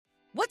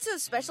What's so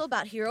special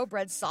about Hero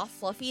Bread's soft,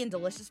 fluffy, and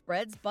delicious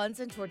breads, buns,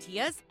 and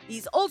tortillas?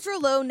 These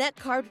ultra-low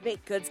net-carb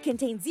baked goods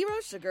contain zero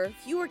sugar,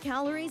 fewer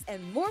calories,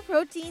 and more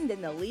protein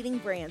than the leading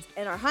brands,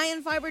 and are high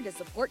in fiber to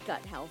support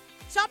gut health.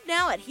 Shop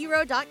now at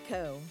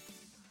hero.co.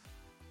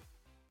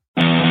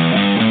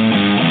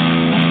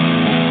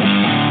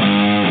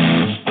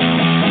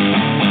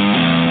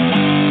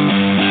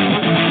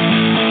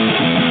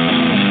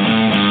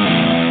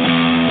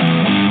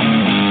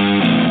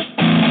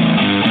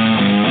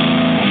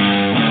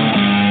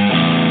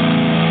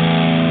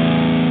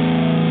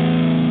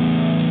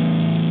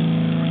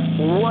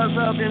 What's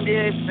up,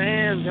 NBA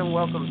fans, and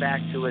welcome back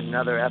to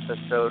another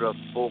episode of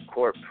Full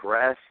Court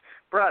Press,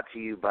 brought to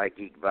you by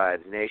Geek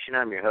Vibes Nation.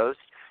 I'm your host,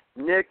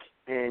 Nick,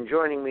 and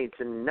joining me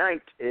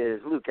tonight is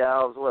Luke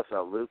Alves. What's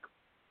up, Luke?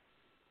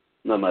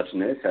 Not much,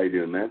 Nick. How you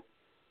doing, man?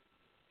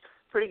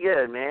 Pretty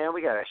good, man.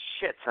 We got a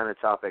shit ton of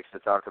topics to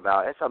talk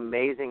about. It's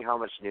amazing how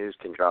much news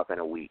can drop in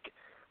a week.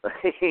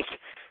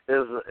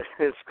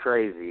 It's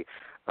crazy.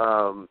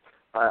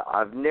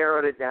 I've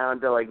narrowed it down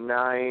to like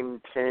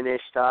 9,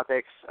 10-ish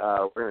topics.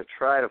 We're going to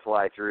try to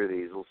fly through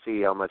these. We'll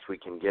see how much we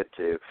can get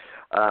to.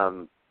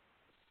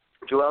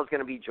 Joel's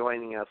going to be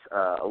joining us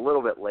a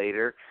little bit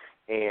later,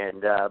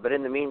 and but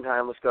in the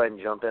meantime, let's go ahead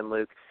and jump in,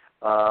 Luke.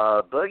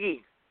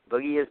 Boogie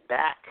is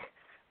back.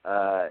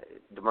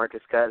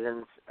 DeMarcus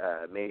Cousins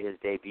made his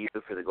debut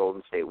for the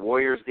Golden State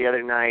Warriors the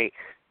other night.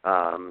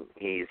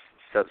 He's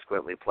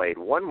subsequently played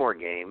one more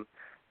game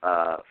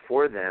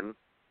for them,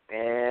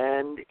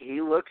 and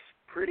he looks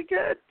pretty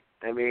good.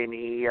 I mean,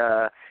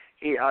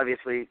 he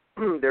obviously,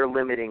 they're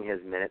limiting his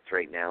minutes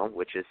right now,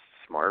 which is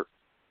smart.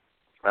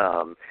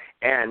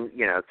 And,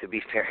 you know, to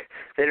be fair,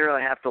 they didn't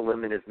really have to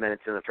limit his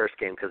minutes in the first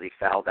game because he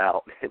fouled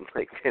out in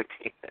like 15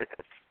 minutes.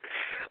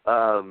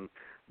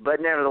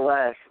 But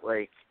nevertheless,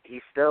 like, he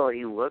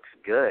looks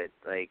good.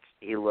 Like,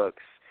 he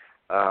looks,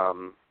 I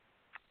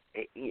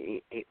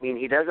mean,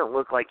 he doesn't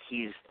look like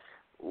he's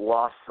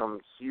lost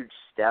some huge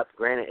step.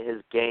 Granted,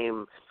 his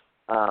game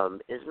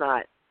is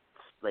not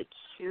like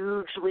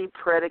hugely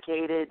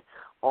predicated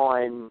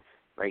on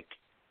like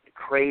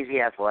crazy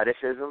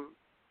athleticism.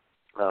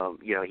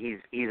 You know,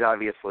 he's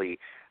obviously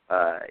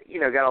you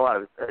know, got a lot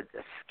of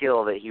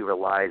skill that he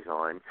relies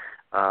on,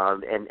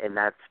 and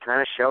that's kind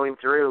of showing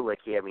through. Like,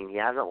 he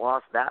hasn't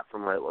lost that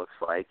from what it looks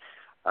like.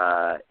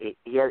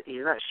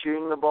 He's not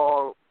shooting the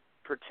ball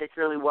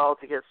particularly well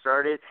to get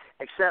started,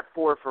 except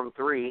for from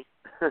three.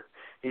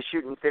 He's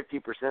shooting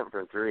 50%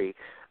 from three.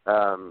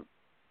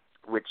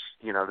 Which,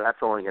 you know, that's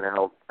only going to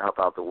help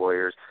out the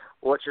Warriors.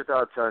 What's your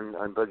thoughts on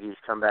Boogie's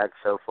comeback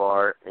so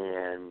far,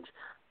 and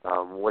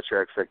what's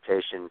your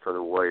expectation for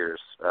the Warriors,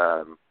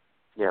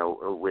 you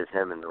know, with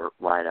him in the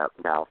lineup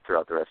now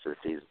throughout the rest of the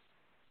season?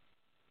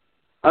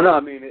 I know.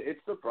 I mean,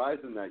 it's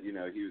surprising that, you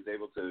know, he was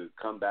able to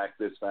come back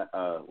this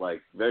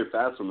like very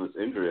fast from this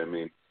injury. I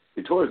mean,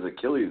 he tore his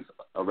Achilles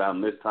around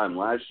this time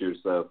last year,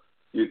 so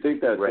you'd think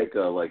that would take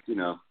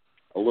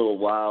a little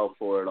while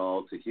for it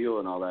all to heal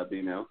and all that. But,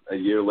 you know, a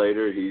year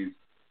later, he's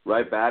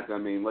right back. I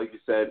mean, like you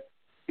said,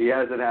 he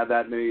hasn't had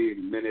that many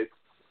minutes.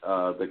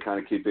 They're kind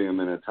of keeping him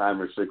in a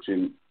time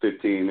restriction,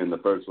 15 in the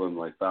first one,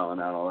 like fouling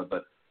out and all that.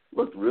 But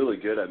looked really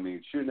good. I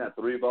mean, shooting that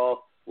three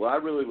ball. Well, I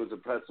really was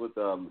impressed with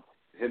him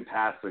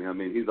passing. I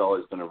mean, he's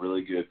always been a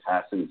really good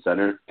passing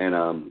center.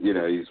 And, you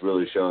know, he's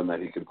really shown that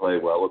he can play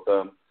well with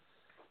them.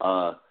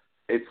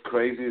 It's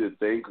crazy to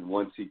think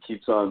once he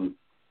keeps on,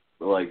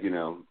 like, you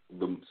know,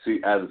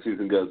 as the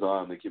season goes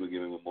on, they keep on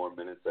giving him more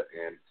minutes,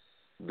 and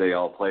they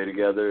all play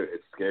together.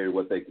 It's scary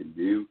what they can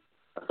do.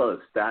 I saw a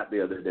stat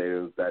the other day.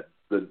 It was that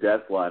the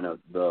death lineup,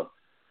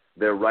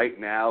 they're right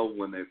now,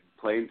 when they're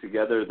playing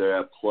together, they're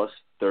at plus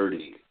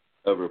 30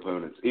 over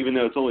opponents, even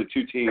though it's only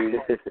two teams,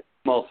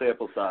 small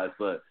sample size,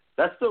 but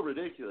that's still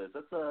ridiculous.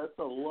 That's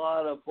a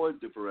lot of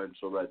point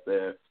differential right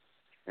there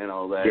and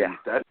all that. Yeah.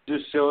 That's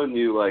just showing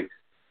you, like,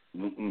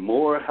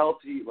 more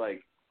healthy,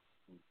 like,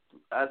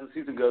 as the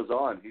season goes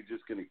on, he's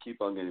just going to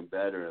keep on getting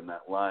better in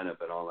that lineup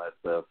and all that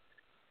stuff.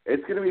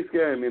 It's going to be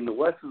scary. I mean, the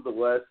West is the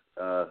West.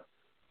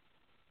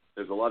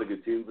 There's a lot of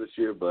good teams this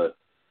year, but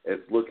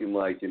it's looking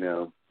like, you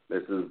know,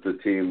 this is the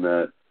team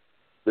that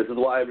 – this is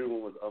why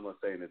everyone was almost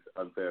saying it's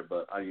unfair.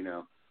 But, you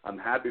know, I'm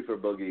happy for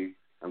Boogie.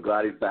 I'm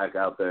glad he's back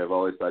out there. I've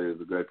always thought he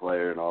was a great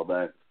player and all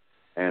that.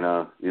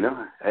 And, you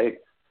know, hey,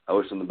 I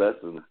wish him the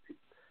best. And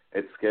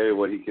it's scary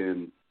what he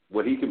can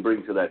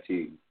bring to that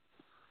team.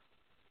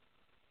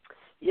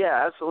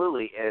 Yeah,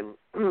 absolutely, and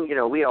you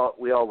know, we all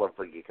love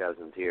Boogie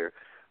Cousins here,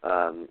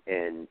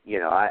 and you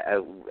know,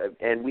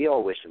 and we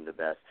all wish him the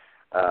best,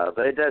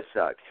 but it does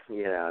suck,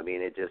 you know. I mean,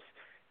 it's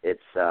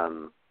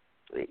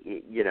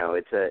you know,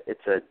 it's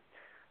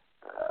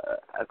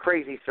a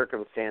crazy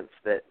circumstance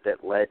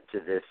that led to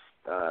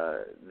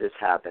this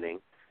happening,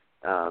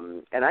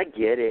 and I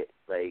get it.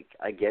 Like,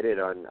 I get it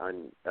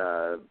on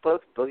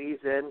both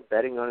Boogie's end,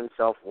 betting on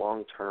himself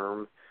long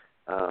term.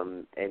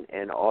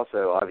 And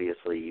also,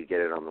 obviously, you get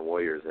it on the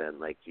Warriors end.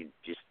 Like, you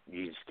just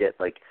get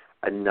like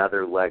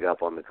another leg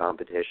up on the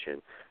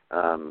competition.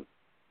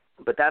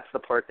 But that's the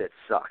part that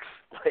sucks.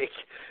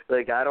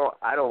 Like I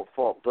don't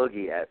fault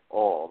Boogie at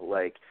all.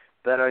 Like,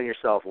 bet on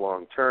yourself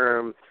long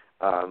term.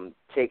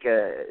 Take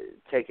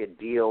a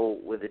deal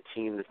with a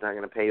team that's not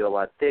going to pay you a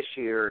lot this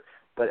year,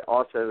 but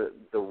also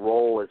the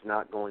role is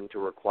not going to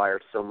require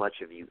so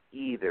much of you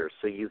either.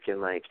 So you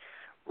can like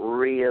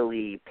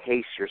really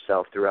pace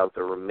yourself throughout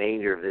the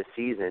remainder of this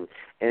season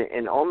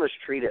and almost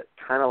treat it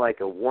kind of like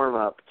a warm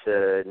up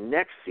to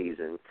next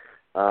season.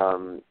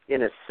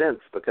 In a sense,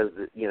 because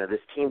this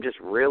team just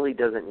really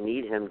doesn't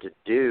need him to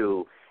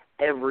do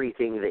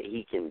everything that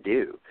he can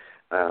do.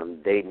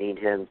 They need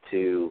him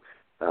to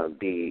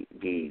be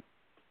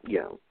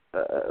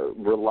a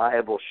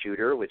reliable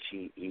shooter, which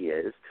he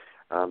is.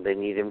 They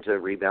need him to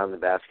rebound the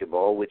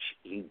basketball, which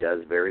he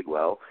does very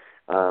well,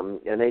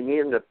 and they need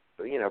him to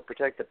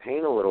protect the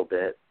paint a little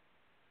bit,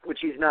 which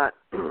he's not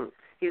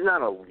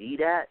a lead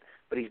at,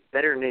 but he's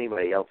better than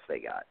anybody else they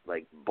got,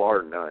 like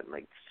bar none,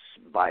 like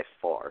by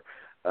far.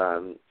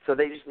 So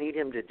they just need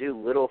him to do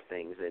little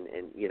things,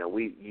 and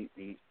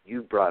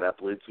you brought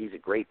up Luke. He's a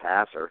great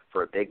passer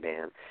for a big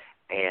man,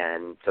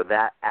 and so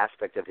that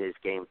aspect of his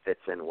game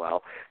fits in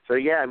well. So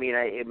yeah, I mean,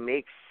 it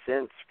makes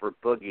sense for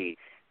Boogie.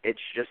 It's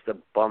just a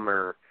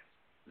bummer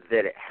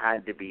that it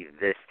had to be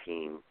this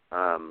team.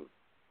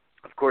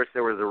 Of course,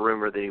 there was a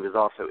rumor that he was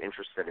also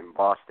interested in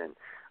Boston.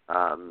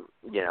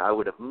 I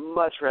would have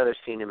much rather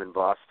seen him in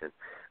Boston.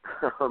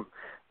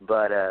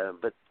 But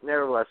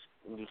nevertheless,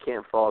 you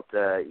can't fault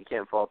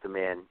the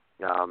man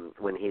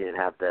when he didn't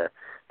have the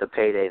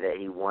payday that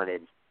he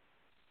wanted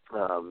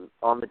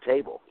on the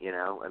table.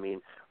 I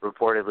mean,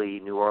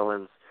 reportedly New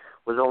Orleans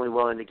was only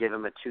willing to give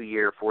him a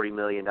 2-year, $40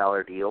 million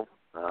deal.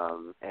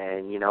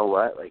 And you know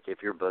what? Like, if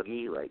you're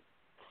Boogie, like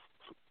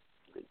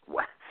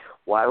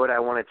why would I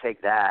want to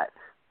take that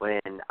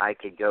when I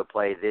could go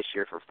play this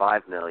year for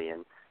 $5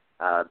 million,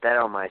 bet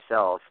on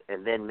myself,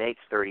 and then make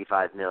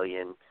 $35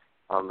 million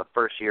on the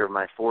first year of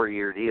my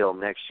 4-year deal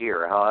next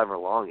year, or however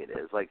long it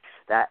is. Like,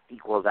 that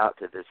equals out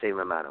to the same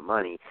amount of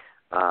money.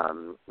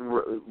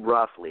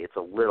 Roughly, it's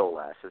a little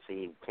less. So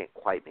you can't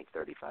quite make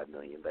 $35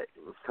 million, but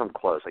it's come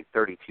close, like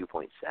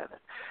 32.7.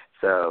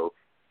 So,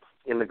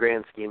 in the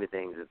grand scheme of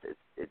things,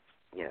 it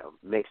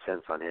makes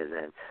sense on his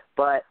end.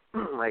 But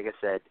like I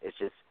said, it's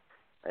just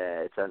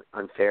it's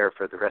unfair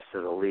for the rest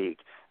of the league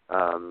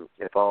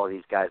if all of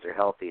these guys are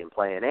healthy and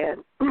playing.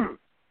 And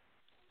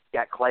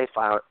got Clay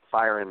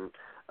firing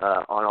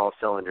on all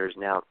cylinders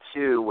now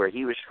too, where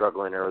he was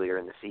struggling earlier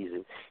in the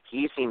season.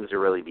 He seems to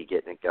really be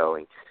getting it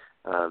going.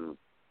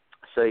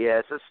 So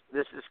yeah,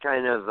 this is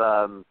kind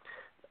of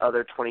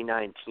other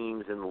 29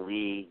 teams in the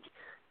league,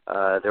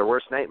 their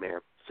worst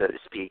nightmare, so to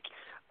speak.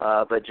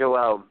 But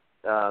Joel,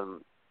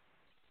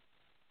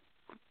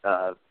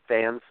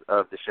 fans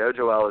of the show,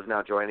 Joel is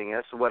now joining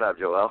us. What up,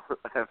 Joel?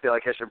 I feel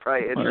like I should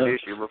probably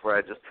introduce you before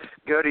I just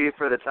go to you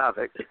for the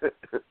topic.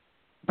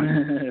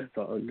 It's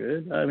all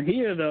good. I'm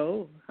here,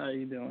 though. How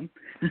you doing?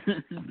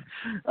 Pretty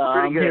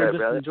I'm good, here just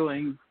brother.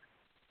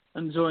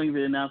 enjoying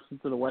the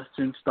announcement of the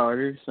Western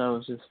starters. I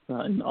was just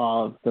in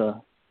awe of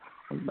the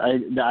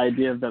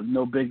idea that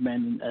no big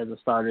man as a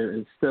starter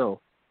is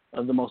still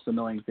the most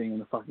annoying thing in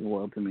the fucking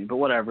world to me. But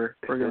whatever,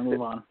 we're gonna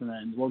move on from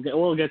that, and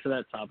we'll get to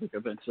that topic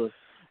eventually.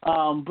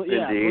 But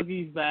yeah, Indeed.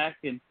 Boogie's back,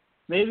 and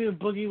maybe if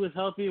Boogie was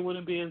healthy, it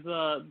wouldn't be as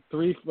I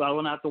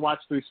wouldn't have to watch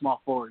 3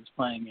 small forwards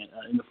playing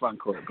in the front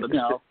court. But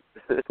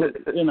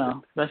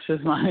that's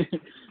just my.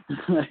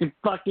 I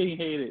fucking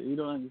hate it. You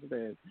don't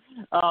understand.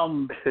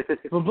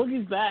 But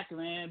Boogie's back,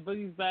 man.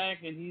 Boogie's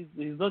back, and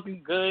he's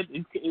looking good.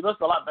 He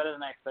looks a lot better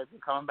than I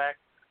expected coming back.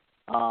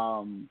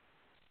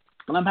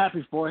 And I'm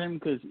happy for him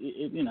because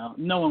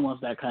no one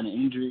wants that kind of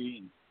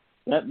injury.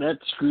 That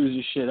screws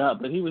your shit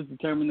up. But he was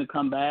determined to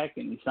come back,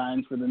 and he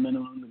signed for the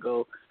minimum to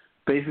go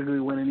basically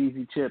win an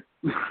easy chip.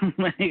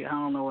 I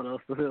don't know what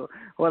else to do.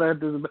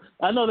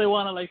 I know they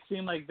want to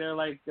seem like they're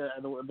like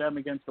them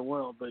against the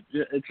world, but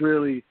it's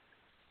really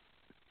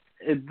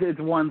it's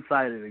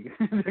one-sided.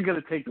 They're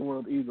gonna take the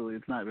world easily.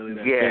 It's not really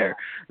that fair.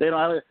 They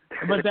don't.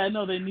 But I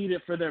know they need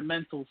it for their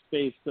mental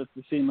space to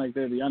seem like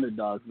they're the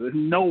underdogs. There's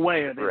no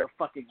way are they the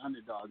fucking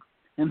underdogs,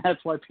 and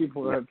that's why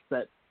people are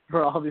upset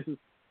for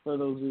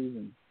those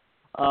reasons.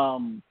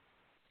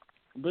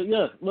 But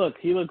yeah, look,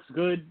 he looks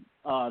good.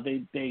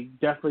 They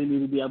definitely need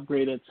to be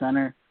upgraded at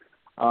center,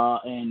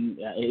 and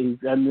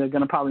they're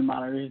going to probably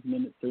monitor his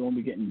minutes. They won't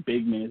be getting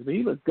big minutes, but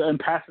he looks good. And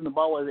passing the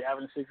ball, was he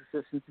having 6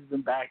 assists since he's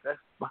been back? That's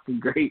fucking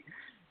great.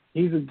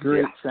 He's a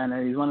great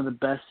center. He's one of the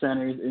best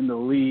centers in the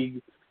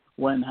league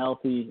when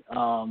healthy,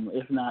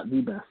 if not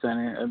the best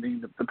center. I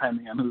mean,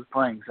 depending on who's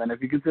playing center.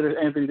 If you consider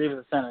Anthony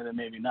Davis a center, then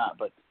maybe not,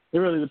 but it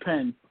really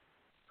depends.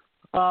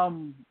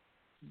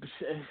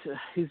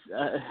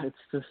 It's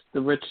just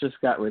the rich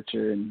just got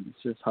richer, and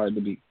it's just hard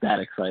to be that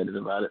excited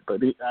about it.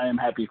 But I am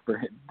happy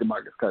for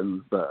DeMarcus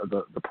Cousins,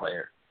 the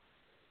player.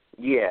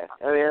 Yeah,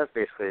 I mean that's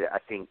basically. I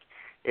think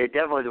it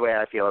definitely the way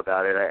I feel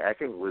about it. I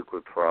think Luke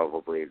would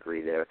probably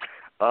agree there.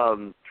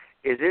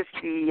 Is this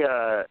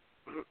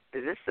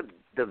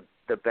the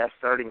best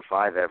starting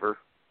 5 ever?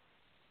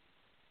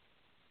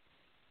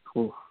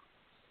 Cool.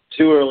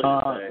 Too early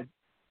to say.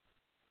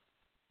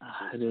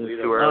 It is.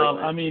 Too early.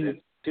 I mean,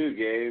 it's 2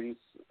 games.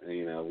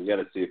 You know, we got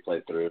to see it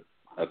play through.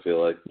 I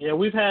feel like. Yeah,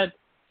 we've had.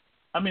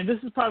 I mean, this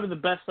is probably the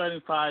best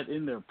starting 5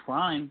 in their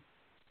prime.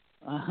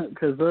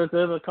 Because there's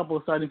a couple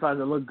of starting 5s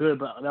that look good,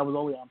 but that was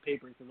only on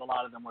paper because a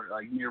lot of them were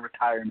like near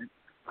retirement,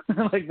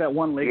 like that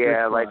one Lakers.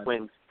 Yeah, squad. like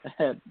when.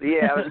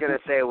 Yeah, I was gonna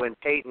say when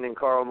Peyton and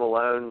Karl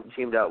Malone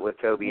teamed up with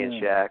Kobe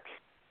and Shaq.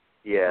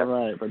 Yeah.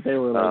 Right, but they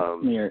were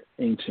like near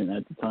ancient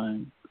at the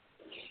time.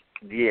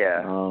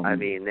 Yeah, I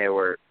mean they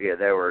were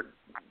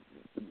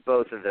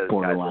both of those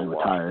borderline guys were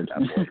retired. At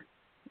that point.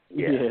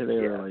 Yeah,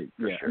 they were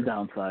like sure.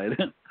 downside.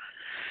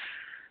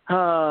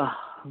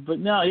 But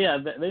no, yeah,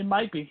 they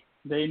might be.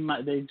 They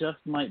just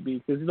might be,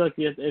 because look,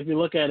 if you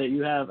look at it,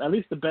 you have at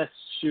least the best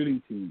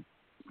shooting team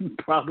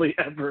probably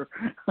ever.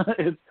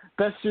 It's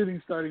best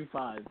shooting starting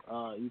 5.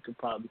 You could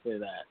probably say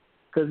that,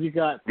 because you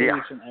got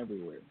position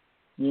everywhere.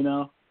 You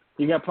know,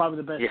 you got probably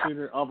the best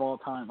shooter of all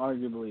time,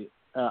 arguably,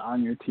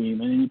 on your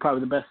team, and then you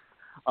probably the best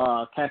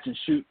catch and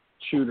shoot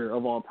shooter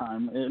of all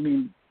time. I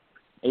mean,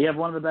 you have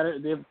one of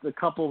the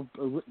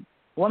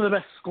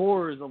best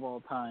scorers of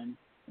all time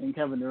in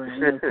Kevin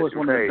Durant, and of course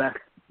one of the best,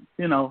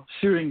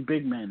 shooting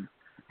big men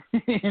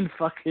in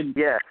fucking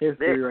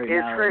history right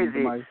it's now.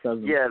 Crazy.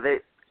 Yeah,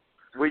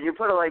 when you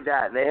put it like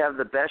that, they have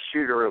the best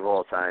shooter of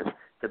all time,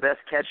 the best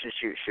catch and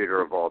shoot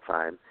shooter of all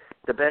time,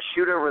 the best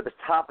shooter over the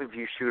top of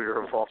you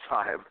shooter of all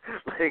time.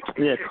 And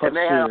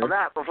they had all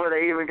that before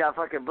they even got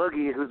fucking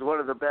Boogie, who's one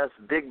of the best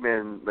big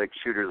men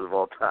shooters of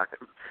all time.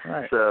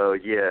 Right. So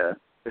yeah.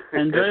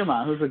 And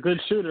Draymond, who's a good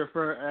shooter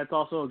that's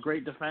also a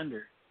great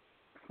defender.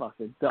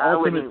 Fucking the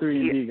ultimate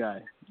 3-and-D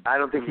guy. I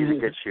don't think he's a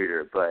good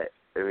shooter, but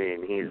I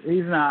mean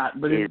he's not,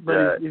 but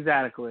he's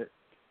adequate.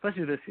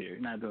 Especially this year.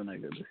 He's not doing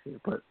that good this year,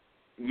 but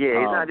he's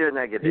not doing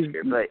that good this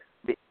year. But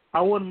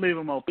I wouldn't leave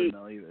him open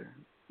though either.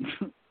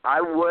 I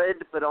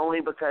would, but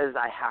only because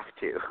I have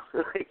to.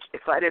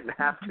 If I didn't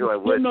have to, I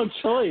would. You have no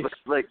choice.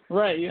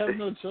 Right, you have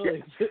no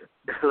choice.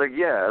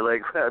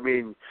 I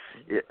mean,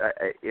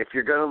 if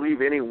you're going to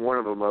leave any one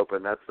of them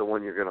open, that's the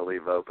one you're going to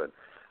leave open.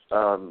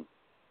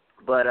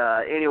 But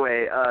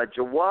anyway,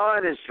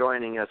 Jawan is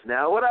joining us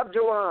now. What up,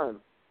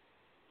 Jawan?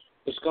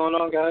 What's going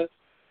on, guys?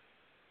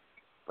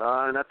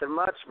 Nothing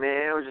much,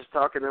 man. We're just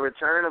talking the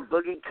return of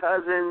Boogie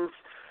Cousins.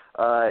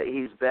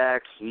 He's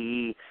back.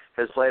 He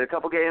has played a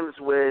couple games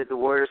with the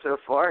Warriors so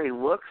far. He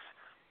looks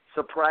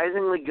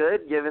surprisingly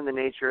good given the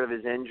nature of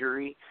his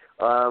injury.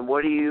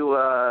 What do you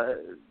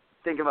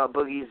think about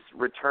Boogie's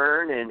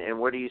return, and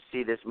what do you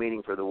see this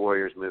meaning for the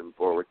Warriors moving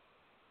forward?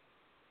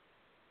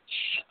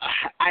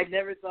 I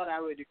never thought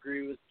I would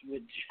agree with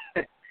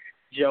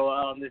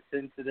Joel in the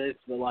sense of this,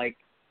 but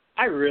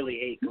I really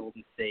hate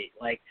Golden State.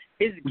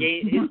 His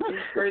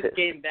first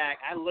game back,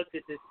 I looked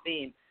at this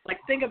team.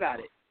 Think about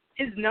it.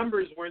 His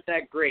numbers weren't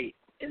that great,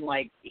 and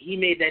he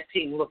made that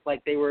team look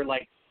like they were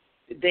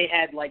they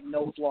had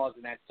no flaws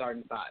in that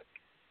starting 5.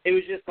 It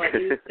was just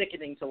it was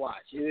sickening to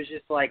watch. It was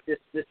just this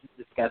is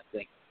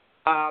disgusting.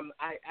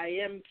 I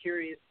am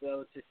curious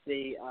though to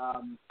see.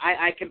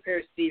 I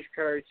compare Steve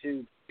Kerr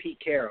to Pete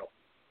Carroll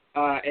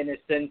in a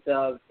sense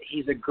of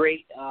he's a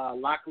great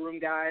locker room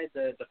guy.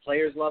 The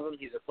players love him.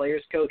 He's a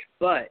players coach.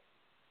 But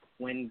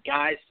when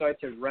guys start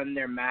to run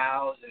their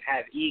mouths and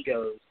have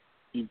egos,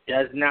 he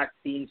does not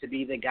seem to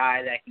be the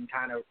guy that can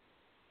kind of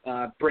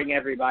bring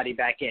everybody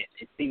back in.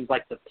 It seems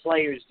like the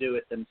players do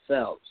it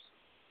themselves.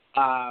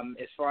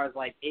 As far as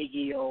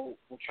Iggy will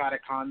try to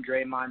calm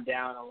Draymond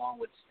down along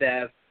with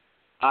Steph.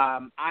 I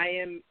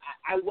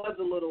was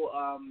a little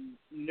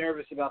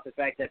nervous about the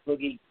fact that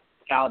Boogie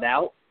fouled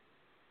out,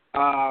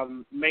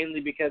 mainly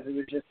because it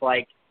was just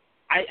I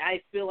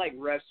feel like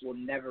refs will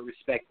never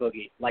respect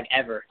Boogie,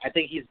 ever. I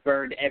think he's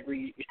burned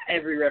every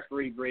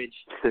referee bridge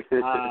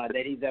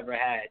that he's ever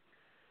had.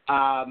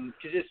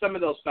 Because just some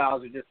of those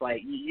fouls are just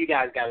you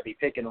guys got to be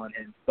picking on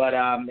him. But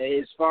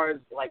as far as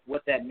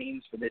what that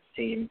means for this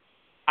team,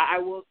 I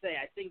will say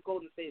I think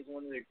Golden State is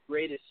one of the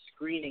greatest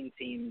screening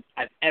teams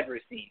I've ever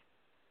seen.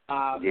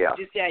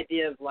 Just the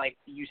idea of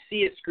you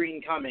see a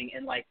screen coming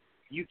and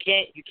you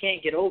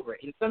can't get over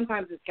it. And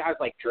sometimes it's guys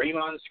like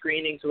Draymond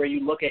screening to where you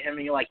look at him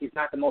and you're he's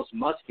not the most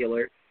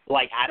muscular.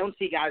 I don't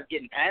see guys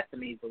getting past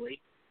him easily.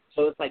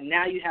 So it's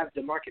now you have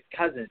DeMarcus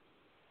Cousins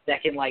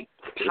that can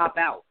pop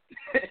out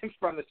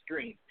from a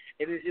screen.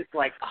 It is just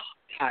oh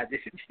God,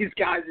 these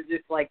guys are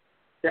just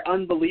they're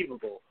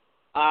unbelievable.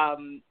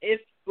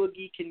 If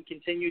Boogie can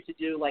continue to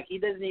do he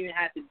doesn't even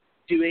have to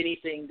do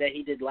anything that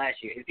he did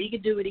last year. If he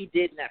could do what he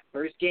did in that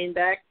first game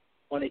back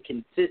on a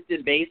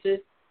consistent basis,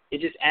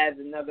 it just adds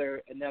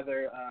another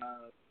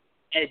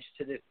edge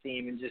to this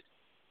team. And just,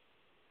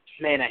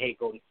 man, I hate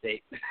Golden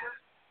State.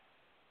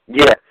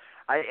 Yeah,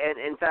 and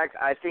in fact,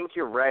 I think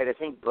you're right. I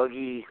think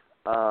Boogie.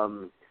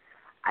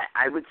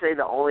 I would say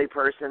the only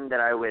person that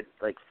I would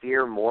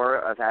fear more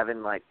of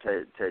having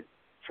to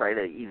try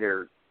to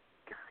either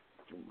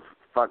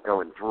fuck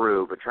going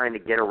through, but trying to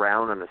get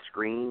around on the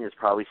screen is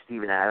probably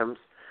Steven Adams.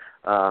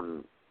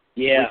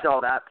 We saw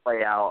that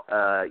play out,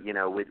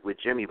 with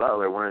Jimmy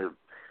Butler, one of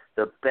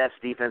the best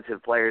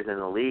defensive players in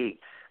the league.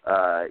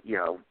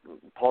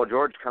 Paul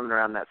George coming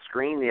around that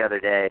screen the other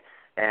day,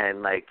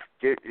 and, like,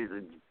 dude,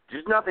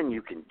 there's nothing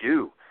you can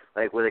do,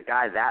 like, with a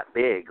guy that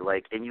big.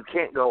 Like, and you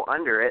can't go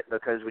under it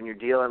because when you're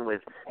dealing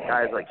with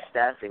guys like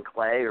Steph and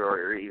Clay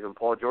or even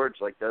Paul George,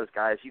 like those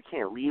guys, you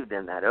can't leave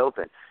them that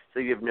open. So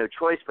you have no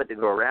choice but to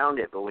go around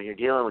it. But when you're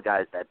dealing with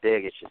guys that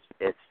big,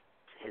 it's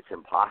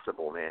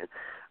impossible, man.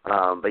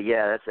 But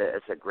yeah,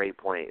 that's a great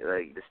point.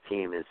 Like, this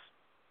team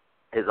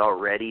is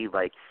already,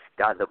 like,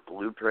 got the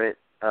blueprint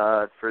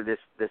for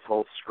this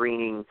whole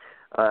screening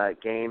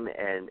game,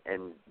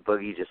 and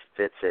Boogie just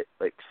fits it,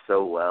 like,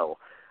 so well.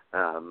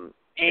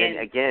 And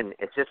again,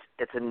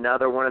 it's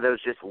another one of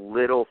those just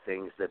little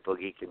things that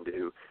Boogie can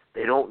do.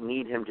 They don't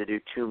need him to do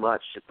too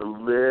much, just a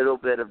little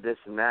bit of this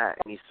and that.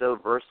 And he's so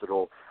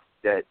versatile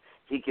that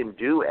he can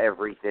do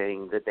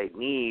everything that they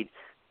need,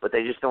 but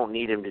they just don't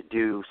need him to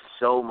do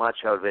so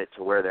much of it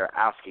to where they're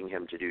asking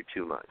him to do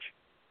too much.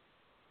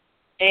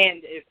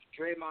 And if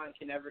Draymond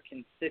can ever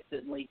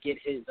consistently get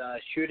his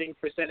shooting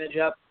percentage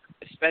up,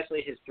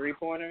 especially his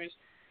three-pointers,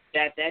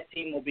 that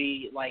team will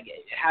be, like,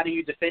 how do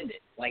you defend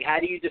it? Like, how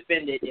do you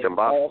defend it if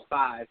all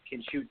five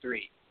can shoot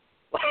three?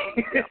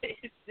 Yeah.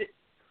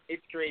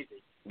 It's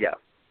crazy. Yeah,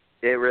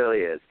 it really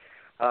is.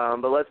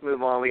 But let's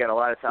move on. We got a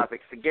lot of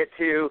topics to get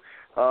to.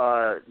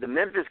 The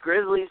Memphis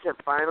Grizzlies have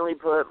finally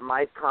put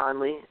Mike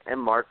Conley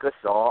and Marc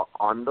Gasol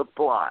on the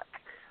block.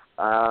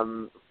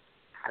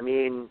 I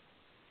mean,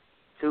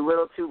 too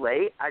little, too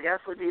late, I guess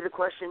would be the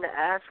question to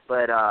ask.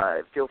 But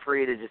feel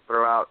free to just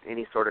throw out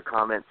any sort of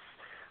comments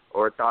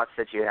or thoughts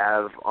that you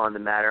have on the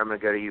matter. I'm going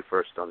to go to you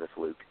first on this,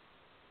 Luke.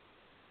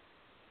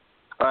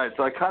 All right,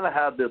 so I kind of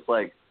have this,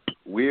 like,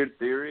 weird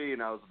theory,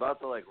 and I was about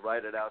to, like,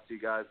 write it out to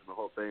you guys and the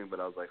whole thing, but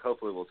I was like,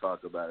 hopefully we'll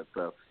talk about it.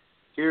 So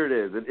here it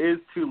is. It is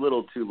too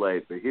little, too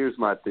late, but here's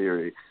my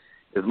theory.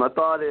 My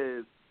thought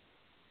is,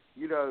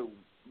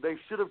 they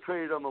should have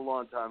traded him a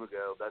long time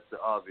ago. That's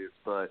obvious,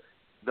 but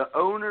the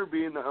owner,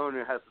 being the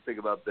owner, has to think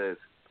about this.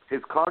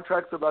 His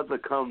contract's about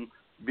to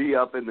be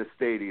up in the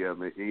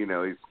stadium.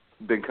 He's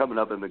been coming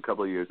up in a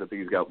couple of years. I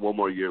think he's got one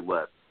more year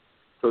left.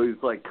 So he's,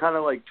 like, kind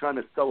of like trying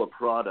to sell a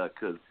product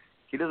because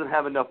he doesn't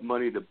have enough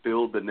money to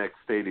build the next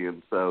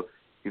stadium. So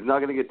he's not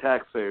going to get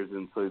taxpayers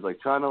in. So he's, like,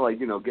 trying to, like,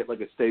 get,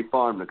 like, a State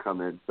Farm to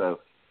come in.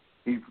 So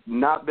he's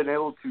not been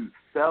able to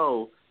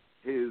sell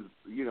his,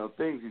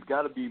 things. He's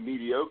got to be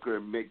mediocre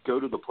and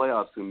go to the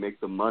playoffs and make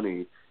the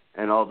money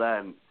and all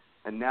that.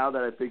 And now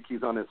that I think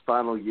he's on his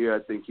final year, I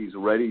think he's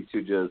ready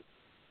to just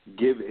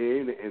give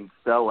in and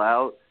sell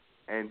out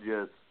and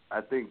just,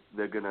 I think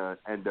they're going to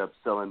end up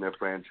selling their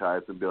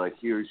franchise and be like,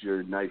 here's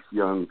your nice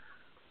young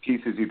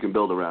pieces you can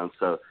build around.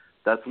 So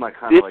that's my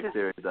kind of, like,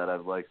 theory that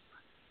I've, like,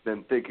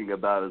 been thinking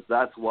about, is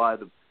that's why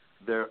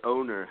their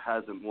owner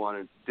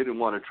didn't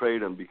want to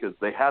trade him, because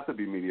they have to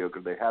be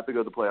mediocre. They have to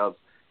go to the playoffs,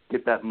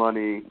 get that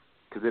money,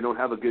 because they don't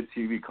have a good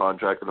TV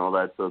contract and all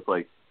that. So it's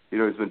like, he's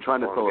been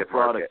trying to sell a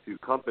product to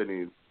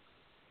companies.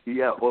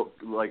 Yeah, well,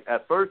 like,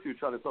 at first he was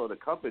trying to sell it to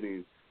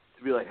companies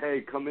to be like,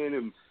 hey, come in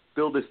and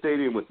build a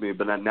stadium with me.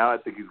 But now I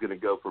think he's going to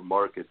go for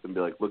markets and be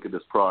like, look at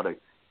this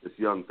product, this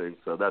young thing.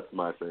 So that's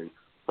my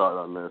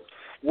thought on this.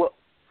 Well,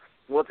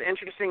 it's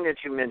interesting that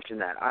you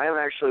mentioned that. I am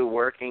actually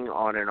working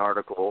on an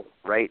article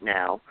right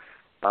now.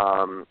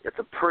 It's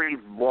a pretty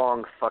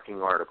long fucking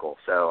article,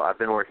 so I've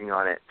been working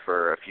on it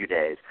for a few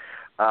days.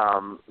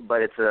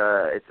 But it's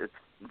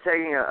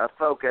taking a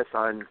focus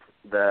on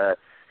the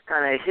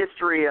kind of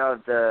history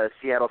of the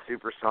Seattle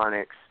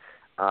Supersonics,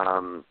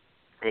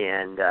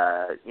 and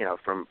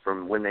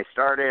from when they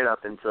started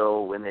up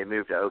until when they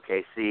moved to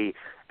OKC,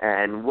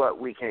 and what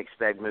we can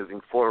expect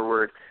moving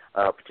forward,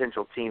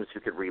 potential teams who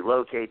could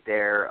relocate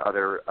there,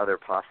 other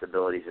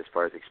possibilities as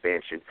far as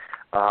expansion.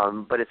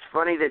 But it's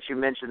funny that you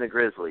mentioned the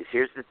Grizzlies.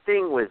 Here's the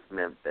thing with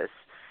Memphis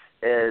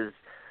is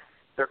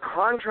their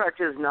contract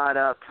is not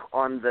up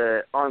on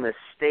the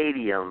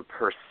stadium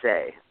per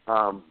se,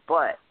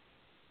 but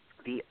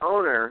the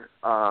owner,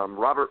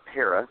 Robert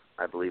Pera,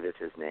 I believe is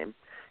his name,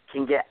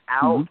 can get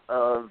out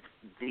of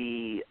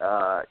the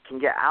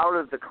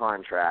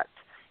contract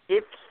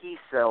if he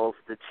sells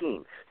the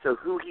team. So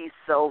who he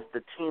sells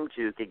the team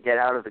to could get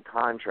out of the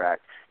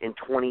contract in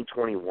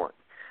 2021.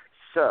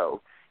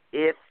 So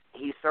if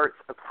he starts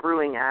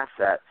accruing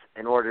assets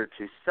in order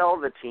to sell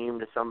the team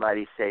to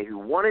somebody, say, who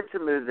wanted to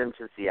move them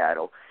to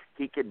Seattle,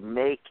 he could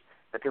make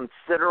a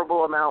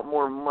considerable amount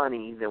more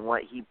money than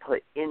what he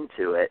put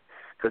into it,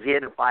 because he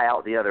had to buy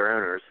out the other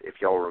owners, if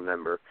y'all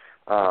remember,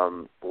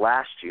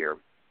 last year,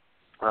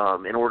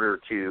 in order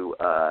to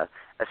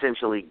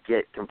essentially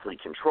get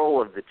complete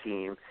control of the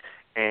team.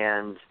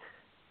 And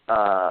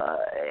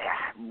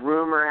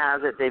rumor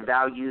has it they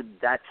valued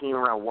that team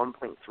around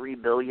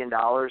 $1.3 billion.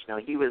 Now,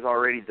 he was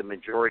already the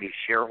majority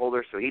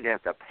shareholder, so he didn't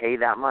have to pay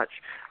that much.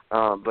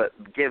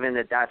 But given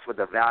that that's what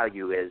the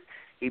value is,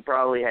 he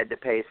probably had to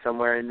pay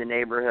somewhere in the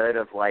neighborhood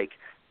of like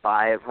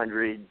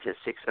 $500 to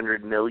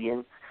 $600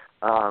 million.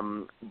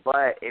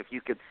 But if you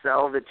could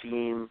sell the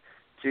team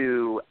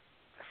to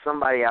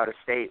somebody out of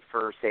state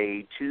for,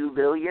 say, $2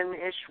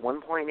 billion-ish,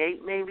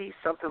 1.8 maybe,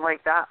 something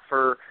like that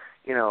for,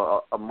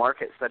 a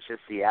market such as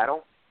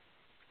Seattle.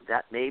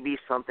 That may be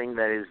something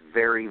that is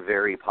very,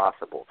 very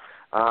possible.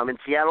 And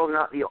Seattle is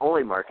not the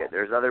only market.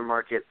 There's other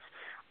markets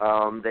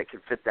that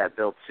could fit that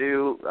bill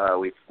too.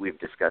 We've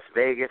discussed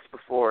Vegas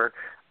before,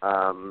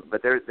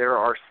 but there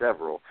are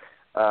several.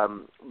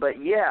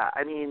 But yeah,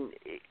 I mean,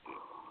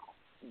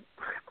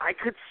 I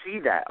could see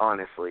that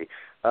honestly.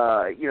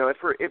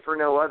 If for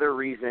no other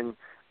reason,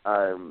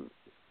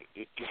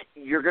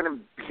 you're going to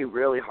be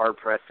really hard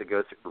pressed to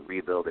go through a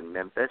rebuild in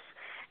Memphis,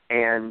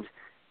 and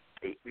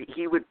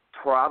he would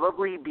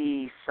probably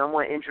be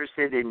somewhat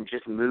interested in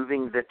just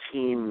moving the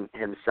team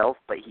himself,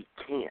 but he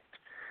can't.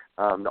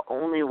 The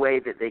only way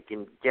that they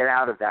can get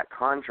out of that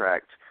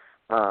contract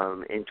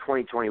in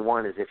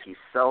 2021 is if he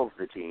sells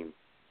the team.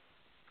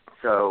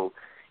 So,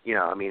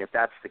 if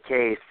that's the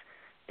case,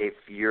 if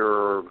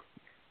you're,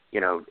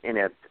 in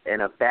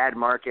a bad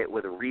market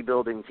with a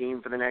rebuilding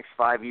team for the next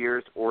 5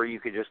 years, or you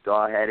could just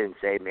go ahead and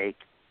say make,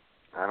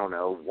 I don't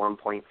know,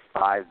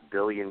 $1.5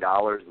 billion,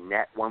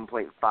 net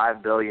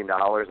 $1.5 billion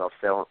off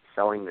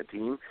selling the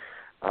team.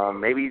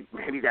 Maybe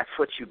that's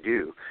what you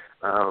do.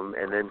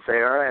 And then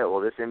say, all right,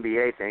 well, this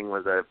NBA thing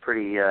was a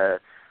pretty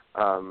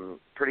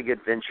good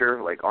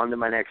venture, like on to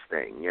my next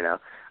thing,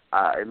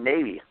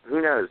 maybe.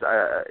 Who knows?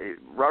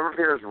 Robert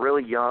Fair is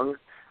really young,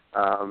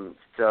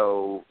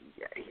 so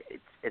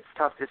it's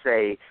tough to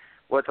say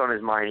what's on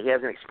his mind. He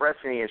hasn't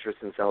expressed any interest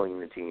in selling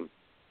the team.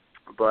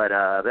 But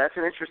that's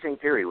an interesting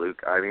theory,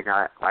 Luke. I mean,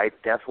 I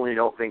definitely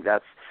don't think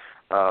that's,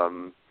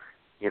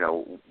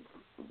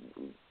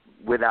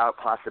 without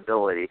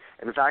possibility.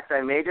 In fact,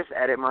 I may just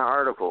edit my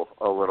article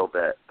a little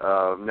bit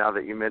now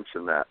that you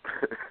mentioned that.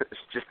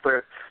 Just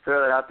throw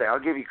that out there. I'll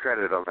give you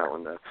credit on that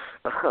one, though.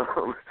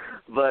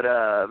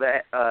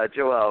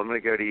 Joel, I'm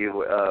going to go to you.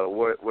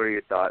 What are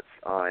your thoughts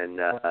on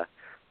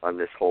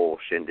this whole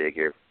shindig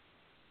here?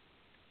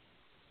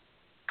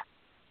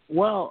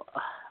 Well,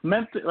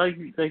 Memphis,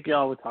 like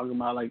y'all were talking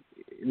about, like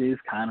it is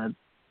kind of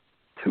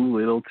too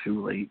little,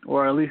 too late,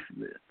 or at least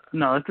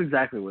no, that's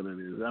exactly what it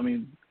is. I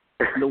mean,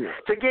 to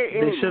get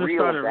any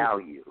real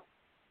value.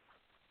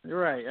 You're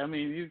right. I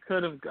mean, you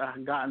could have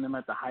gotten them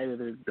at the height of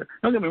their.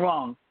 Don't get me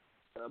wrong,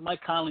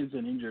 Mike Conley's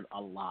been injured a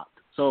lot,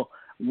 so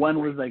one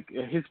was like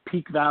his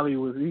peak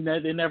value was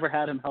they never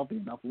had him healthy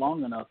enough,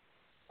 long enough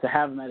to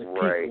have him at his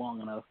peak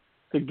long enough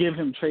to give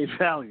him trade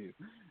value.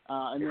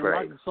 And then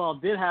Marc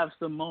Gasol did have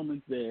some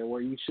moments there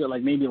where you should,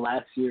 like maybe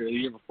last year or the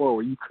year before,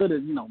 where you could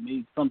have,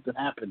 made something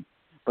happen.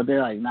 But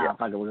they're like, nah,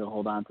 fuck it, we're going to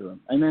hold on to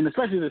him. And then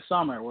especially this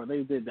summer where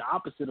they did the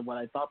opposite of what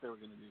I thought they were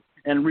going to do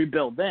and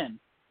rebuild then.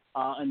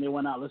 And they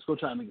went out, let's go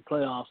try to make the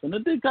playoffs. And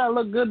it did kind of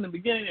look good in the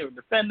beginning. They were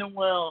defending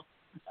well.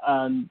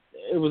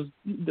 It was,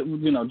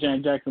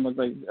 Jaren Jackson looked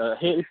like a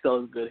hit. He still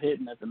is a good hit,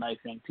 and that's a nice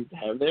young piece to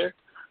have there.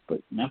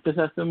 But Memphis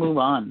has to move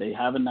on. They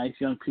have a nice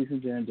young piece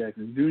in Jaren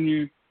Jackson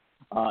Jr.,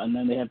 and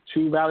then they have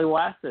two valuable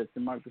assets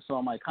in Marc Gasol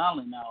and Mike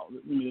Conley. Now,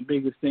 the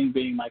biggest thing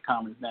being Mike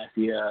Conley's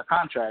nasty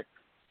contract.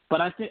 But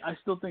I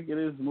still think it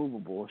is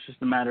movable. It's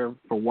just a matter of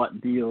for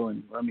what deal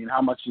and,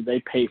 how much do they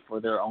pay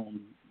for their own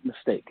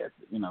mistake,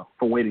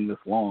 for waiting this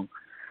long.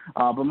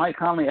 But Mike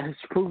Conley has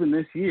proven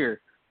this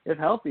year, if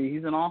healthy,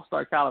 he's an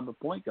all-star caliber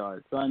point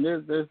guard. So and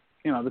there's the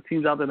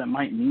teams out there that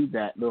might need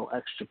that little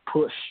extra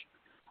push.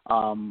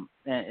 And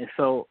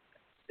so,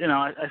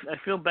 I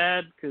feel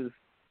bad because,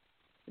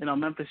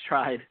 Memphis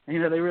tried. They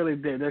really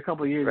did. There were a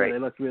couple of years where they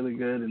looked really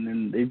good, and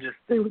then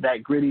they were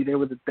that gritty. They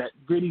were that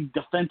gritty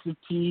defensive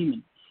team,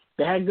 and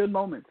they had good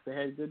moments. They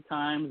had good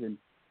times, and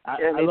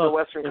they made the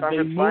Western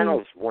Conference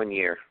Finals one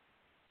year.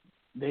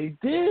 They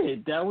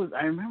did.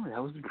 I remember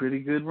that was a pretty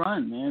good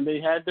run, man.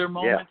 They had their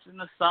moments in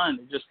the sun.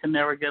 They just can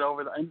never get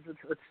over and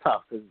it's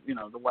tough because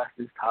the West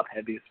is top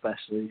heavy,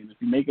 especially, and if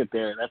you make it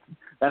there,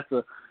 that's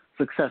a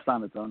success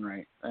on its own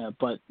right.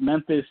 But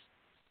Memphis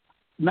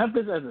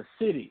as a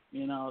city,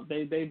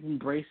 they've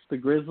embraced the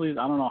Grizzlies.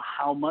 I don't know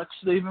how much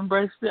they've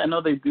embraced it. I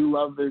know they do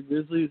love their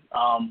Grizzlies.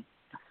 I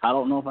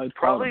don't know if I'd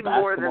call it a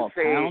basketball town, though.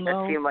 Probably more than, say,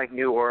 a team like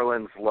New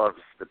Orleans loves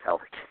the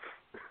Pelicans,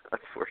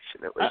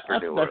 unfortunately, for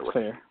New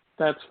Orleans.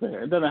 That's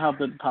fair. It doesn't help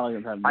that the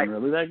Pelicans haven't been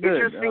really that good.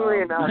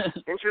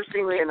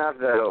 Interestingly enough,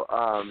 though,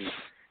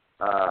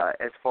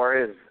 as far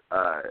as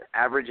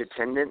average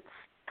attendance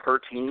per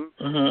team,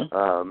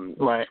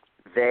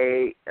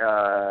 they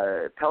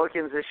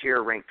Pelicans this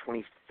year ranked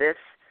 25th.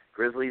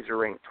 Grizzlies are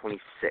ranked 26th.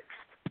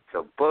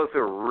 So both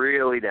are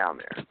really down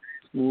there.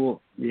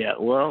 Well, yeah.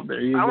 Well,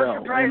 there you go. I was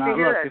surprised to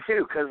hear that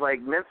too, because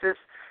like Memphis,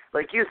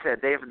 like you said,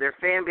 their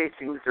fan base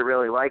seems to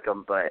really like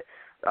them. But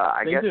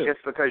I guess just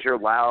because you're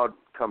loud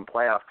come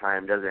playoff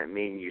time doesn't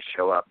mean you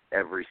show up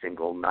every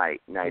single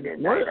night in,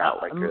 night out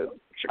like the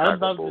Chicago I'd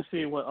love Bulls. to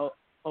see what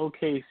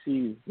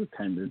OKC's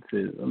attendance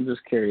is. I'm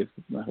just curious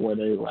where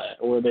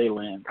they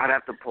land. I'd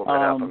have to pull that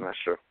up. I'm not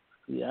sure.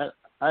 Yeah,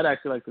 I'd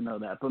actually like to know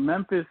that. But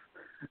Memphis,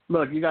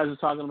 look, you guys are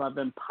talking about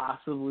them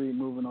possibly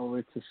moving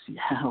over to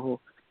Seattle.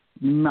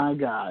 My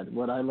God,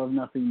 would I love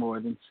nothing more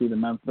than see the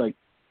Memphis. Like,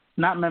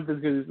 not Memphis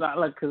because it's not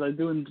like because I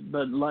do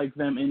like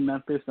them in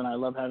Memphis and I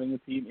love having a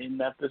team in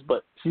Memphis.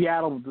 But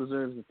Seattle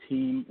deserves a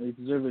team. They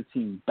deserve a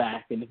team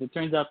back. And if it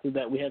turns out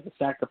that we have to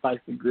sacrifice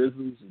the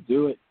Grizzlies to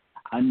do it,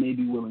 I may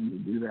be willing to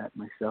do that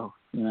myself.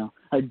 You know,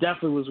 I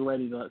definitely was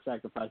ready to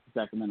sacrifice the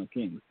Sacramento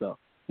Kings. So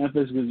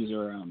Memphis Grizzlies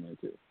are around there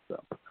too.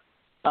 So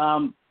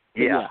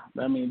yeah,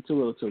 I mean, it's a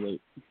little too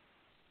late.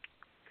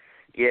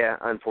 Yeah,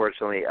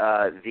 unfortunately,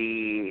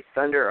 the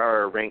Thunder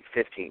are ranked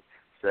 15th,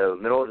 so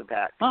middle of the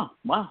pack. Oh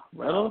wow,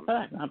 middle of the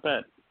pack, not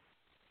bad.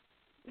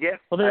 Yeah,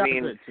 well, they I are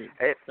mean, good too.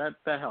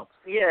 That helps.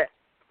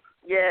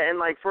 Yeah, and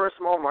like for a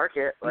small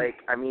market, like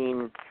I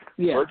mean,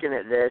 looking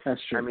at this, that's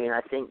true. I mean,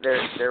 I think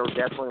they're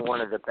definitely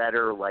one of the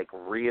better like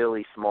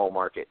really small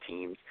market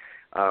teams.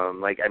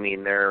 Like I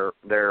mean, they're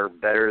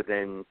better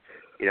than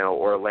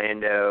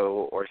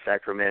Orlando or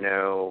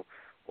Sacramento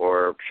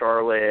or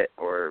Charlotte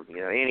or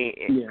any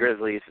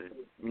Grizzlies,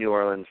 New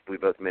Orleans we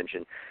both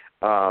mentioned.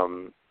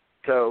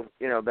 So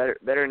better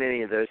than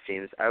any of those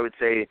teams. I would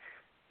say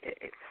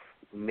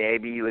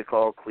maybe you would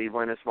call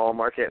Cleveland a small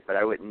market, but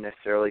I wouldn't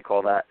necessarily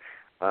call that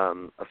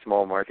a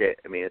small market.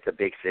 I mean, it's a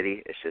big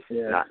city. It's just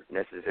not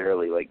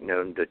necessarily like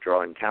known to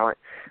draw in talent.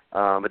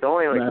 But the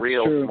only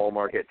real small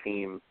market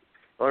team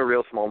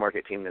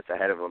that's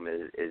ahead of them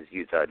is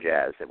Utah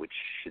Jazz, which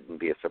shouldn't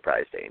be a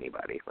surprise to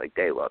anybody. Like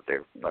they love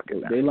their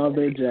fucking. They love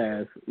their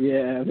Jazz.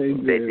 Yeah, they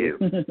do. They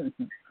do.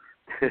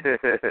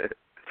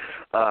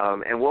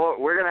 And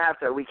we're gonna have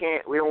to.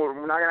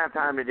 We're not gonna have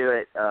time to do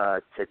it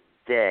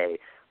today.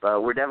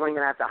 But we're definitely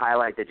going to have to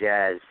highlight the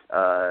Jazz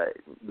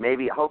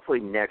maybe, hopefully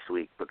next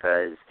week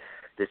because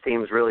this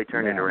team's really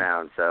turning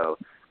around. So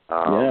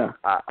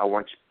I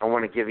want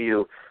to give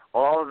you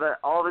all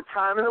the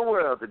time in the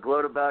world to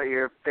gloat about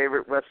your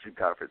favorite Western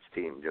Conference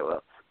team,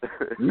 Joel.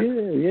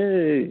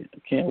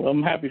 Well,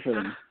 I'm happy for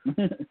them.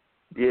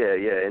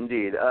 Yeah,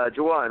 indeed.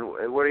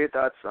 Juwan, what are your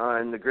thoughts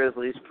on the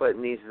Grizzlies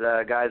putting these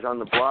guys on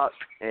the block?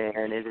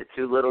 And is it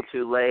too little,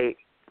 too late?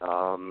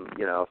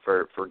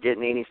 For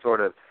getting any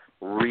sort of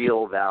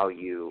real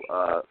value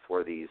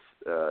for these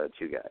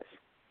two guys?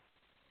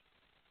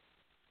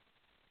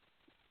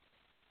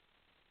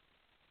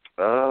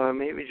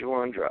 Maybe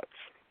Juwan drops.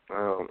 I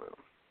don't know.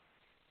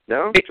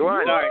 No?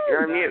 Juwan,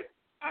 you're on mute.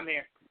 I'm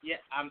here. Yeah,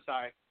 I'm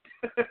sorry.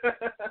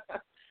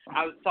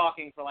 I was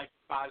talking for like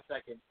 5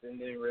 seconds and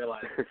didn't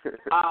realize.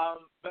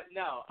 But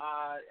no,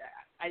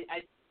 I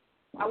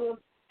won't.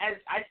 As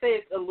I say,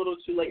 it's a little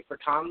too late for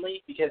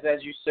Conley because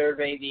as you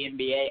survey the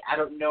NBA, I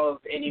don't know of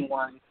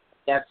anyone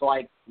that's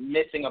like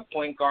missing a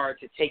point guard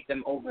to take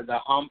them over the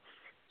hump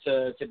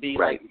to be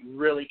like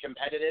really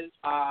competitive.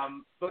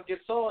 But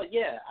Gasol,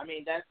 I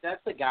mean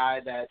that's the guy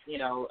that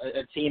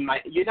a team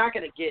might. You're not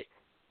going to get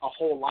a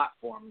whole lot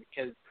for him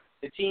because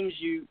the teams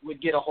you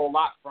would get a whole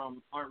lot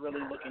from aren't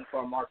really looking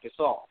for a Marc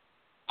Gasol.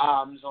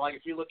 So like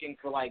if you're looking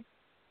for like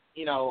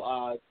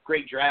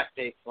great draft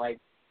picks, like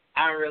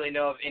I don't really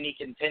know of any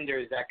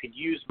contenders that could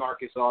use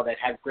Marc Gasol that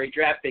have great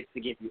draft picks to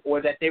give you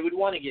or that they would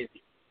want to give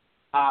you.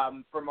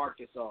 For Marc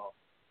Gasol.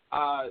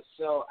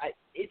 So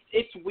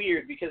it's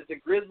weird because the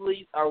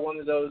Grizzlies are one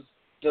of those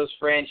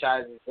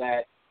franchises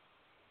that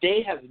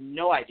they have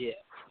no idea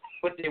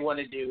what they want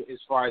to do as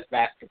far as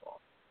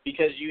basketball.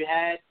 Because you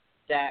had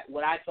that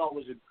what I thought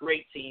was a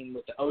great team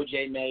with the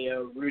O.J.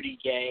 Mayo, Rudy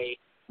Gay,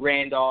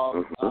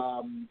 Randolph,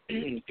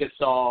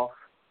 Gasol.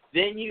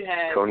 Then you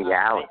had Tony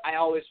Allen. I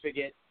always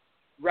forget.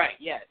 Right,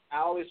 yes. I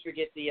always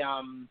forget the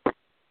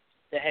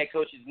head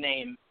coach's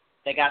name.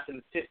 They got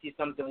them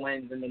 50-something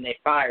wins, and then they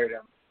fired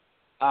him.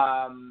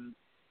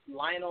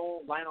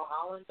 Lionel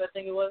Hollins, I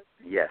think it was.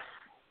 Yes,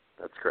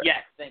 that's correct.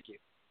 Yes, thank you.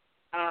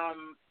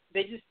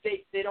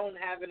 They don't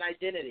have an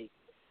identity.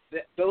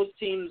 Those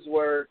teams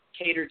were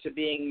catered to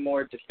being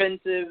more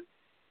defensive.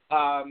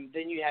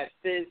 Then you had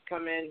Fizz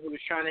come in, who was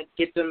trying to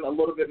get them a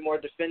little bit more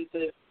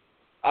defensive.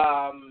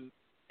 And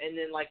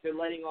then like they're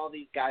letting all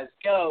these guys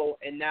go,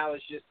 and now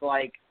it's just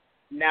like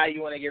now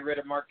you want to get rid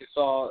of Marc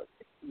Gasol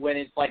when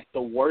it's like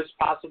the worst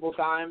possible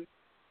time.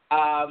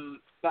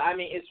 But I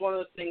mean, it's one of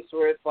those things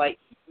where it's like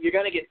you're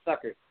gonna get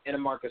suckered in a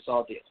Marc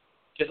Gasol deal.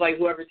 Just like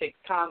whoever takes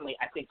Conley,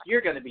 I think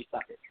you're gonna be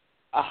suckered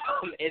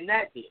in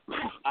that deal.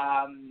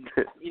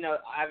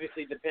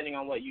 Obviously depending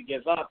on what you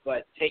give up,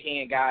 but taking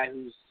a guy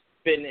who's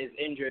been as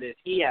injured as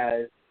he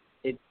has,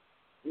 it's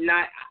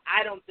not.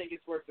 I don't think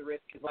it's worth the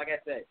risk because, like I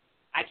said,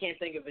 I can't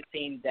think of a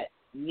team that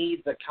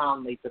needs a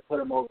Conley to put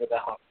him over the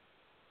hump.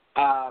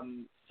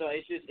 So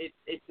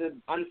it's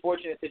an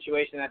unfortunate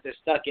situation that they're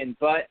stuck in.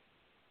 But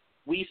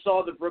we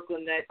saw the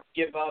Brooklyn Nets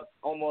give up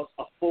almost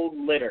a full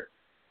litter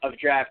of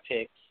draft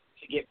picks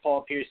to get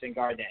Paul Pierce and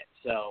Garnett.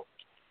 So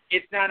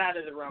it's not out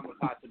of the realm of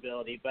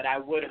possibility, but I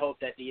would hope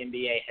that the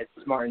NBA has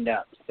smartened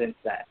up since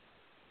that.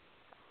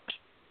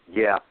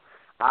 Yeah,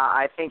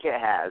 I think it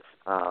has,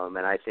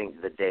 and I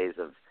think the days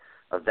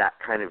of that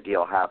kind of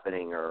deal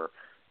happening are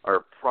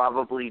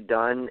probably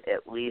done,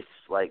 at least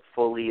like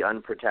fully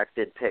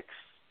unprotected picks.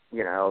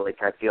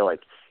 I feel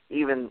like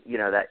even,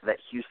 that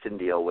Houston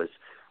deal was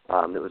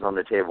that was on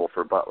the table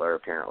for Butler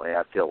apparently.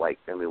 I feel like,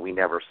 we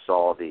never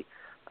saw the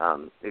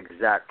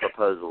exact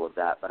proposal of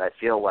that, but I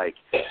feel like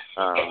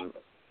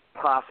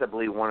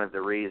possibly one of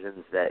the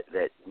reasons that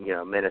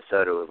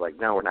Minnesota was like,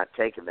 no, we're not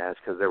taking that, is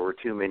because there were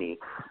too many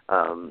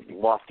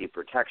lofty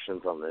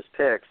protections on those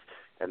picks,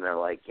 and they're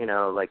like,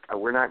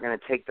 we're not going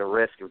to take the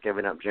risk of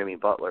giving up Jimmy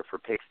Butler for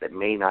picks that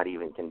may not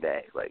even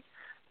convey. Like,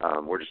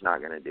 we're just not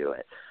going to do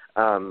it.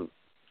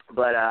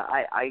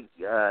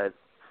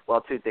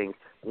 Well, two things.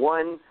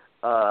 One,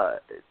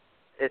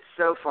 it's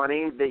so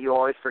funny that you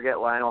always forget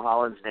Lionel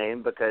Holland's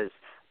name, because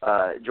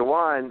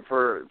Jawan,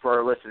 for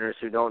our listeners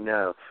who don't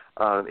know,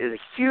 is a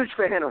huge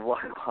fan of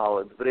Lionel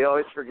Hollins, but he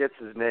always forgets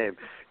his name.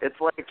 It's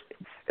like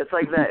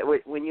that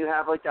when you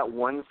have like that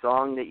one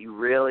song that you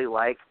really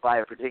like by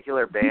a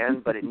particular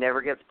band, but it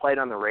never gets played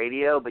on the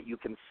radio, but you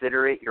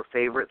consider it your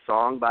favorite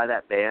song by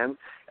that band,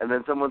 and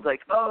then someone's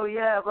like, oh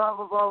yeah, blah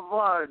blah blah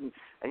blah, and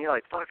you're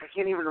like, fuck, I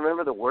can't even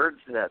remember the words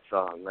to that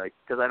song, like,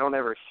 because I don't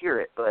ever hear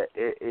it, but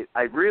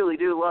I really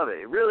do love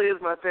it. It really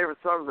is my favorite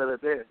song by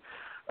that band.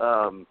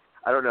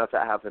 I don't know if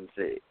that happens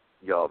to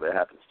y'all, but it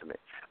happens to me.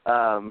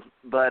 I've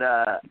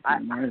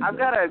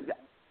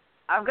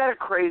got a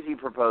crazy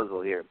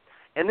proposal here,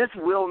 and this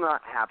will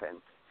not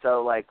happen.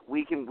 So like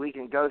we can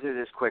go through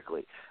this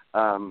quickly.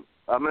 I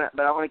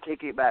want to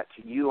kick it back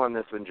to you on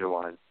this one,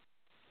 Jawan,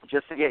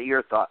 just to get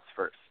your thoughts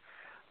first.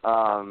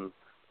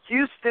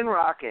 Houston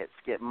Rockets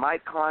get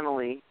Mike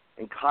Conley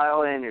and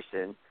Kyle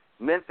Anderson.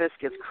 Memphis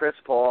gets Chris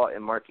Paul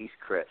and Marquise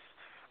Chris.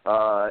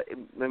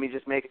 Let me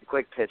just make a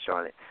quick pitch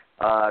on it.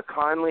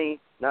 Conley,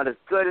 not as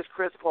good as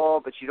Chris Paul,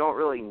 but you don't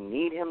really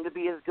need him to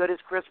be as good as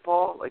Chris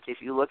Paul. Like,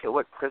 if you look at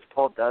what Chris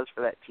Paul does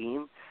for that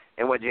team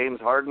and what James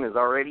Harden is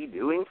already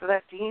doing for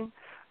that team,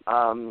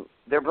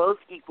 they're both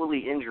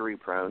equally injury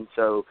prone,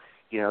 so,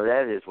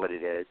 that is what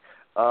it is.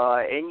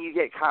 And you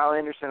get Kyle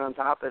Anderson on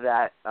top of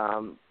that,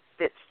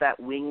 fits that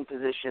wing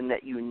position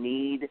that you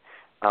need.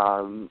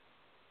 And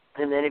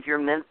then if you're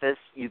Memphis,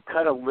 you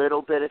cut a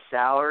little bit of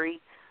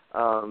salary,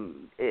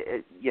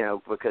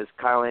 because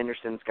Kyle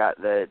Anderson's got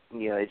they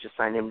just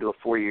signed him to a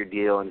 4-year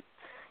deal, and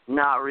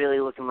not really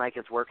looking like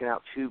it's working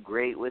out too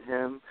great with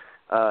him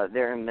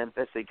there in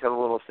Memphis. They cut a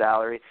little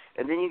salary,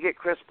 and then you get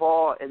Chris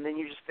Paul, and then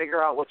you just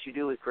figure out what you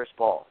do with Chris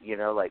Paul.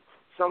 Like,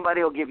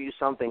 somebody will give you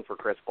something for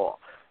Chris Paul.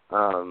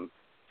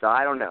 So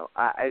I don't know.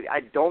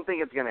 I don't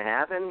think it's going to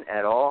happen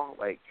at all.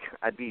 Like,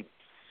 I'd be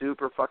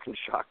super fucking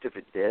shocked if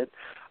it did.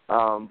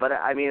 But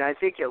I mean, I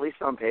think at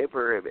least on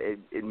paper,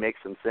 it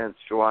makes some sense.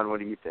 Jawan, what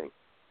do you think?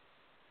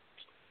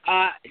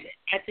 I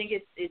think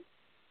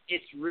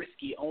it's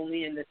risky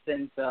only in the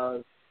sense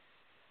of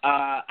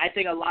I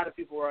think a lot of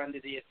people were under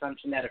the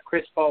assumption that if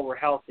Chris Paul were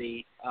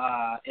healthy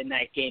in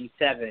that Game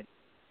 7,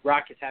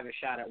 Rockets have a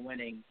shot at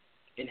winning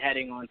and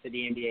heading on to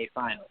the NBA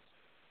Finals.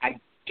 I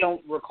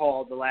don't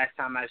recall the last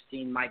time I've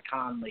seen Mike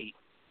Conley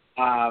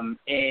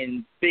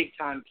in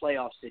big-time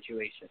playoff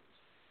situations.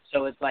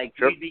 So it's like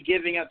You'd be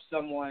giving up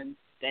someone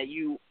that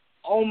you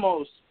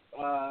almost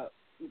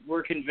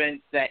were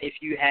convinced that if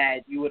you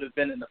would have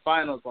been in the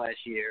finals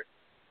last year,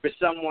 for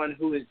someone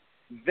who is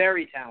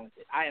very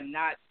talented. I am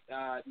not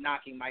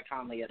knocking Mike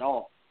Conley at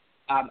all.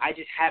 I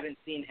just haven't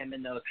seen him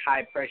in those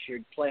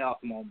high-pressured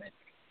playoff moments.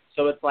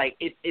 So it's like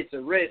it's a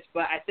risk,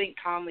 but I think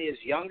Conley is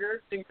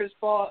younger than Chris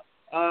Paul,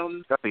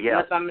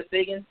 unless I'm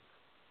mistaken.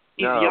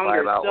 He's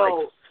younger, by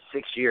about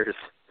 6 years.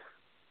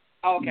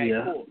 Okay,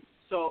 cool.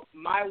 So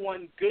my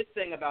one good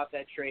thing about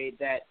that trade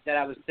that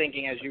I was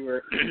thinking as you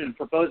were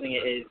proposing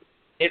it is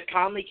if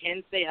Conley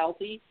can stay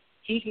healthy,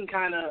 he can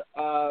kind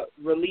of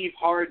relieve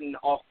Harden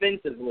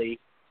offensively.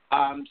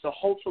 So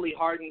hopefully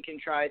Harden can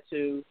try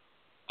to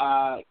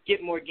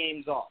get more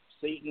games off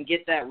so he can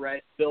get that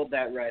rest, build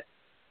that rest,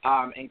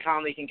 and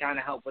Conley can kind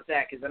of help with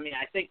that. Because, I mean,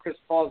 I think Chris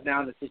Paul's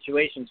now in the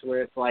situations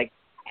where it's like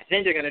I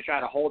think they're going to try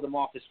to hold him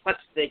off as much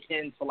as they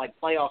can for, like,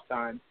 playoff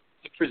time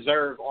to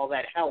preserve all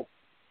that health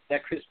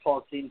that Chris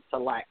Paul seems to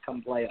lack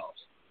come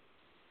playoffs.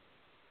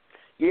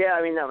 Yeah,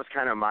 I mean, that was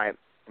kind of my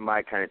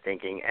kind of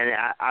thinking, and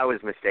I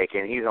was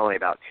mistaken. He's only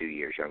about 2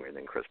 years younger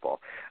than Chris Paul.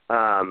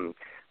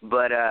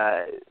 But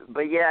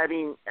yeah, I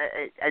mean,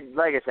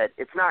 like I said,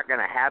 it's not going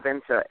to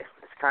happen, so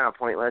it's kind of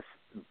pointless.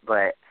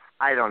 But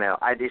I don't know.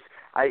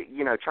 When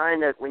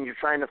you're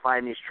trying to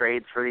find these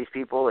trades for these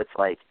people, it's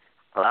like,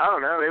 well, I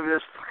don't know, maybe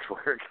this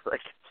works.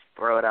 Like,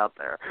 throw it out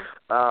there.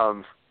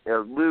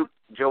 Luke,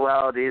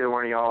 Joel, do either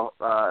one of y'all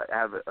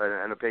have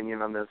an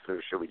opinion on this,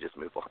 or should we just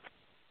move on?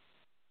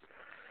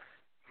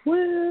 Well,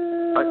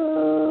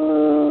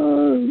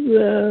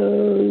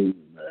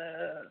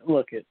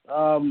 look it.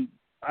 I don't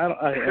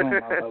know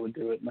if I would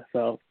do it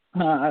myself.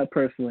 I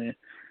personally,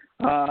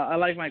 I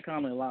like Mike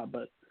Conley a lot,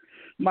 but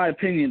my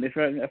opinion, if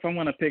I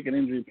want to pick an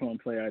injury-prone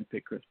player, I'd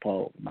pick Chris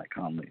Paul over Mike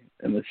Conley.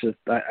 And it's just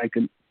I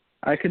could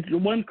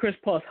when Chris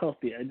Paul's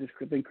healthy, I just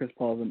think Chris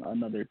Paul's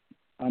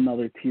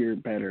another tier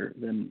better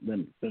than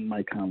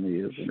Mike Conley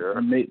is. Sure.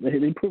 And they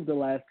proved it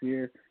last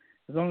year.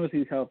 As long as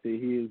he's healthy,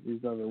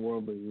 he's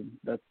otherworldly.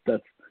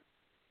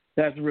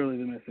 That's really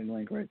the missing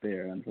link right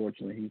there.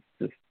 Unfortunately,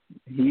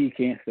 he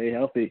can't stay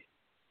healthy.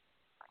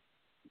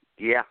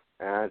 Yeah,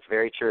 that's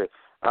very true.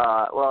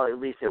 Well, at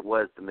least it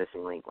was the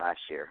missing link last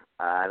year.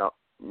 I don't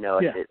know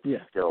if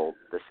it's still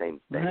the same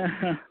thing.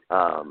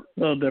 A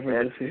little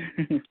different this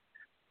year.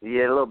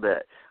 Yeah, a little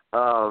bit.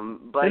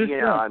 But,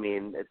 I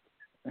mean...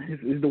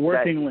 He's the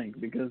working link,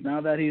 because now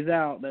that he's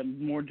out, that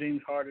more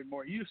James Harden,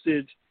 more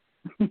usage,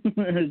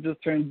 it just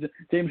turns...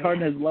 James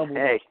Harden has leveled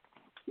up.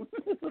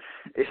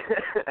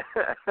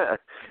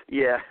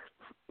 Yeah,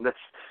 that's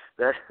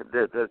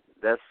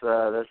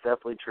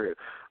definitely true.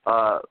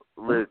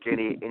 Luke,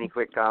 any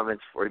quick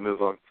comments before we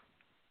move on?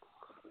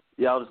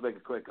 Yeah, I'll just make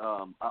it quick.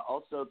 I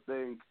also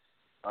think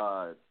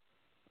the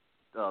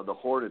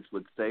Hornets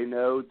would say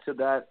no to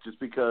that, just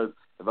because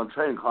if I'm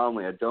trading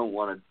Conley, I don't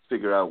want to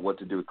figure out what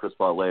to do with Chris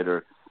Paul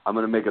later. I'm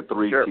going to make a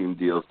 3-team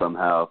deal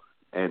somehow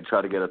and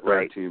try to get a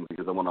third team,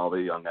 because I want all the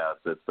young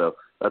assets. So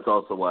that's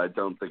also why I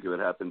don't think it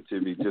would happen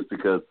to me, just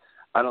because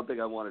I don't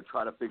think I want to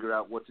try to figure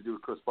out what to do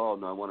with Chris Paul.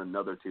 No, I want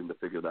another team to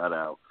figure that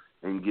out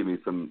and give me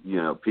some,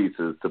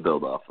 pieces to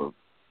build off of.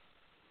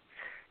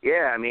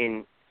 Yeah, I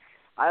mean,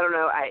 I don't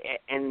know.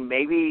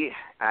 Maybe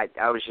I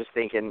was just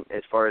thinking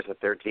as far as the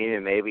third team,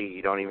 and maybe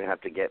you don't even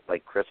have to get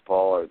like Chris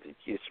Paul or the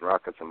Houston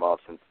Rockets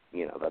involved, since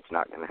that's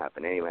not going to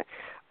happen anyway.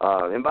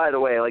 And by the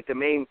way, like the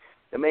main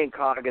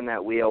cog in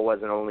that wheel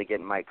wasn't only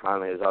getting Mike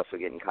Conley, it was also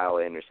getting Kyle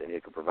Anderson,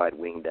 who could provide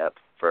wing depth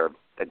for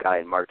the guy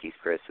in Marquise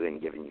Chris who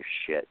ain't giving you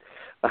shit.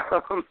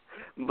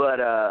 But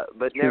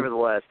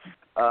nevertheless,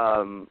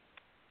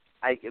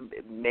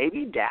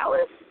 maybe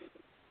Dallas.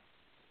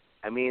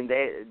 I mean,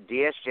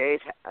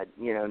 DSJ's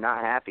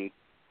not happy.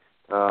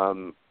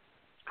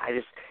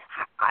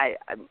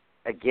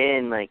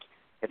 Again, like,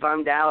 if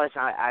I'm Dallas,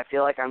 I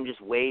feel like I'm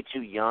just way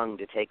too young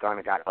to take on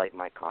a guy like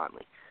Mike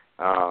Conley.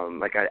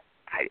 I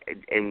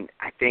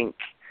think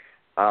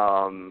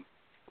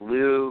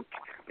Luke,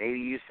 maybe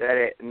you said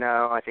it.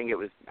 No, I think it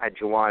was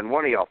Juwan.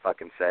 One of y'all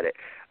fucking said it.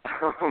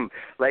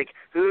 Like,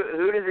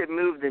 who does it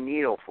move the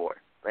needle for?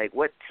 Like,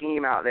 what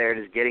team out there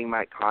does getting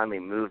Mike Conley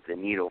move the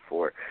needle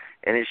for?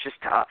 And it's just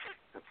tough.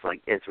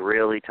 It's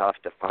really tough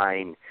to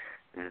find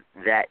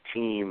that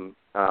team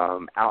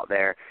out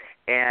there.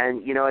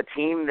 And, a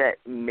team that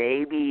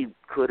maybe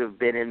could have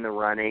been in the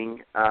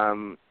running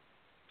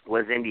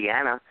was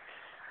Indiana.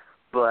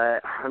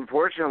 But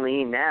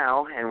unfortunately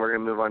now, and we're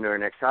going to move on to our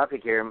next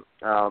topic here,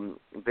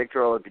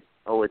 Victor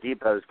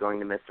Oladipo is going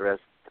to miss the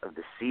rest of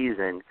the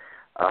season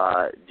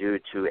due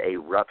to a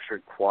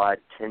ruptured quad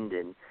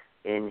tendon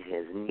in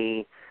his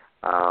knee.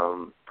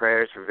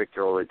 Prayers for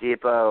Victor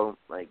Oladipo.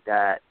 Like,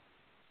 that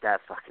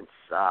fucking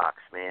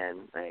sucks,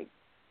 man. Like,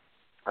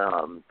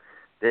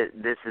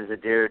 this is a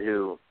dude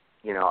who,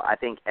 I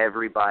think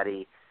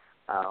everybody,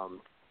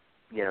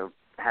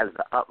 has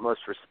the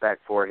utmost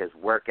respect for his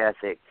work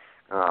ethic,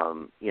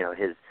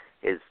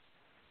 his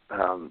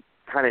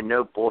kind of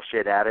no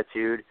bullshit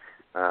attitude,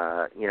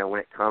 when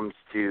it comes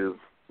to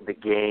the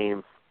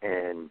game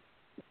and,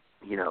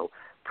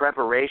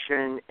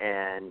 preparation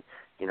and,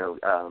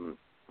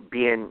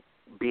 being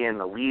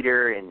the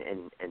leader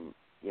and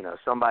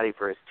somebody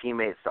for his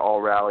teammates to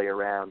all rally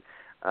around.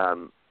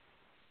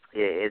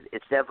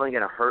 It's definitely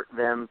going to hurt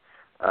them,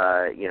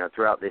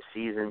 throughout this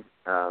season.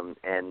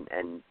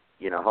 And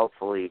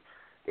hopefully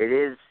it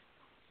is,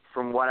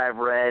 from what I've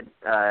read,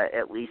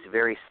 at least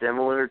very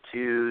similar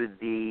to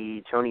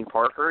the Tony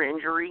Parker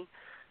injury.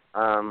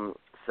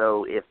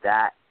 So if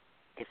that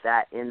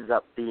ends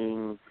up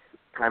being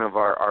kind of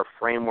our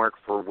framework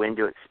for when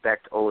to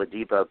expect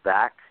Oladipo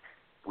back,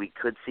 we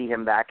could see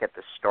him back at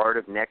the start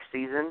of next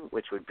season,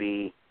 which would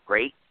be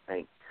great.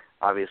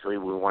 Obviously,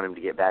 we want him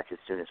to get back as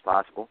soon as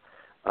possible.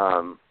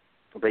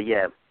 But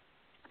yeah,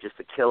 just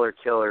a killer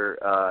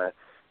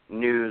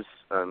news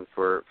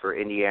for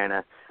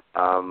Indiana.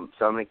 So I'm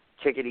going to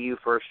kick it to you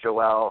first,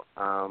 Joel.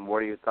 What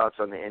are your thoughts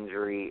on the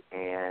injury,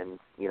 and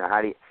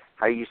how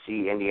do you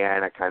see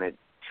Indiana kind of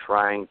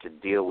trying to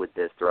deal with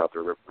this throughout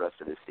the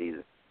rest of the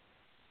season?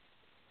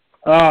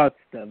 Oh, it's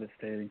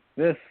devastating.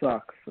 This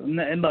sucks.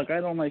 And look, I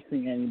don't like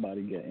seeing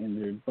anybody get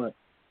injured, but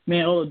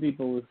man,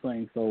 Oladipo was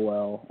playing so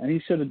well, and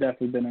he should have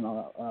definitely been an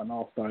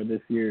all-star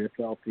this year if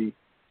healthy.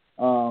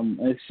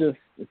 It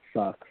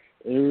sucks.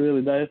 It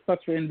really does. It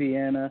sucks for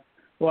Indiana.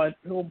 Well,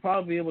 he'll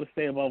probably be able to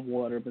stay above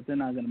water, but they're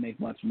not going to make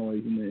much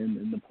noise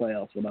in the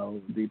playoffs without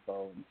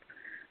Oladipo.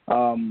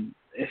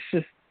 It's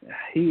just,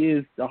 he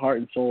is the heart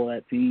and soul of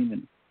that team,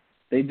 and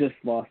they just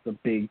lost a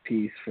big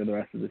piece for the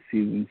rest of the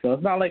season. So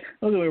it's not like,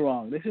 don't get me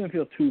wrong, they shouldn't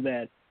feel too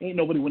bad. Ain't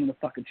nobody winning the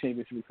fucking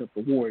championship except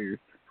the Warriors,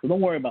 so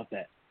don't worry about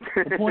that.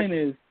 The point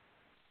is,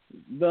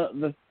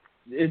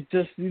 you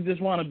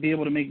just want to be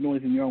able to make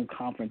noise in your own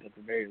conference at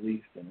the very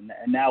least. And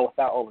now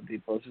without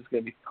Oladipo, it's just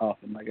going to be tough.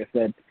 And like I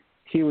said,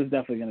 he was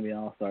definitely going to be an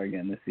all-star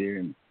again this year.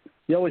 And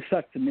he always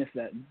sucks to miss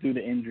that due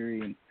to injury.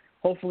 And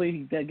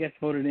hopefully that gets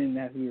voted in and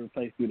has to be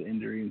replaced due to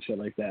injury and shit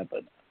like that.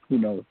 But who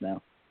knows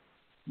now?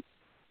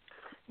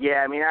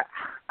 Yeah, I mean,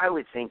 I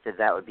would think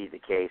that would be the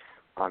case,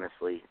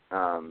 honestly.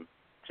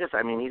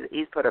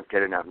 He's put up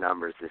good enough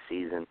numbers this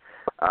season,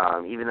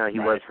 even though he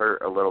was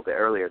hurt a little bit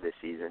earlier this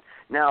season.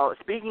 Now,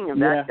 speaking of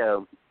that,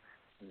 though,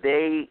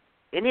 they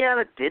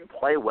Indiana did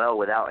play well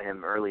without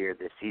him earlier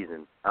this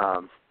season.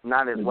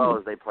 Not as well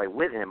as they play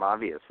with him,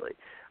 obviously.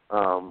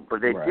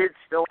 But they did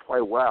still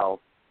play well.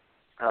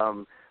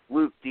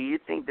 Luke, do you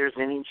think there's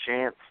any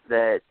chance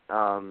that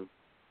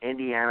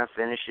Indiana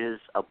finishes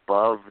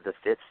above the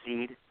 5th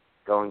seed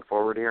going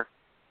forward here?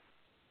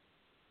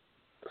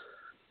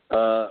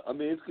 I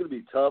mean, it's going to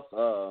be tough.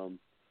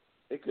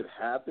 It could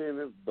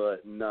happen,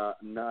 but not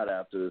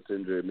after this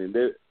injury. I mean,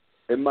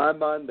 in my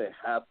mind, they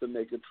have to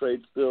make a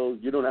trade still.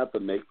 You don't have to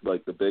make,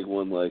 like, the big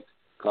one. Like,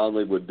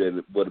 Conley would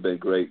have been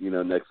great,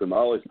 next to him. I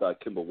always thought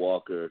Kimball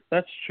Walker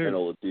That's true. and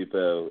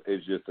Oladipo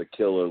is just a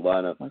killer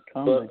lineup. Like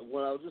but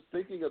when I was just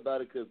thinking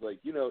about it, because, like,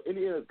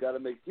 Indiana's got to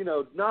make,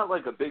 not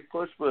like a big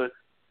push, but,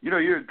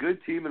 you're a good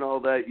team and all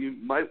that. You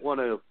might want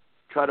to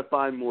try to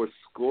find more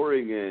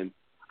scoring in.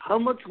 How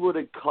much would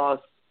it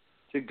cost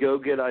to go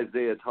get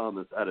Isaiah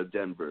Thomas out of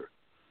Denver?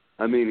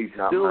 I mean, he's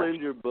still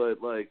injured,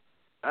 but, like,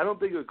 I don't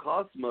think it would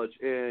cost much.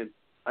 And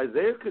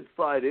Isaiah could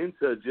slide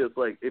into just,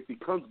 like, if he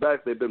comes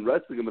back, they've been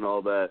resting him and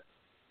all that,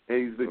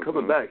 and he's been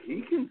coming back.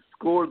 He can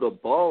score the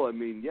ball. I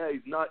mean, yeah,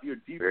 he's not your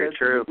defense.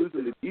 You're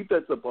losing the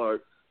defensive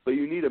part, but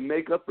you need to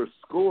make up for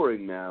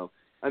scoring now.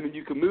 I mean,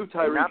 you can move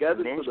Tyreek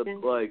Evans to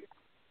the, like,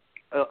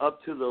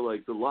 up to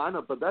the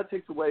lineup, but that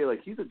takes away,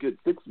 like, he's a good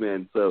sixth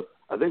man. So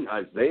I think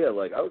Isaiah,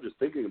 like, I was just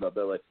thinking about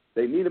that, like,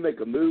 they need to make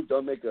a move,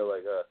 don't make a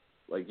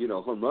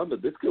home run,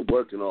 but this could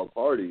work in all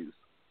parties.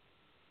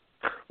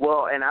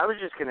 Well, and I was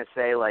just going to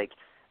say, like,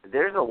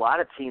 there's a lot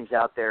of teams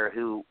out there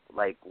who,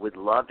 like, would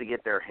love to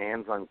get their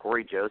hands on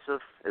Corey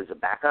Joseph as a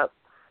backup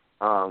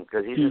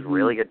because he's just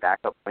really good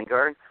backup point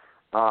guard.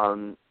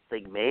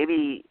 Like,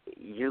 maybe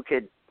you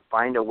could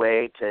find a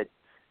way to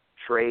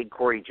trade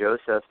Corey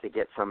Joseph to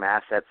get some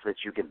assets that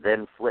you could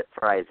then flip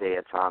for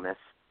Isaiah Thomas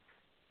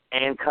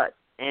and cut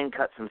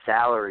some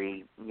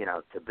salary,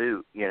 to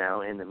boot,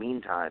 in the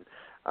meantime.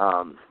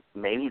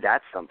 Maybe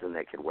that's something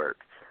that could work.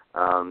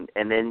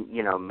 And then,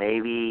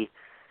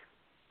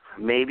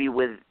 maybe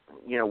with,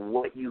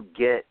 what you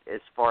get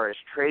as far as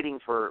trading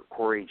for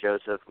Corey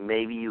Joseph,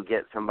 maybe you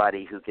get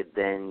somebody who could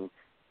then,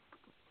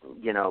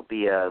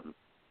 be a,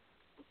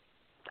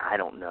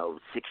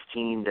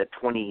 16 to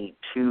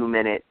 22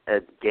 minute a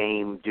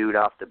game dude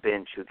off the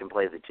bench who can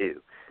play the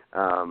two.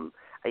 I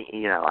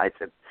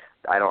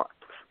don't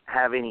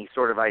have any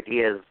sort of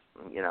ideas,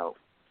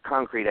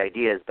 concrete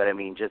ideas, but I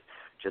mean, just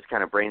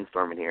kind of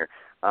brainstorming here.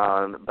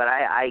 But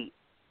I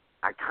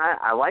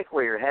like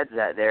where your head's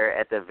at there.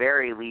 At the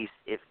very least,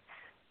 if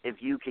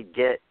you could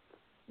get,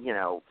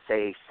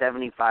 say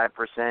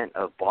 75%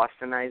 of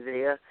Boston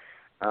Isaiah,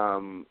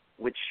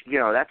 which,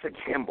 that's a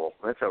gamble.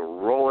 That's a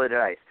roll of the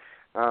dice.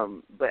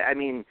 But, I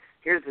mean,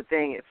 here's the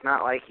thing. It's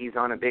not like he's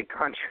on a big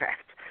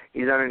contract.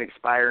 He's on an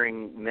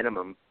expiring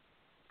minimum.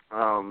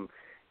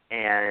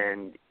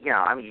 And,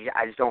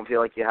 I just don't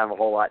feel like you have a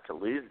whole lot to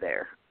lose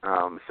there.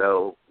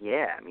 So,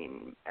 yeah, I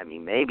mean,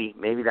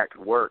 maybe that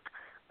could work.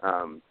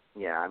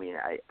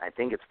 I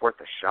think it's worth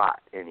a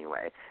shot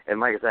anyway. And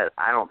like I said,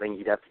 I don't think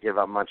you'd have to give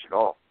up much at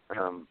all.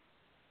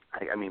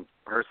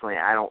 Personally,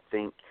 I don't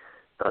think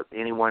that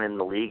anyone in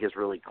the league is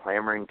really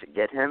clamoring to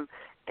get him.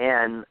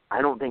 And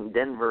I don't think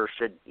Denver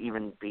should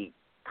even be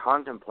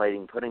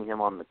contemplating putting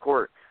him on the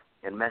court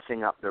and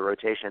messing up the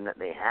rotation that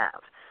they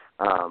have,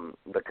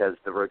 because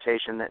the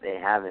rotation that they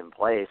have in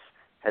place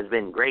has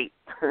been great,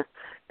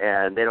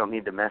 and they don't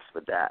need to mess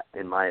with that,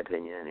 in my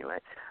opinion, anyway.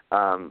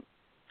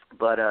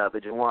 But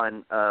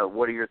Juwan,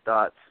 what are your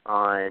thoughts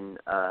on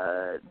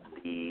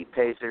the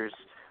Pacers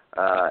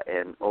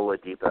and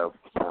Oladipo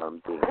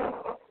being?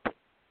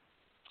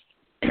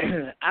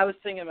 I was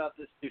thinking about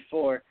this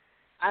before.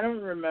 I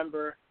don't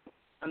remember.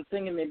 I'm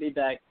thinking maybe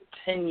back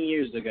 10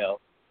 years ago.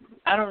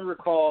 I don't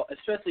recall,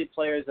 especially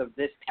players of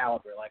this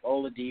caliber, like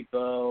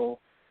Oladipo,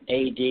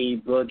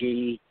 AD,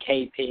 Boogie,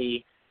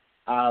 KP,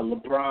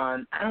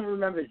 LeBron. I don't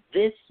remember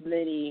this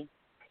many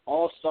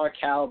all-star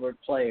caliber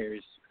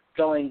players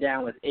going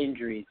down with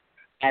injuries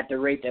at the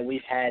rate that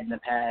we've had in the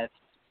past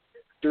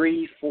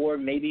 3, 4,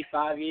 maybe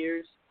 5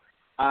 years.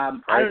 I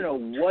don't know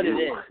what it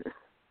is.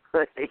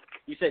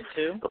 You said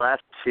 2? The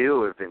last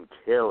 2 have been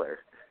killer.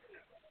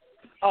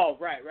 Oh,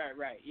 right,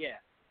 yeah.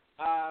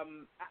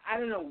 I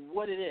don't know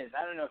what it is.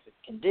 I don't know if it's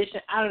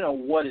condition. I don't know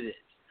what it is.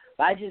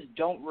 But I just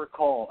don't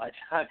recall a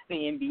time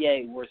in the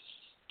NBA where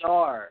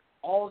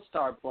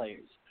all-star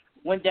players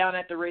went down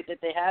at the rate that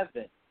they have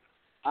been.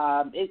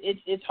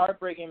 It's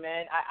heartbreaking,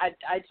 man.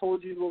 I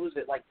told you, what was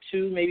it, like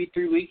 2, maybe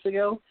 3 weeks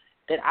ago,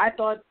 that I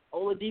thought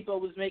Oladipo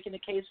was making a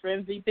case for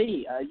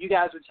MVP. You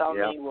guys were telling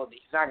me, well,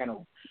 he's not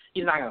gonna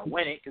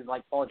win it because,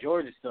 like, Paul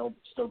George is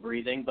still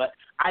breathing. But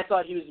I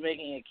thought he was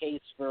making a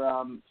case for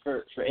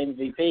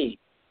MVP,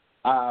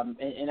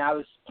 and I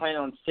was planning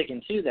on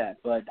sticking to that.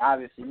 But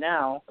obviously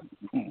now,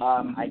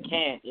 I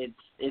can't.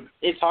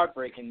 It's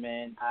heartbreaking,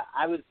 man.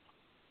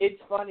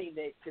 It's funny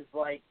that because,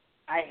 like,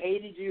 I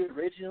hated you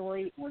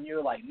originally when you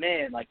were like,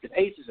 man, like, the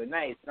Pacers are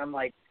nice, and I'm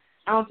like,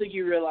 I don't think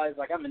you realize,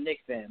 like, I'm a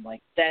Knicks fan.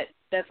 Like,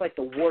 that's like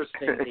the worst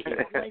thing to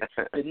hear. Like,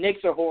 the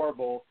Knicks are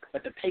horrible,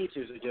 but the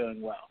Pacers are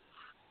doing well.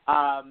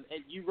 And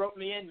you wrote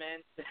me in, man.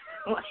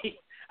 Like,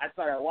 I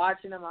started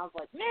watching them. I was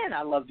like, man,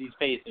 I love these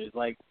Pacers.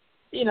 Like,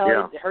 you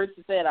know, it hurts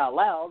to say it out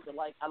loud, but,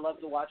 like, I love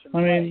to watch them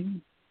play. I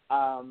mean,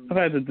 I've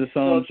had to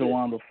disown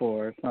Jawan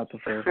before. It's not the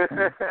first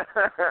time.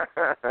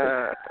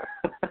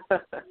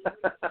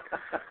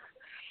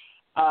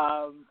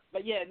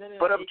 But, yeah.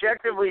 But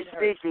objectively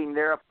speaking,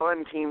 they're a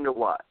fun team to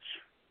watch.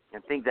 I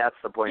think that's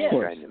the point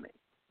you're trying to make.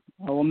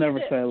 I will never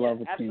say I love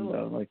a team,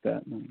 though, like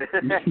that. No.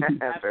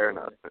 Fair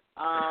enough.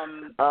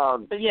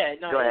 But, yeah,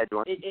 no, go ahead,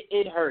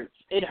 it hurts.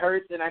 It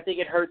hurts, and I think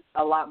it hurts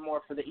a lot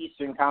more for the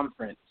Eastern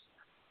Conference.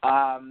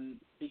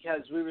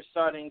 Because we were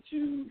starting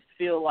to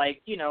feel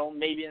like, you know,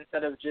 maybe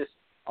instead of just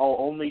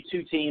only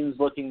 2 teams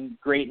looking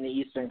great in the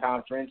Eastern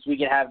Conference, we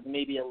could have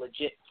maybe a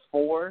legit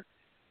 4,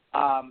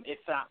 if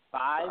not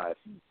 5.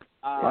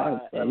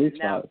 At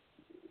least 5.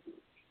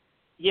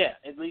 Yeah,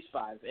 at least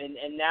 5.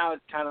 And now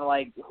it's kind of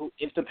like,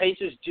 if the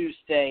Pacers do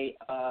stay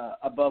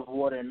above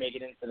water and make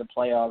it into the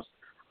playoffs,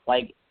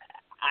 like,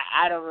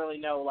 I don't really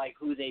know, like,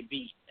 who they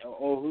beat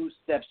or who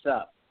steps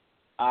up.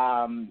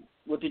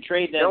 With the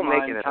trade deadline they'll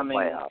make it coming,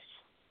 in the playoffs.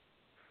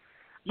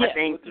 Yeah, I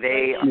think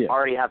they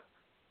already have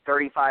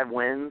 35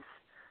 wins.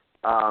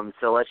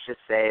 So let's just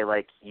say,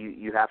 like,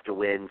 you have to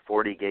win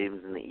 40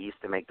 games in the East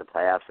to make the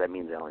playoffs. That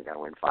means they only got to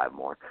win 5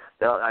 more.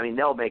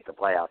 They'll make the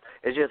playoffs.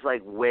 It's just,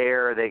 like,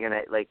 where are they going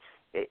to, like,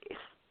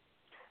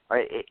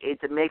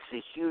 it makes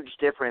a huge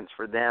difference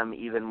for them,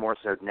 even more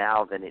so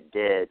now than it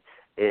did,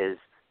 is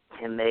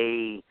can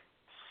they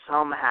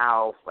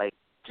somehow, like,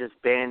 just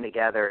band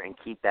together and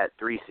keep that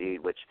 3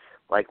 seed, which,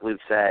 like Luke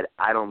said,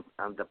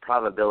 the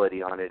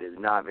probability on it is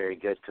not very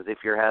good, because if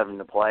you're having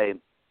to play,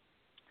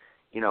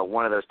 you know,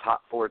 one of those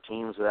top 4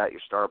 teams without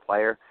your star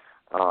player,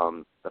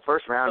 the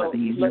first round of the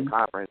Eastern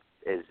Conference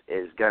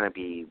is going to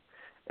be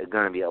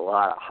a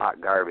lot of hot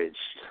garbage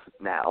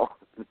now,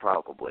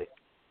 probably.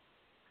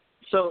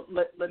 So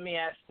let me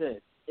ask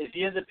this: if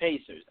you're the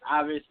Pacers,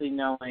 obviously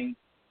knowing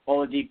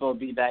Oladipo will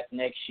be back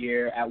next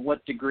year, at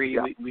what degree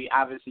we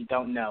obviously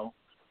don't know.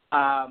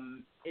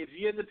 If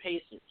you're the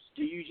Pacers,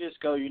 do you just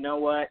go, you know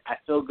what, I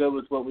feel good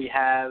with what we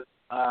have,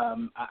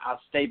 I'll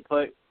stay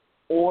put,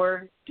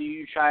 or do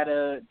you try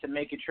to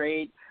make a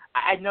trade?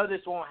 I know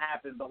this won't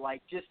happen, but,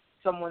 like, just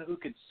someone who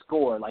could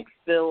score, like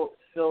fill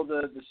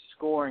the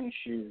scoring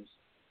shoes.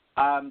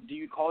 Do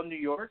you call New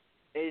York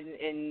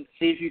and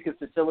see if you could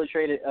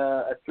facilitate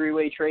a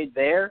 3-way trade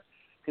there?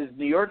 Because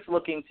New York's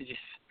looking to just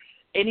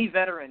any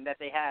veteran that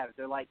they have,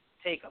 they're like,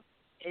 take them.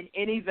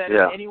 Any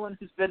veteran, anyone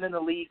who's been in the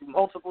league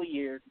multiple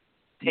years,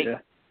 take them.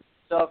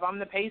 So if I'm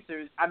the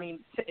Pacers, I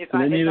mean, if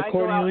I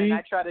go out and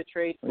I try to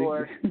trade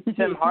for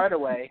Tim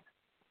Hardaway,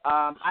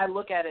 I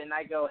look at it and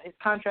I go, his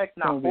contract's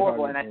not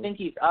horrible, and I think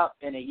he's up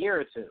in a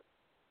year or 2.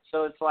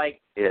 So it's like,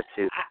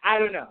 I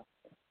don't know.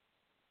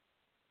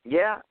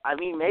 Yeah, I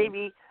mean,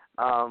 maybe.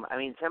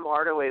 Tim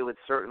Hardaway would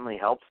certainly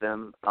help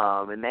them,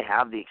 and they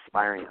have the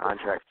expiring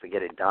contracts to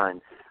get it done.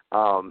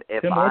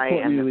 If Tim I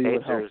am the Lee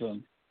Pacers, would help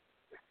them.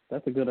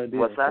 That's a good idea.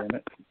 What's that?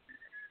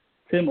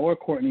 Tim or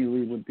Courtney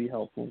Lee would be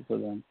helpful for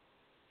them.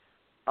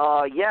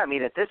 Yeah, I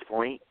mean, at this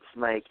point,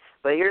 like,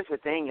 but here's the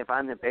thing: if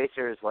I'm the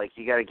Pacers, like,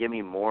 you got to give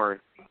me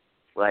more,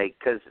 like,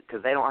 because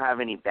they don't have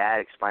any bad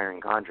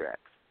expiring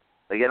contracts.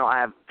 Like, they don't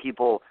have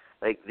people.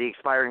 Like, the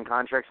expiring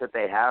contracts that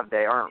they have,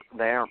 they aren't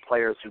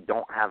players who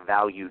don't have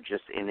value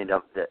just in and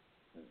of the,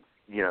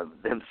 you know,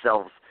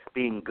 themselves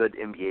being good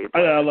NBA players. I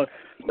gotta look.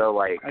 So,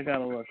 like,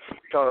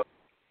 So,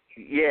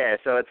 yeah,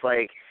 so it's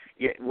like,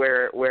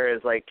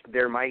 whereas, like,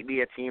 there might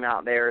be a team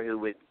out there who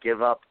would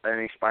give up a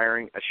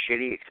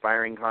shitty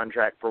expiring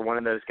contract for one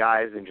of those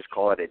guys and just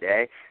call it a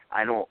day.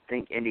 I don't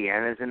think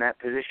Indiana's in that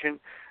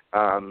position.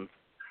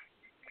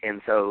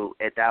 And so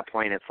at that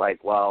point, it's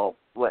like, well,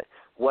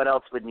 what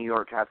else would New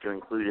York have to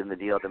include in the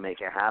deal to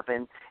make it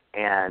happen?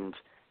 And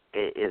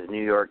is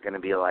New York going to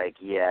be like,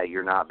 yeah,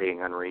 you're not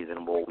being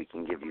unreasonable, we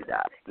can give you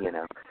that? You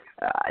know,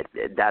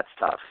 that's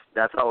tough.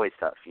 That's always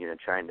tough, you know,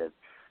 trying to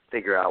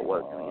figure out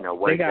what exactly it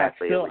would take. They got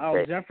still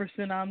Al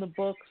Jefferson on the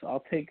books.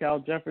 I'll take Al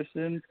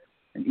Jefferson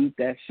and eat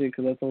that shit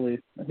because that's only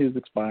his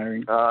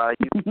expiring.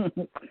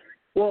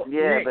 Well,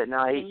 yeah, Nick, but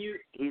no,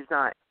 he's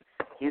not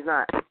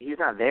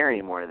there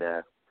anymore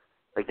though.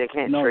 Like, they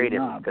can't trade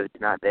him because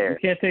he's not there. You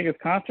can't take his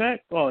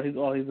contract? Nope. He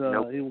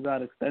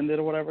got extended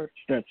or whatever?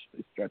 They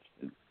stretched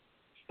it.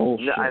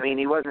 Bullshit. No, I mean,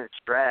 he wasn't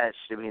stretched.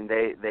 I mean,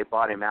 they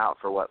bought him out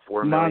for, what,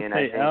 $4 million,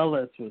 I think?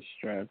 Ellis was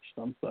stretched.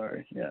 I'm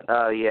sorry. Yeah.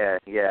 Oh, yeah,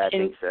 I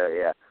think so,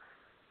 yeah.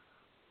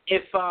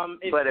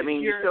 But, I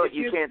mean,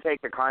 you can't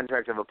take the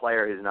contract of a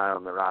player who's not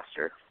on the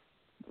roster,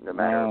 no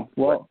matter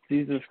what.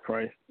 Jesus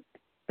Christ.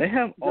 They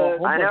have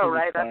I know,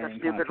 right? That's a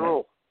stupid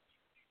rule.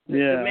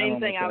 Yeah. The main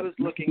thing I was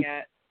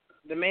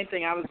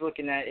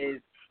looking at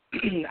is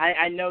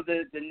I know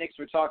the Knicks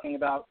were talking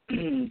about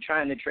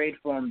trying to trade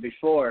for him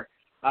before,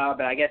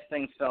 but I guess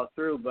things fell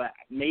through. But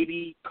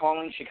maybe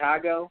calling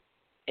Chicago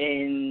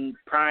and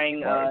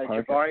prying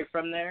Jabari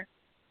from there,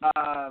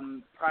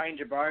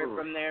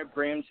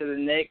 bring him to the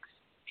Knicks,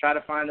 try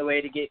to find a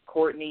way to get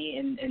Courtney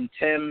and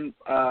Tim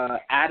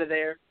out of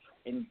there.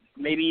 and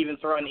maybe even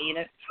throw in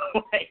Enos.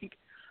 Like,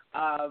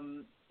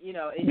 you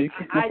know,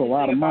 that's a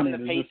lot of money.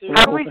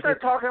 How do we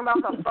start talking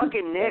about the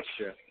fucking Knicks?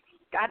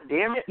 God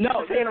damn it!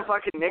 No, this ain't a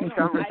fucking Knicks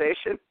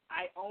conversation.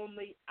 I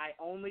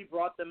only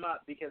brought them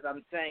up because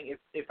I'm saying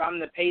if I'm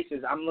the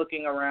Pacers, I'm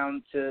looking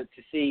around to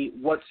see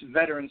what's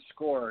veteran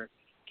scorer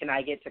can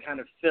I get to kind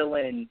of fill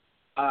in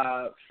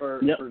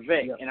for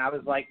Vic. Yep. And I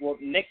was like, well,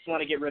 Knicks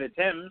want to get rid of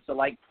Tim, so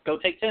like go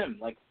take Tim,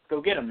 like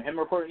go get him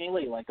or Courtney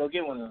Lee, like go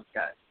get one of those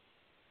guys.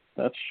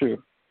 That's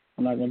true.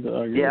 I'm not going to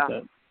argue with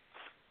that.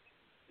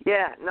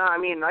 Yeah, no, I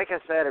mean, like I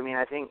said, I mean,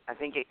 I think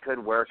it could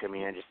work. I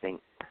mean, I just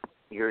think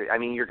you're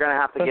going to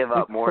have to give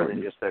up more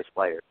than just those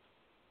players.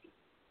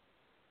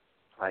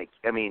 Like,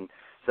 I mean,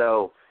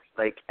 so,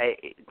 like,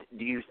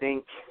 do you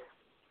think,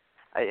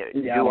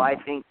 I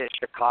think that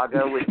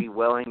Chicago would be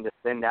willing to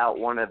send out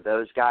one of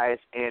those guys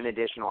and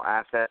additional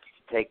assets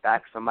to take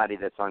back somebody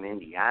that's on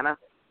Indiana?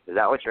 Is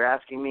that what you're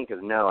asking me?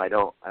 Because, no, I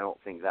don't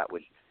think that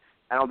would.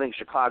 I don't think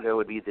Chicago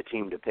would be the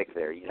team to pick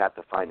there. You'd have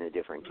to find a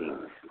different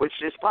team, which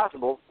is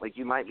possible. Like,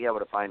 you might be able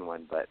to find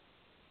one, but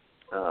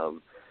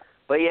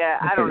yeah,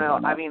 I don't know.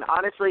 I mean,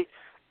 honestly,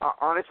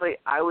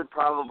 I would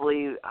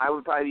probably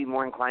be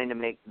more inclined to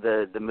make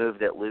the move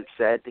that Luke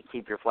said, to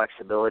keep your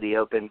flexibility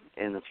open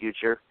in the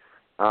future,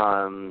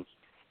 and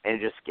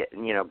just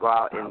go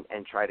out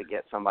and try to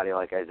get somebody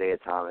like Isaiah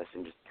Thomas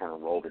and just kind of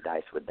roll the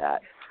dice with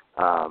that.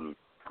 That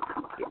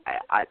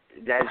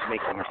just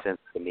makes more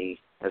sense to me.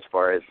 As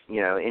far as,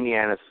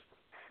 Indiana's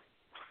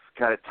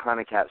got a ton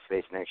of cap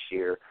space next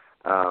year.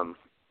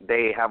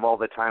 They have all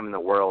the time in the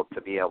world to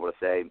be able to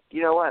say,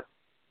 you know what,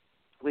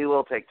 we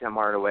will take Tim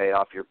Hardaway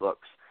off your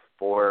books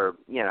for,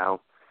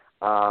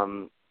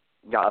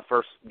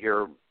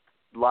 your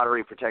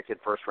lottery protected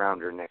first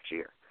rounder next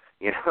year.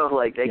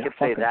 Like they could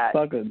say that.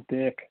 Suck a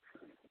dick.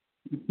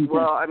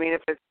 Well, I mean,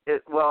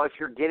 if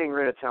you're getting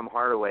rid of Tim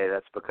Hardaway,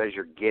 that's because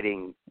you're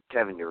getting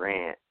Kevin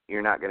Durant.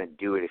 You're not going to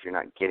do it if you're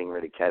not getting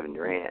rid of Kevin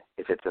Durant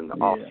if it's in the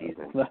off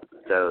season.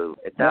 So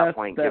at that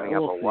point, giving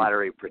up a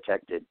lottery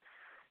protected,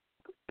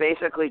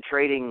 basically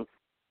trading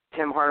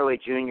Tim Hardaway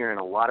Jr. and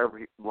a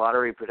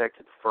lottery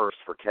protected first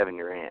for Kevin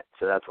Durant.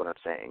 So that's what I'm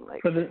saying.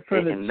 Like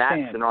in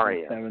that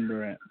scenario, Kevin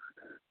Durant.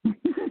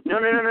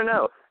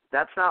 No.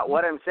 That's not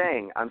what I'm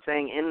saying. I'm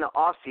saying in the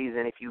off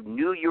season, if you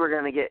knew you were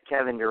going to get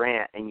Kevin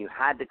Durant and you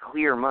had to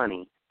clear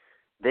money,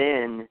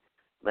 then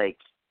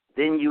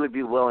you would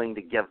be willing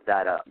to give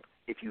that up.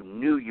 If you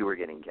knew you were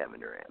getting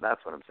Kevin Durant,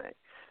 that's what I'm saying.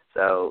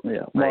 So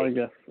I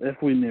guess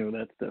if we knew,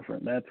 that's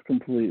different. That's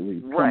completely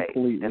right.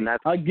 And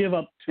that's, I give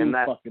up two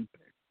fucking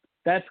picks.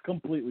 That's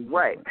completely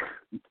different.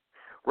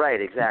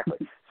 Right, exactly.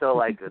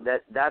 So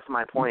that's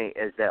my point,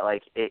 is that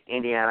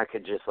Indiana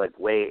could just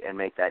wait and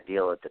make that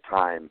deal at the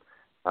time,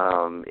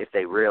 if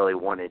they really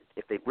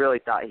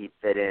thought he'd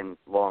fit in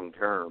long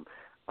term.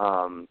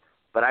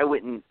 But I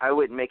wouldn't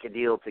make a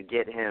deal to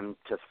get him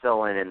to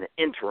fill in the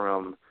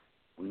interim.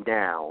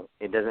 Now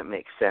it doesn't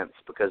make sense,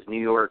 because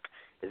New York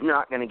is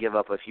not going to give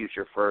up a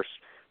future first,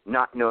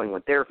 not knowing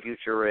what their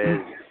future is.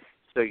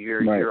 So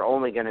you're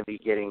only going to be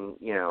getting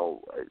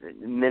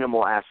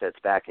minimal assets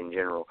back in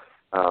general.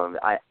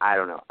 I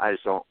don't know. I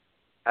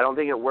don't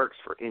think it works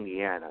for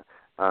Indiana.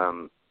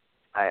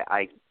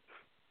 I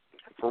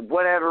for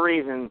whatever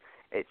reason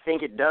I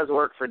think it does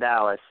work for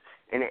Dallas,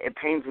 and it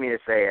pains me to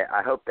say it.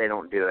 I hope they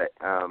don't do it,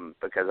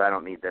 because I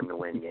don't need them to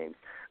win games.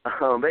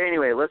 But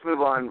anyway, let's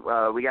move on.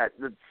 We got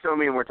so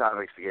many more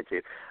topics to get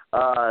to.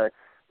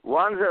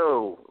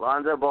 Lonzo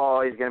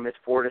Ball, he's going to miss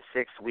 4 to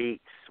 6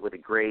 weeks with a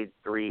grade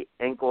 3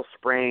 ankle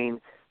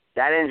sprain.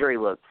 That injury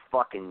looked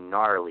fucking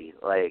gnarly.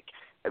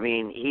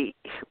 He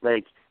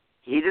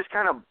just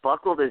kind of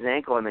buckled his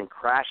ankle and then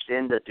crashed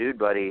into Dude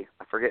Buddy.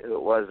 I forget who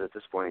it was at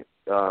this point.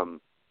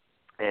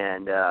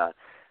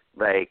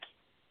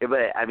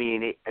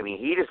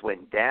 He just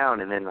went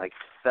down and then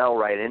fell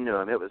right into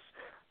him.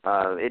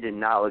 It did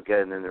not look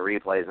good, and then the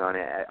replays on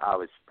it, I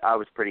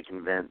was pretty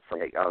convinced.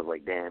 I was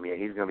like, damn, yeah,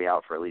 he's going to be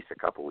out for at least a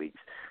couple weeks.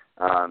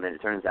 And it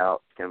turns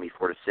out it's going to be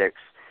 4 to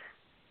 6.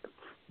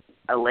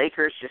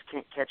 Lakers just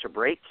can't catch a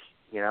break.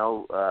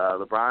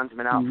 LeBron's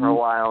been out for a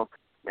while.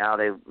 Now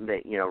they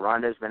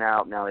Rondo's been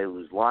out. Now they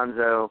lose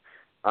Lonzo.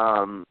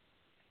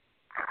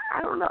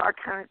 I don't know. I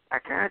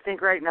kind of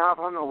think right now, if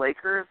I'm the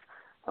Lakers,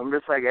 I'm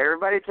just like,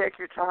 everybody take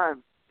your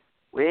time.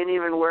 We ain't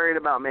even worried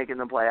about making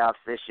the playoffs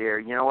this year.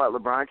 You know what?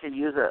 LeBron could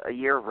use a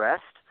year of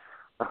rest.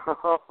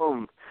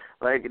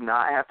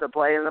 Not have to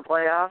play in the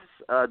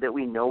playoffs that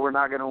we know we're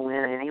not going to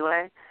win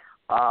anyway.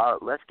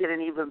 Let's get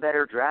an even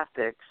better draft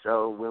pick,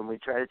 so when we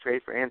try to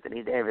trade for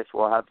Anthony Davis,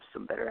 we'll have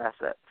some better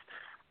assets.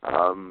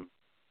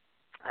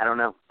 I don't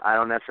know. I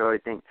don't necessarily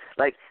think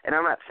and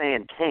I'm not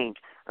saying tank.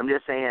 I'm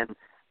just saying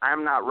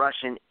I'm not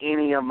rushing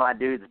any of my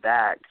dudes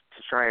back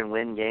to try and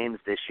win games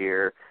this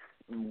year.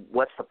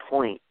 What's the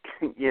point?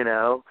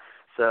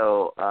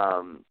 So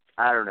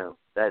I don't know.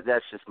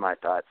 That's just my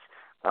thoughts.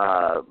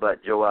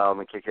 But Joel, I'm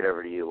gonna kick it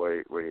over to you. What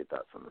are your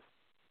thoughts on this?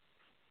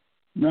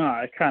 No,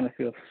 I kind of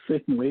feel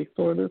sick and way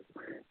sort of.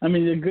 I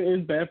mean,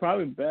 it's bad,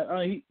 probably bad.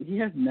 He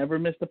has never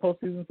missed the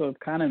postseason, so it's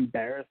kind of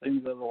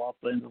embarrassing to the Los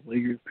Angeles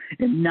Lakers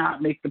and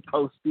not make the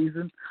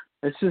postseason.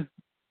 It's just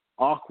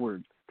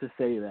awkward to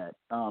say that.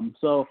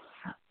 So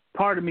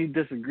part of me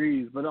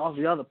disagrees, but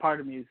also the other part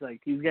of me is like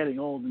he's getting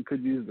old and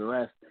could use the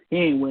rest. He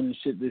ain't winning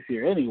shit this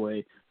year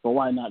anyway, so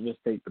why not just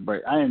take the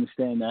break? I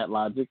understand that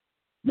logic.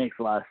 Makes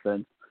a lot of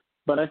sense.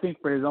 But I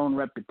think for his own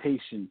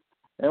reputation,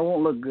 it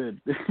won't look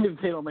good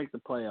if they don't make the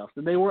playoffs.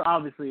 And they were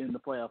obviously in the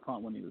playoff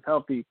hunt when he was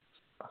healthy.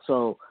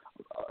 So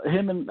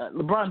him and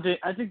LeBron James,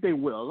 I think they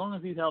will. As long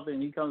as he's healthy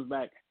and he comes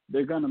back,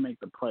 they're going to make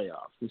the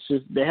playoffs. It's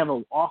just they have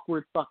an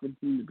awkward fucking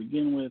team to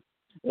begin with.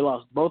 They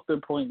lost both their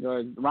point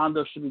guards.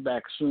 Rondo should be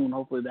back soon.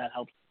 Hopefully that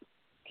helps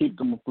keep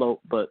them afloat.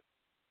 But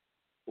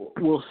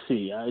we'll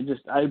see. I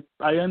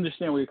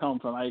understand where you're coming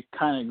from. I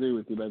kind of agree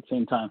with you, but at the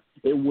same time,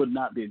 it would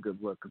not be a good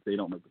look if they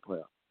don't make the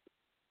playoffs.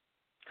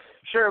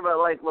 Sure, but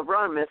like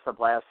LeBron missed the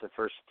playoffs the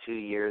first 2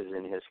 years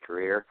in his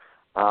career.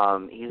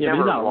 He's yeah, never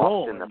he's not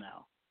lost in the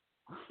now.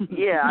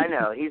 Yeah, I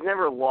know. He's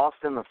never lost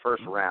in the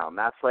first round.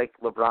 That's like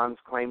LeBron's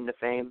claim to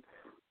fame.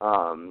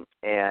 Sure.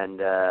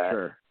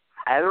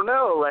 I don't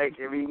know. Like,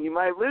 I mean, you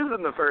might lose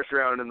in the first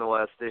round in the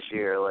West this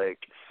year. Like,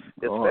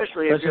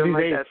 especially if you're in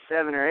like that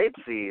 7 or 8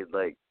 seed.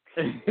 Like,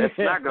 it's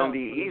not going to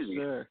be easy.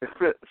 Sure.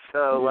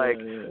 So,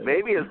 yeah.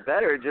 maybe it's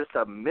better just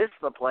to miss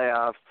the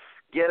playoffs,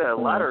 get a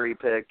lottery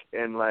pick,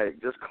 and,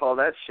 like, just call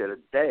that shit a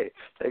day.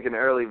 Take an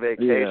early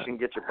vacation,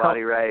 get your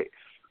body right,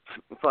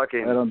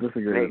 fucking I don't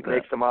disagree with that.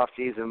 make some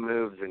off-season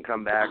moves and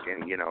come back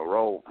and,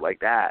 roll like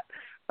that.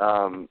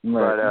 Right.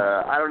 But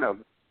I don't know.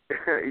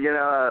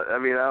 I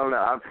mean, I don't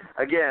know.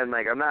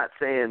 I'm not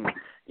saying,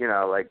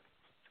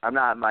 I'm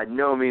not, by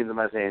no means am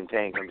I saying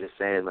tank. I'm just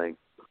saying, like,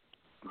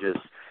 just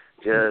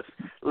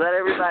let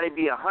everybody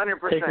be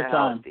 100%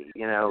 healthy,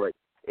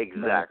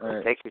 exactly.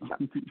 Right. Take your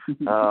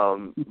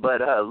time.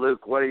 But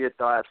Luke, what are your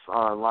thoughts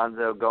on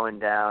Lonzo going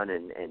down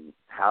and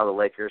how the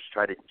Lakers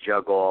try to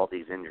juggle all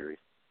these injuries?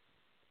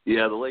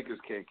 Yeah, the Lakers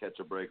can't catch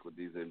a break with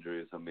these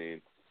injuries. I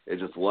mean,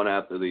 it's just one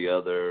after the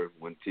other.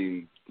 When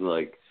teams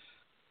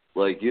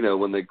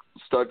when they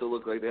start to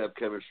look like they have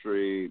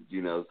chemistry,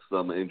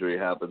 some injury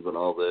happens and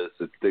all this.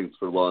 It stinks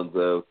for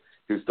Lonzo,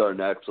 who's starting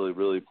to actually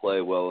really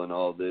play well in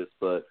all this.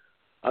 But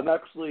I'm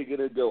actually going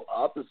to go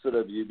opposite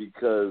of you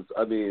because,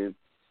 I mean,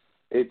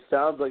 it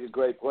sounds like a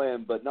great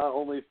plan, but not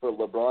only for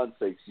LeBron's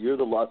sake. You're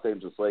the Los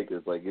Angeles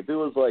Lakers. Like, if it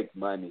was like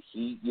Miami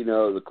Heat,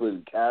 the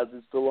Cleveland Cavs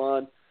is still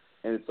on,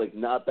 and it's like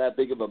not that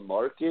big of a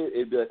market,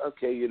 it'd be like,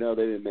 okay, they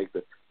didn't make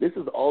the. This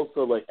is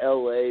also like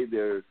LA.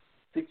 They're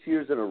 6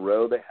 years in a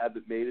row they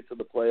haven't made it to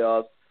the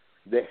playoffs.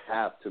 They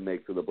have to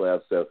make to the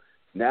playoffs. So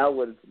now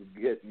what it's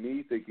get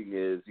me thinking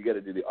is you got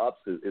to do the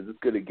opposite. Is it's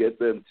going to get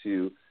them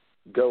to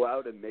go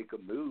out and make a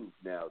move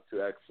now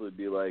to actually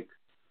be like,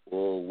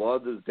 well,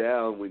 Lonzo's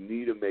down. We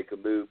need to make a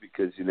move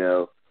because,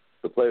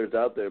 the players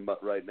out there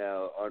right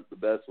now aren't the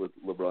best with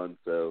LeBron.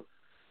 So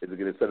is it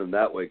going to send them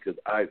that way? Because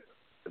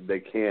they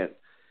can't.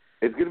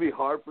 It's going to be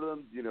hard for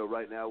them,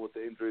 right now with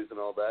the injuries and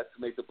all that to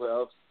make the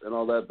playoffs and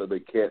all that, but they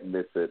can't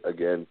miss it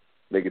again.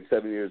 Make it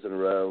 7 years in a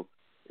row.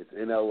 It's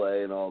in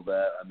L.A. and all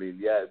that. I mean,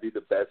 yeah, it'd be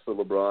the best for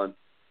LeBron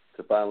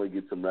to finally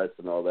get some rest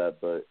and all that,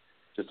 but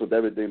just with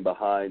everything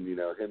behind,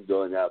 him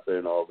going out there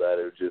and all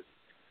that,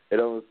 it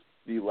almost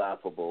be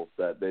laughable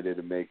that they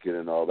didn't make it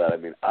and all that. I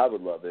mean, I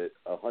would love it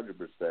 100%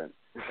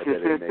 if they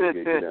didn't make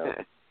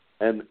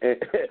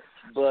it,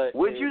 But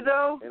would you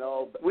though?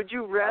 Would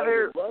you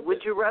rather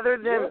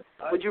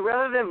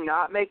them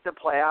not make the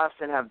playoffs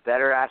and have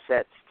better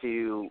assets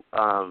to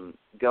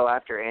go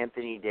after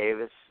Anthony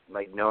Davis,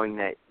 like knowing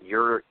that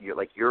your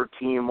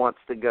team wants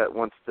to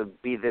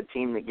be the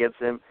team that gets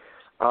him,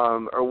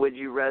 or would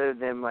you rather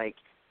them like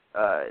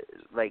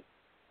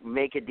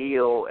make a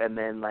deal and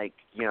then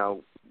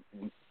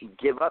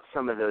give up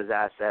some of those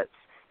assets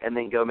and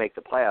then go make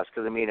the playoffs?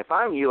 Because I mean, if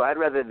I'm you, I'd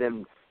rather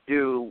them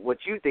do what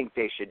you think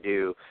they should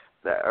do,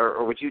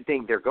 or what you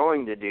think they're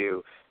going to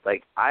do.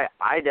 Like, I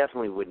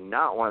definitely would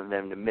not want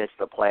them to miss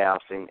the playoffs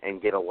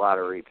and get a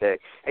lottery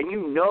pick. And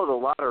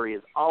the lottery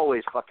is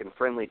always fucking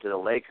friendly to the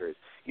Lakers.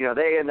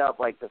 They end up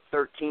like the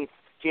 13th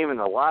team in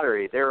the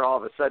lottery. They're all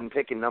of a sudden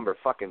picking number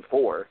fucking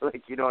 4.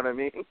 Like, you know what I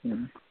mean?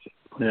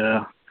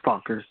 Yeah,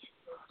 fuckers.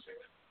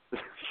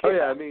 Oh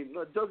yeah, I mean,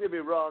 don't get me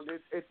wrong.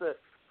 It's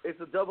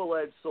a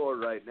double-edged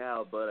sword right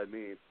now, but I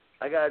mean,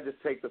 I gotta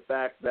just take the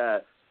fact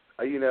that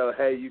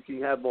hey, you can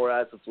have more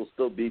assets, we'll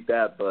still beat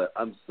that, but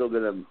I'm still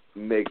gonna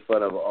make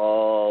fun of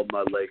all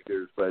my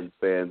Lakers fans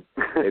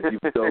if you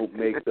don't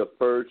make the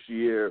first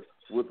year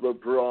with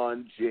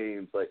LeBron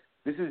James. Like,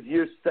 this is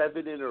year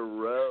 7 in a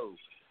row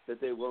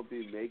that they won't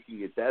be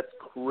making it. That's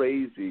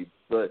crazy.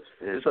 But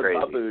it's on crazy.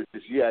 top of it,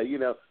 just,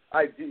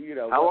 I do.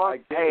 How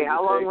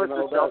long was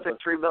the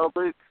Celtics rebuild,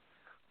 Luke?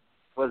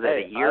 Was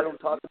it a year? I don't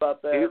talk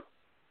about that. 2?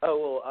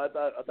 Oh well, I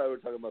thought we were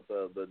talking about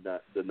the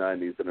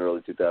 90s and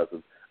early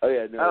 2000s. Oh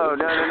yeah, no. Oh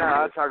no!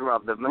 I was talking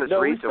about the most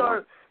recent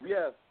one.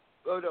 Yeah,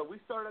 Oh no, we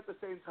started at the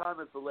same time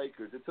as the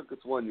Lakers. It took us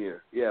 1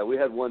 year. Yeah, we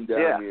had one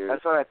down year.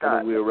 That's what I thought.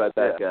 And then we were right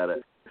back at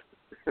it.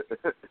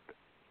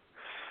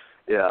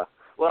 Yeah.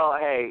 Well,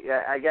 hey,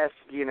 I guess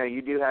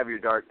you do have your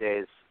dark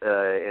days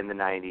in the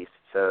 '90s,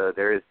 so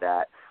there is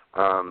that.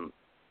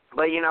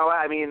 But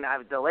I mean,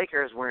 the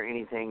Lakers weren't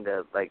anything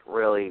to like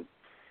really,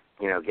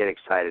 get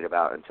excited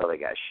about until they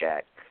got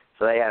Shaq.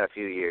 So they had a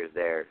few years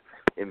there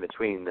in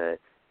between the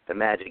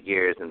Magic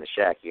years and the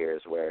Shaq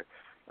years where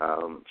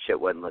shit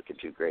wasn't looking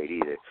too great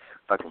either.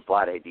 Fucking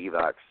Vlade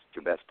Divac's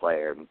your best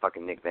player, and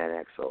fucking Nick Van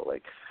Exel,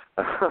 like.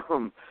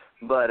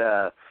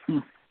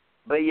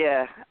 But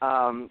yeah,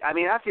 I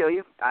mean, I feel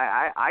you.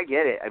 I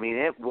get it. I mean,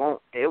 it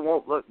won't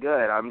look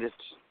good. I'm just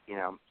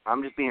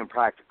being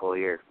practical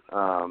here.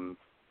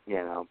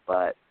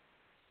 But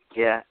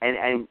yeah,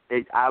 and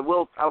I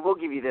will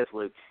give you this,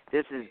 Luke.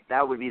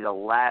 That would be the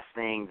last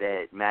thing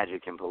that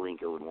Magic and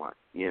Pelinka would want.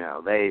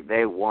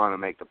 They want to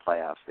make the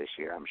playoffs this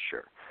year, I'm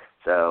sure.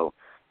 So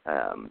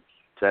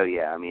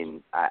yeah, I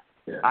mean,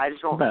 I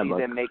just don't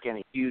see them making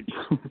a huge.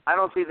 I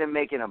don't see them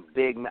making a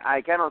big.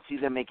 I don't see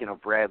them making a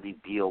Bradley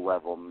Beal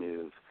level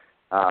move.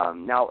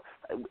 Now,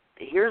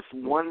 here's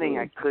one thing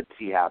I could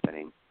see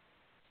happening.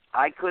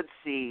 I could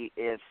see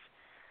if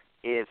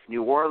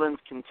New Orleans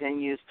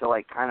continues to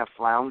like kind of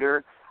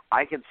flounder,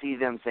 I could see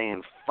them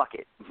saying fuck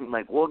it.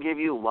 Like we'll give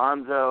you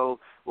Lonzo,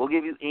 we'll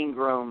give you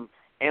Ingram,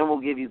 and we'll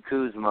give you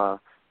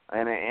Kuzma,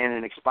 and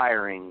an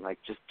expiring.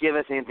 Like just give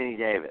us Anthony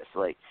Davis.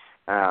 Like.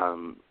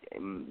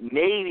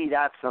 Maybe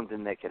that's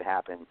something that could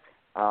happen,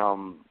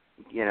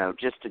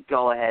 just to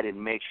go ahead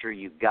and make sure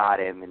you got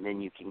him, and then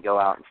you can go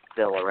out and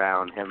fill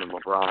around him and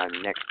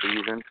LeBron next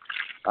season.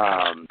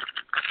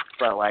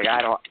 But like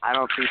I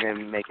don't see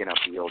them making a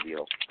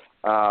deal.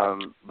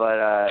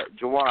 But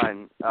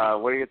Juwan,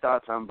 what are your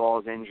thoughts on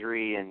Ball's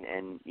injury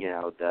and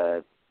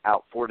the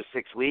out 4 to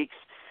 6 weeks,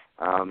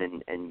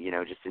 and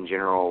just in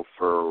general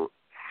for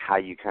how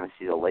you kind of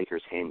see the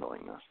Lakers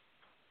handling this?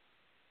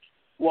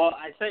 Well,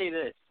 I say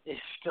this. If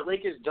the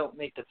Lakers don't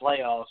make the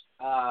playoffs,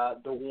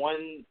 the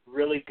one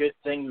really good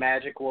thing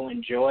Magic will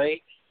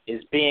enjoy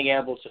is being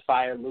able to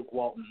fire Luke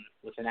Walton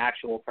with an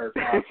actual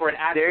purpose for an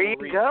actual there you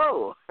reason.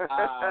 Go.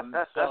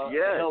 So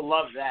yes. He'll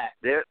love that.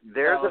 There's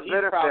so a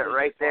benefit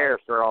right there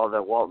for all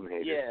the Walton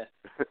haters.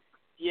 Yeah.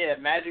 Yeah,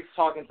 Magic's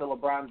talking to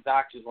LeBron's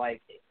doctors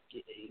like,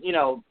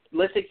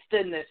 let's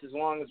extend this as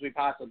long as we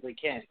possibly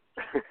can.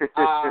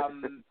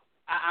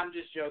 I'm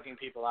just joking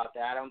people out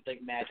there. I don't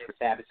think Magic's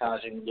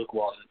sabotaging Luke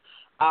Walton.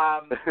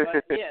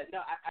 But, yeah, no,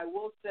 I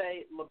will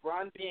say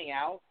LeBron being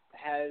out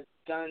has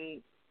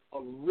done a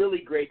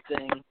really great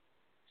thing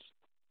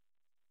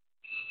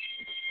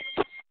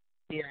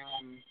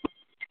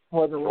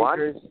for the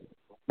Lakers.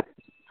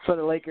 For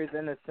the Lakers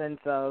in the sense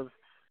of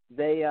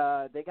they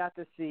got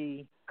to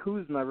see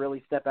Kuzma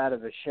really step out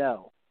of his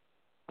shell.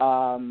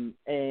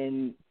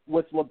 And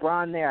with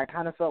LeBron there, I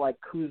kind of felt like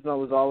Kuzma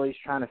was always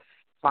trying to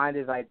find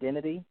his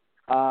identity.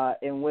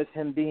 And with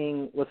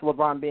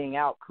LeBron being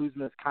out,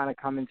 Kuzma's kind of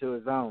come into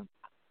his own.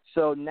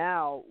 So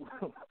now,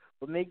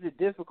 what makes it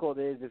difficult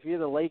is if you're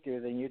the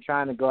Lakers and you're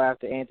trying to go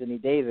after Anthony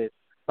Davis,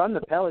 from the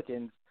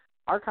Pelicans,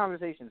 our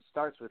conversation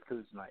starts with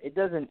Kuzma. It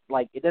doesn't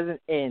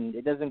end.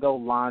 It doesn't go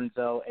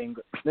Lonzo and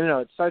no.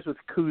 It starts with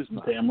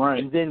Kuzma. Damn right.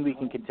 And then we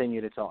can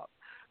continue to talk.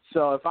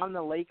 So if I'm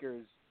the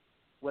Lakers,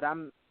 what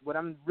I'm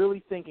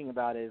really thinking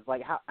about is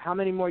like how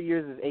many more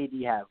years does AD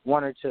have?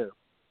 1 or 2?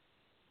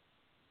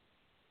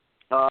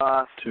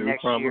 2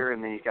 next probably. year,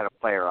 and then he's got a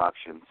player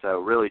option. So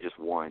really just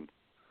 1.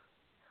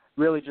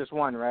 Really just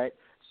 1, right?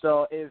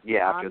 So if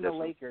I'm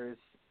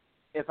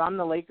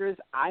the Lakers,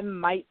 I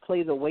might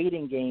play the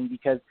waiting game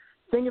because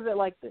think of it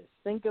like this.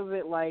 Think of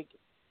it like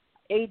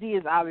AD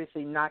is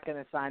obviously not going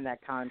to sign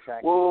that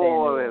contract.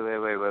 Whoa,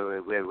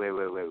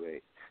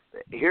 wait.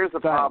 Here's the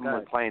problem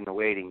with playing the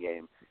waiting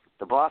game.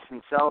 The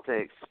Boston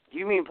Celtics, do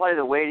you mean play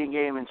the waiting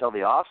game until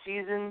the off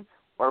season,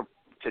 or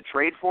to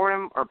trade for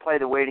him, or play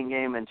the waiting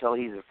game until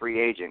he's a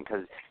free agent?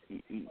 Because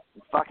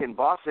fucking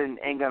Boston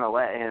ain't going to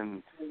let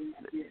him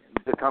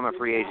become a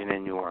free agent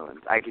in New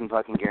Orleans. I can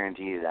fucking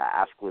guarantee you that.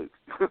 Ask Luke.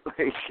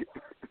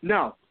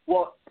 No.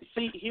 Well,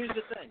 see, here's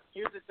the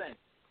thing.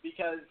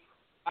 Because,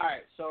 all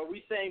right, so are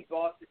we saying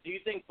Boston? Do you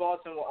think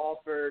Boston will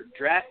offer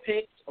draft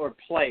picks or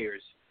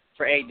players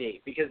for AD?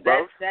 Because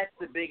that's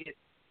the biggest.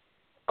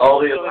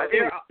 I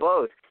think it's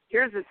both.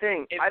 Here's the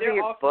thing. I think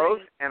it's offering,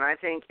 both, and I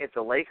think if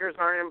the Lakers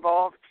aren't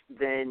involved,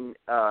 then,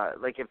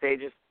 if they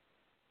just,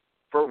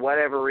 for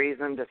whatever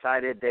reason,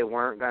 decided they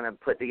weren't going to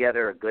put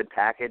together a good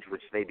package,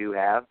 which they do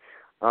have,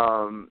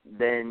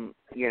 then,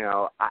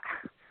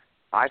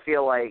 I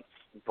feel like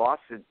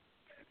Boston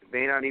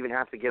may not even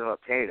have to give up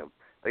Tatum.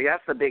 Like,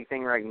 that's the big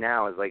thing right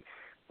now is, like,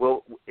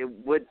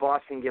 would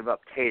Boston give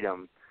up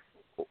Tatum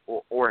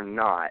or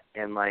not?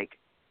 And, like,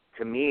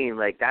 to me,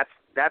 like, that's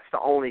the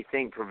only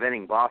thing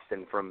preventing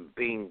Boston from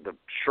being the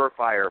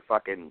surefire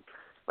fucking,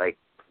 like,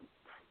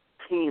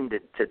 team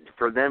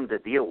for them to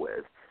deal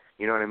with.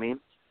 You know what I mean?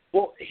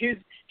 Well, here's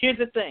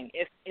the thing.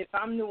 If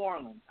I'm New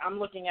Orleans, I'm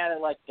looking at it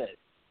like this.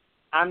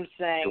 I'm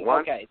saying,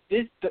 okay,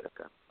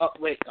 oh,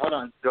 wait, hold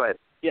on. Go ahead.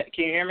 Yeah,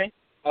 can you hear me?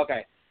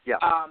 Okay. Yeah.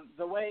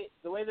 The way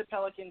the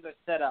Pelicans are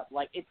set up,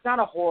 like, it's not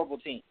a horrible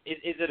team. Is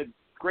it a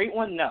great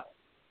one? No.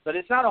 But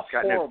it's not a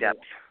horrible no depth.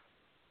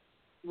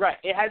 one. Right.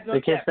 It has no They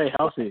depth. can't stay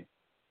healthy.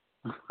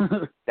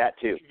 That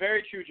too.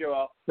 Very true,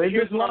 Joel.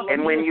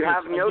 And when you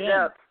have no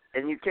depth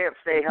and you can't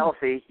stay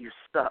healthy, you're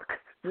stuck.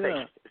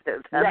 Yeah.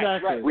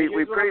 Right.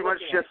 We pretty much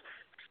just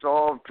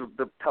solved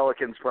the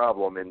Pelicans'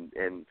 problem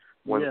in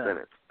one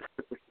sentence.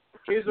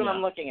 Here's what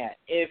I'm looking at.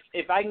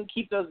 If I can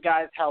keep those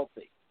guys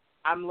healthy,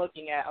 I'm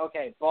looking at,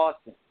 okay,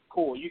 Boston,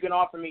 cool. You can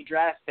offer me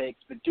draft picks,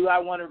 but do I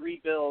want to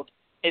rebuild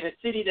in a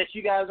city that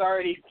you guys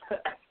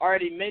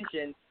already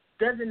mentioned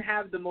doesn't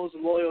have the most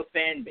loyal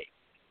fan base?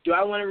 Do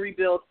I want to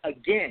rebuild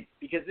again?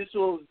 Because this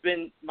will have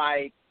been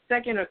my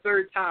second or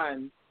third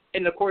time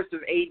in the course of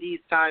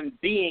AD's time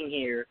being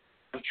here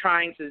of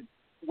trying to,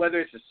 whether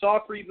it's a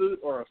soft reboot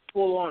or a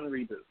full-on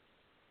reboot.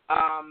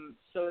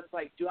 So it's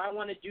like, do I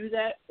want to do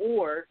that,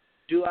 or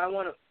do I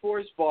want to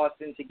force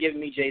Boston to give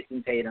me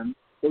Jason Tatum,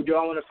 or do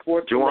I want to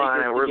force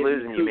Juwan, we're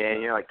losing you,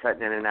 man. You're like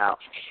cutting in and out.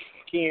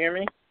 Can you hear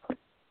me?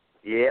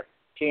 Yep.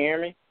 Can you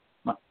hear me?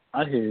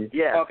 I hear you.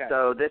 Yeah. Okay.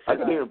 So this I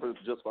can hear Bruce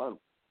just fine.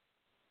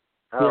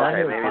 Oh, Yeah, I okay,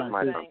 hear maybe fine, it's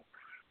my too.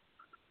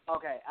 phone.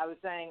 Okay, I was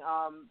saying,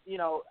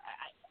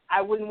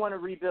 I wouldn't want to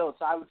rebuild,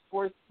 so I would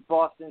force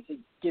Boston to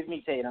give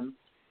me Tatum,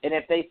 and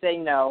if they say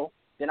no,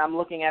 then I'm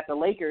looking at the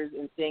Lakers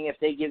and seeing if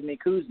they give me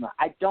Kuzma.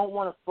 I don't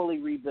want to fully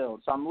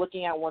rebuild, so I'm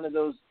looking at one of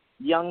those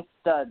young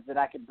studs that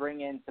I could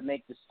bring in to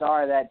make the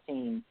star of that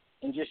team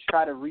and just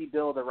try to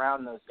rebuild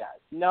around those guys.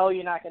 No,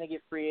 you're not going to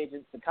get free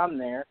agents to come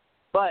there,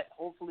 but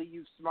hopefully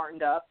you've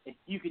smartened up. If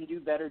you can do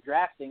better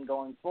drafting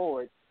going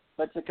forward.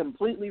 But to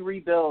completely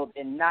rebuild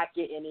and not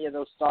get any of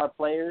those star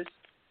players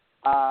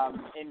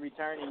in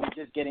return and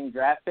you're just getting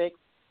draft picks,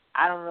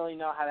 I don't really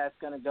know how that's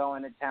going to go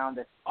in a town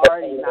that's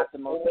already not the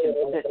most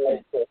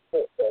consistent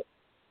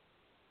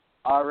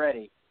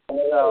already.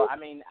 So, I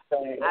mean,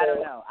 I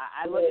don't know.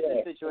 I look at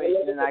the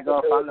situation and I go,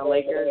 if I'm the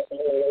Lakers,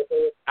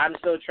 I'm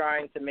still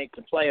trying to make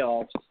the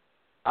playoffs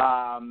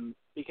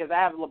because I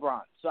have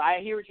LeBron. So I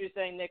hear what you're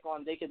saying, Nick,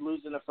 on they could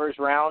lose in the first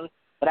round,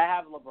 but I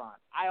have LeBron.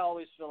 I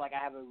always feel like I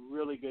have a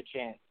really good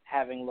chance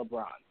having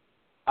LeBron.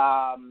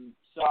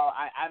 So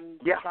I'm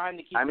trying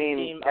to keep the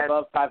team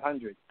above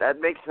 500. That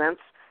makes sense.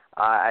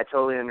 I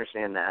totally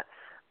understand that.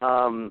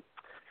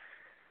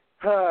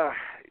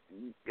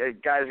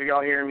 Guys, are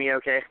y'all hearing me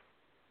okay?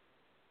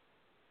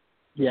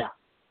 Yeah.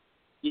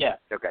 Yeah.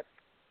 Okay.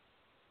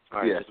 All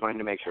right, just wanted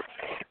to make sure.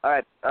 All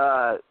right.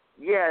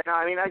 Yeah, no,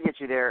 I mean, I get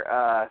you there.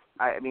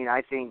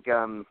 I think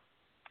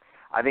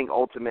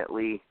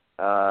ultimately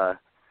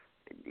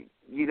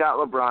you got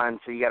LeBron,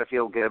 so you got to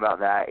feel good about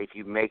that. If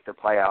you make the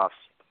playoffs,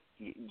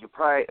 you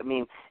probably, I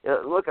mean,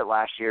 look at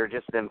last year,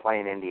 just them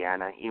playing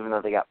Indiana. Even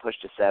though they got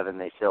pushed to 7,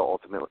 they still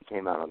ultimately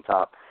came out on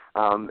top.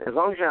 As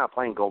long as you're not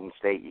playing Golden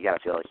State, you got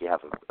to feel like you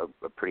have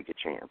a pretty good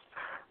chance.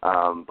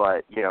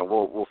 But,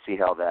 we'll see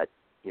how that,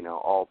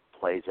 all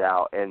plays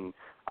out. And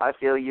I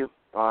feel you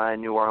on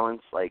New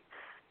Orleans. Like,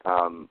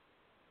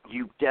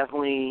 you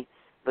definitely,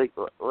 like,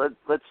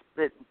 let's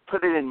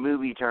put it in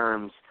movie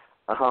terms.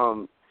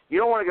 You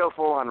don't want to go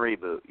full-on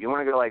reboot. You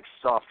want to go, like,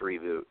 soft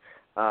reboot.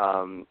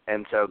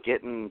 And so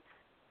getting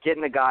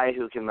a guy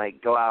who can,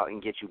 like, go out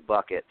and get you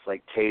buckets,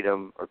 like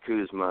Tatum or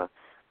Kuzma,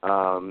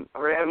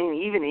 or, I mean,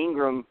 even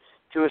Ingram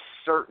to a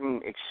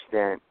certain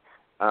extent,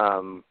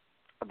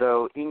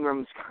 though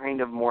Ingram's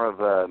kind of more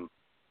of a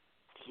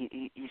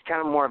he's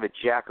kind of more of a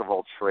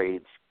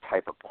jack-of-all-trades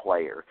type of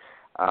player,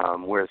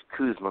 whereas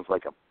Kuzma's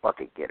like a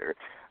bucket getter.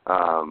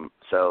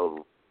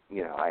 So,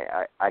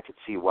 I could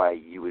see why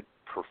you would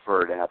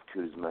prefer to have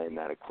Kuzma in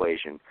that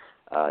equation,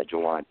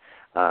 Juwan.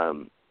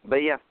 But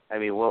yeah, I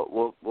mean,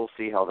 we'll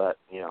see how that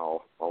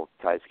all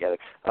ties together.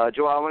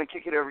 Joel, I want to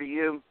kick it over to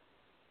you.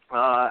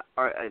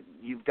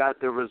 You've got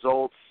the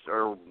results,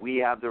 or we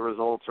have the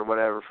results, or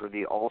whatever, for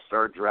the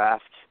All-Star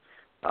draft.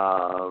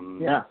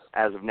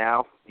 As of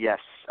now, yes.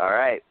 All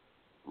right,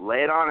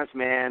 lay it on us,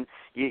 man.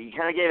 You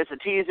kind of gave us a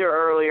teaser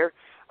earlier,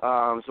 so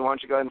why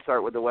don't you go ahead and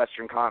start with the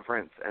Western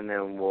Conference, and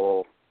then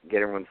we'll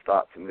get everyone's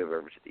thoughts and move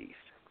over to the East.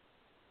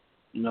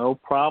 No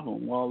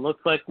problem. Well, it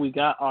looks like we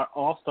got our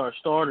all-star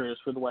starters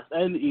for the West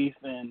and the East.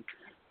 And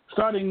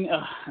starting,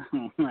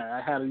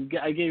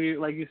 I gave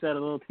you, like you said, a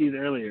little tease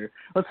earlier.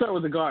 Let's start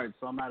with the guards,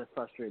 so I'm not as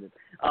frustrated.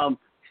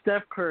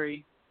 Steph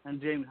Curry and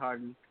James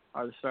Harden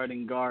are the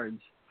starting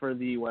guards for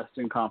the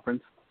Western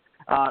Conference.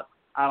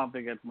 I don't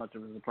think that's much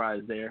of a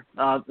surprise there.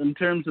 In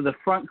terms of the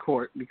front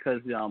court,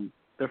 because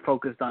they're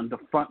focused on the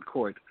front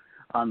court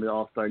on the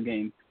All-Star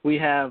game, we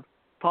have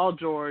Paul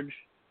George,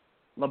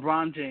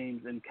 LeBron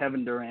James, and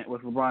Kevin Durant,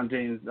 with LeBron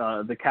James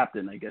the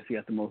captain. I guess he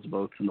got the most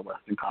votes in the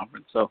Western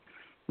Conference. So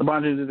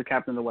LeBron James is the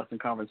captain of the Western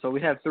Conference. So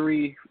we have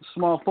 3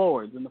 small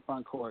forwards in the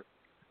front court.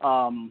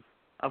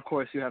 Of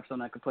course, you have some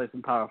that can play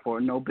some power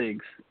forward. No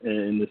bigs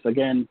in this.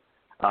 Again,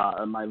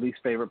 my least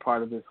favorite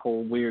part of this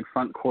whole weird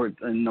front court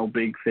and no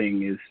big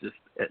thing is just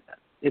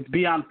it's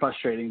beyond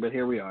frustrating, but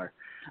here we are.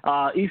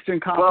 Eastern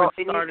Conference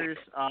and starters.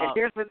 And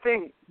here's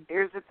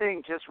the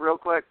thing. Just real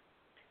quick.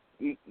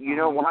 You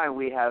know why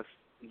we have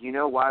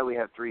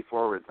 3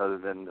 forwards other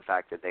than the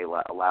fact that they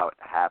allow it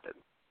to happen?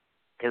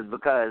 Is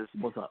because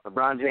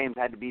LeBron James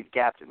had to be the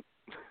captain.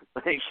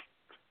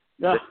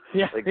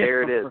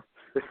 There it is.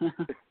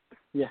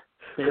 Yeah,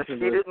 he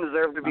didn't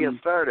deserve to be a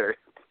starter.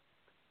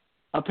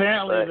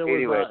 Apparently,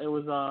 anyway. it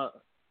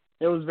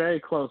was very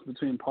close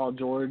between Paul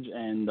George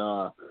and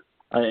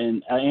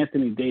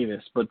Anthony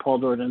Davis, but Paul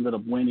George ended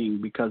up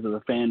winning because of the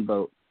fan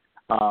vote.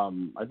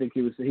 I think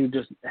he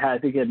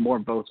had more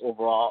votes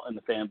overall in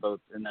the fan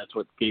votes, and that's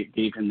what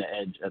gave him the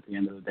edge at the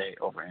end of the day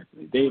over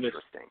Anthony Davis.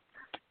 Interesting.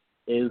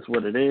 Is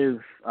what it is.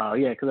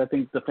 Because I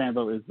think the fan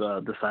vote is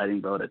the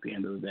deciding vote at the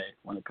end of the day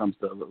when it comes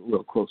to a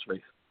real close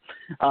race.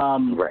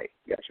 Right.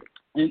 Gotcha.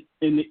 In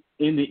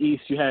the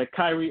East, you had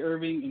Kyrie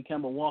Irving and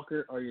Kemba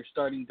Walker are your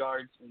starting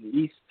guards in the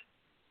East.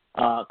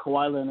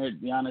 Kawhi Leonard,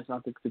 Giannis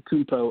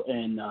Antetokounmpo,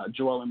 and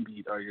Joel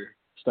Embiid are your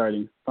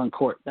starting front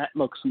court. That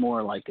looks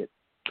more like it.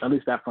 At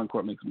least that front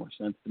court makes more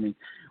sense to me.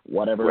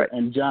 Whatever. Right.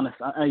 And Giannis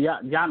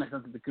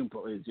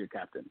Antetokounmpo is your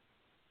captain.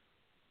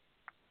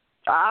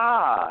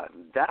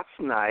 That's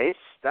nice.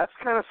 That's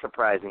kind of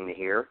surprising to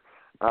hear.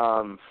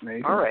 All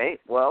right.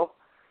 Well,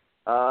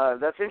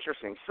 that's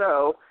interesting.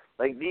 So,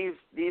 these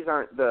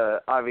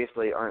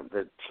obviously aren't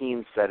the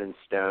teams set in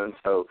stone.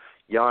 So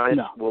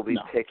Giannis will be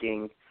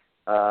picking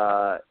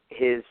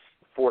his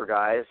 4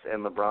 guys,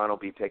 and LeBron will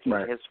be picking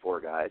his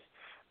 4 guys.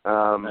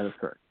 That is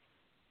correct.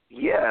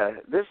 Yeah,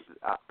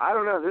 I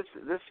don't know. This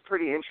is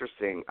pretty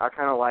interesting. I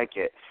kind of like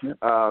it. Yep.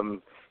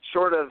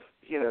 Short of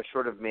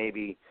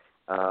maybe.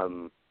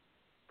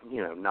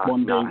 Not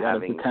one not big out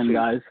of having the 10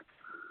 guys.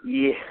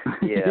 Yeah.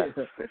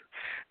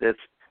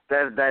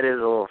 that is a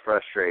little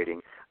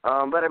frustrating.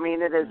 But I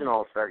mean, it is an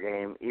all-star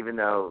game, even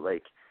though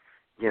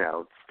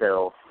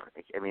still.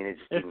 I mean, it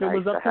just if it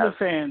was up to the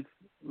fans,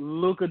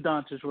 Luka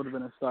Doncic would have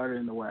been a starter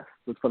in the West.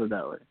 Let's put it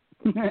that way.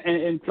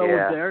 and so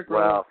would Derrick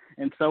Rose,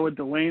 and so would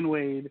Dwayne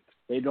Wade.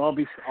 They'd all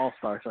be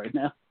all-stars right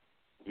now.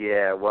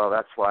 Yeah, well,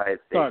 that's why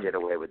they did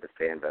away with the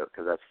fan vote,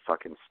 because that's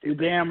fucking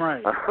stupid. You're damn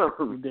right.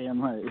 You're damn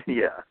right.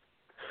 Yeah.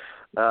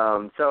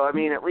 So, I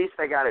mean, at least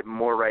they got it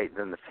more right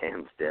than the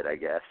fans did, I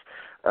guess.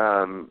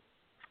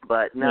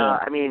 But, no,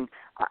 I mean,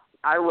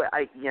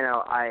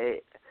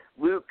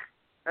 Luke,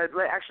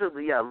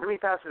 actually, let me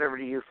pass it over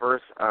to you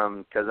first,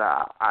 because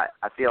I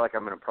feel like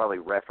I'm going to probably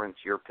reference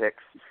your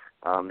picks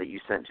that you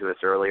sent to us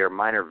earlier.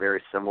 Mine are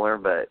very similar,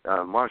 but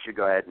why don't you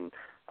go ahead and,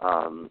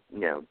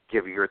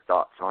 give your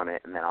thoughts on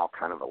it, and then I'll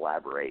kind of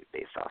elaborate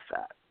based off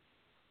that.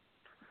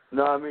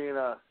 No, I mean,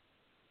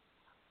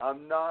 I'm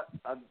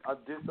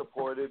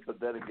disappointed, but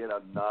then again,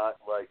 I'm not,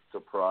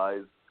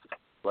 surprised.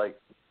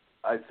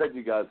 I sent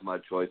you guys my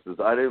choices.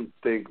 I didn't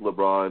think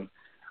LeBron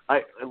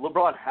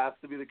has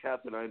to be the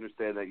captain. I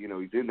understand that,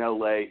 he's in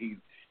L.A.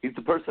 He's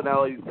the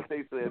personality. He's the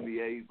face of the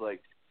NBA. He's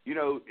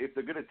if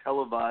they're going to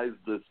televise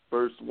this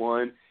first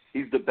one,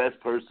 he's the best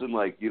person,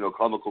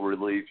 comical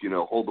relief,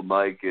 hold the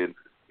mic. And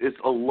it's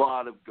a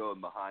lot of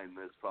going behind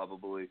this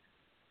probably.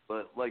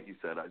 But like you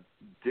said, I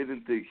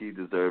didn't think he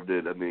deserved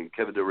it. I mean,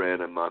 Kevin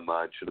Durant, in my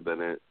mind, should have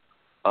been it.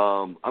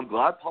 I'm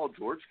glad Paul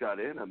George got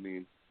in. I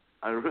mean,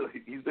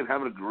 he's been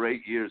having a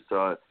great year,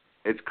 so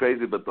it's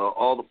crazy. But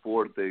all the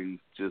forward things,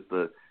 just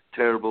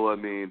terrible. I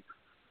mean,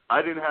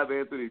 I didn't have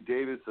Anthony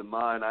Davis in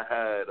mind. I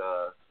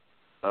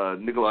had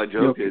Nikola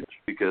Jokic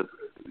because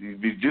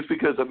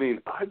I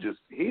mean,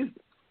 his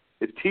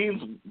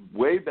team's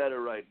way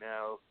better right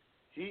now.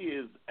 He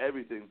is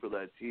everything for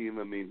that team.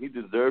 I mean, he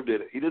deserved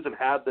it. He doesn't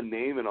have the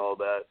name and all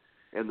that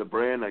and the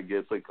brand, I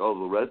guess, like all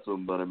the rest of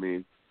them. But, I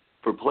mean,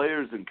 for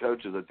players and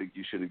coaches, I think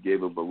you should have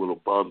gave him a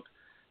little bump.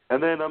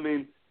 And then, I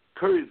mean,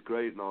 Curry's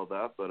great and all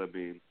that, but, I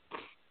mean,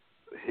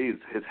 his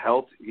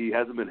health, he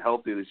hasn't been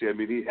healthy this year. I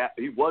mean,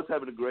 he was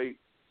having a great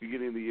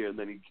beginning of the year, and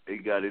then he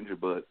got injured.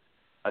 But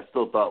I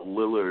still thought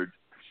Lillard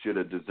should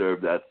have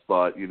deserved that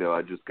spot.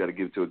 I just got to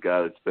give it to a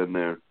guy that's been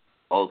there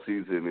all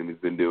season, and he's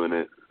been doing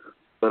it.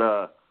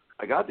 But,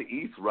 I got the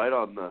East right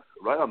on the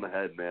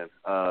head, man.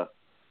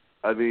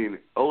 I mean,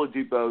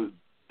 Oladipo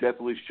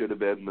definitely should have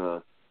been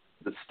the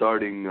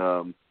starting,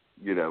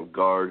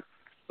 guard.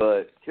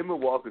 But Kemba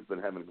Walker's been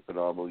having a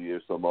phenomenal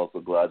year, so I'm also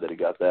glad that he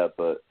got that.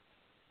 But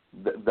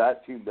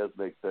that team does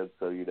make sense.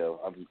 So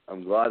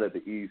I'm glad that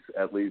the East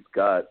at least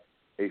got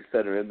a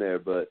center in there.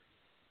 But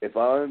if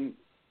I'm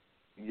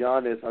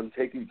Giannis, I'm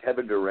taking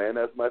Kevin Durant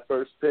as my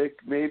first pick,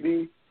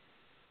 maybe.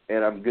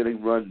 And I'm going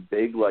to run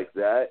big like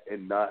that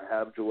and not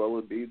have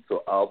Joel Embiid,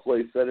 so I'll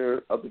play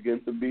center up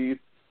against Embiid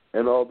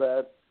and all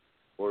that?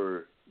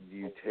 Or do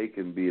you take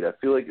Embiid? I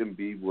feel like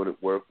Embiid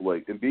wouldn't work.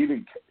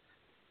 Embiid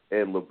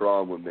and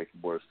LeBron would make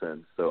more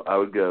sense. So I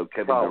would go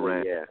Kevin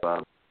Durant,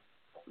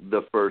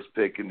 the first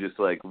pick, and just,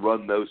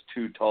 run those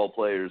 2 tall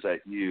players at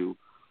you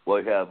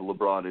while you have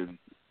LeBron and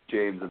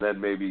James, and then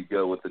maybe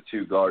go with the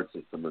 2-guard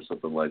system or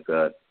something like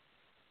that.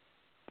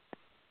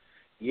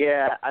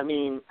 Yeah, I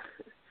mean –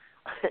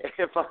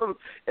 if I'm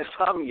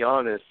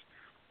Giannis,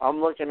 I'm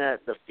looking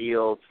at the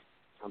field.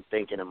 I'm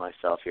thinking to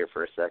myself here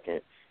for a second.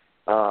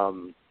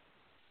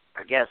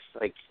 I guess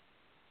like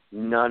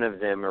none of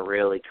them are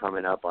really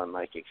coming up on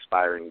like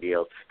expiring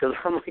deals, because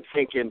I'm like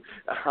thinking,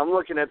 I'm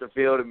looking at the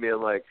field and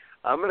being like,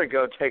 I'm gonna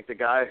go take the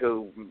guy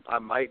who I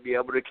might be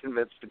able to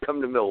convince to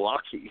come to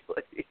Milwaukee.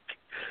 Like,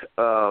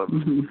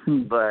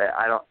 but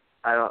I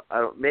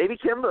don't. Maybe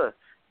Kimba.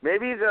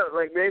 Maybe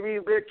maybe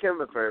you pick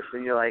Kimba first,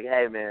 and you're like,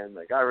 hey man,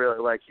 like I really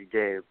like your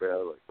game,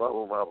 bro. Like blah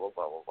blah blah blah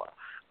blah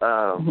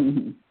blah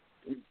blah.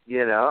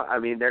 You know, I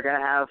mean, they're gonna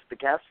have the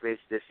cap space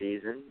this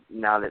season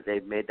now that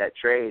they've made that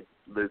trade,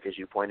 Luke, as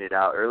you pointed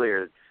out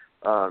earlier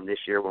this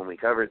year when we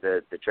covered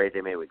the trade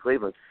they made with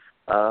Cleveland.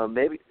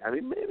 Maybe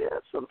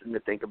that's something to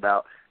think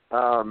about.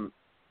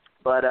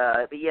 But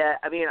yeah,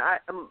 I mean,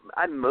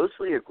 I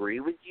mostly agree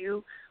with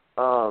you.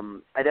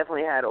 I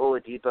definitely had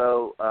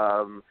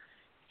Oladipo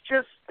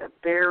just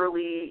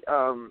barely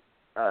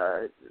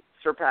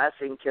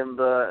surpassing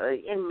Kimba,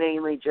 and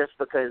mainly just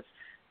because,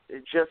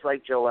 just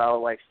like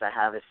Joel likes to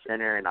have a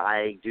center, and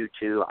I do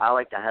too, I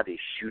like to have a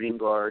shooting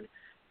guard,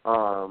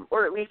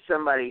 or at least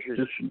somebody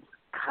who's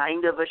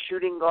kind of a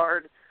shooting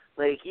guard.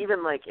 Like,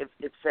 even like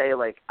if say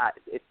like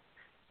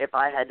if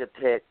I had to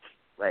pick,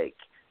 like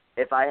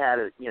if I had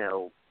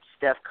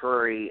Steph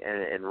Curry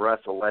and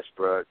Russell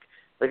Westbrook,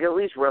 like at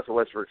least Russell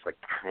Westbrook's like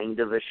kind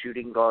of a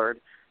shooting guard,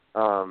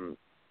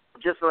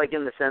 just like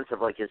in the sense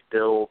of like his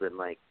build and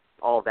like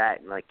all that,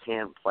 and like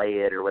can't play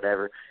it or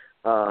whatever.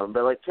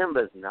 But like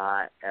Kimba's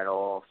not at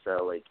all,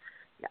 so like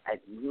I'm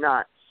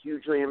not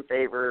hugely in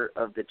favor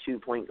of the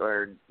 2-point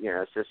guard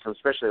system,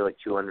 especially like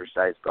two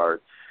undersized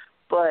guards.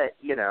 But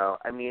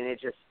I mean, it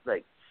just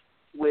like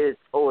with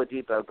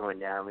Oladipo going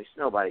down, there's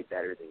nobody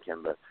better than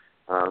Kimba.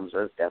 So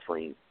it's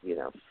definitely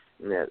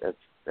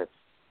that's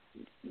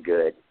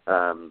good.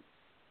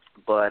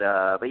 But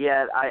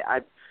yeah,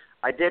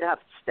 I did have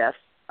Steph.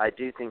 I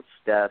do think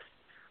Steph.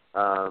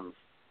 I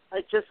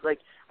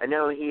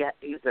know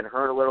he's been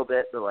hurt a little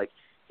bit, but like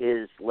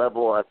his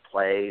level of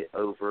play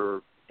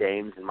over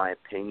games, in my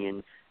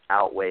opinion,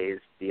 outweighs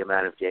the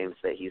amount of games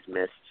that he's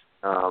missed.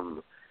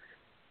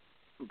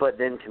 But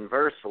then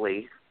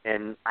conversely,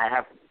 and I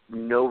have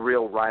no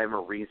real rhyme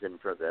or reason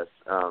for this,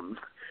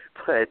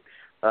 but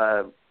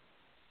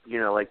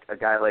like a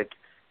guy like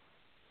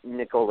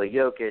Nikola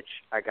Jokic,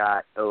 I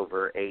got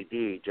over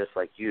AD just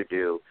like you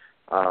do,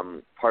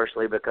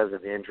 partially because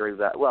of the injury.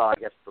 But I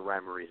guess the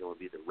rhyme or reason would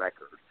be the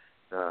record.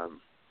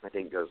 I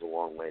think goes a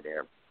long way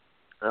there.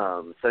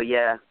 So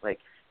yeah, like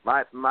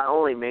my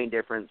only main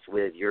difference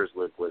with yours,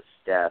 Luke, was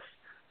Steph.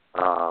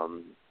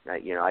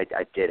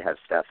 I did have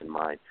Steph in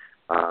mind.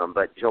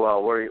 But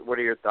Joel, what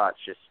are your thoughts,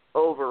 just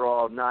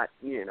overall? Not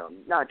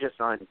just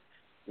on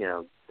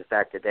the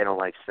fact that they don't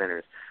like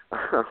centers,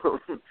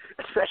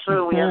 especially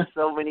when we have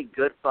so many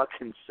good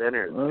fucking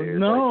centers. Dude.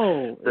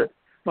 No,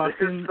 like,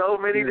 there's so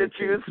many to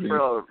choose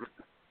from.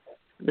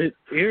 It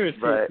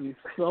irritates me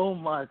so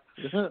much.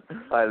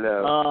 I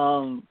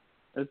know.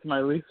 It's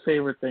my least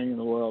favorite thing in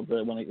the world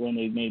that when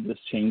they made this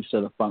change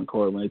to the front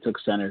court, when they took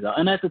centers out.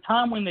 And at the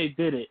time when they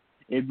did it,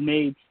 it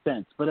made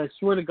sense. But I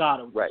swear to God,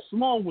 it was a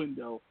small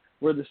window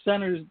where the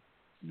centers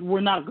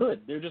were not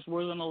good. There just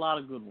wasn't a lot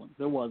of good ones.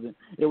 There wasn't.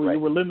 You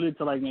were limited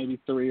to like maybe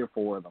 3 or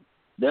 4 of them.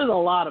 There's a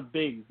lot of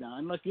bigs now.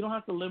 And you don't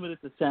have to limit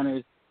it to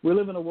centers. We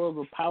live in a world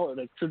where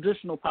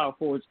traditional power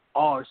forwards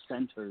are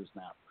centers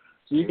now.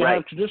 So you can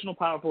have traditional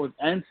power forwards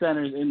and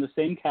centers in the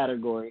same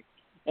category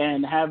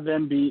and have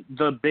them be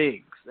the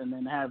bigs, and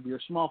then have your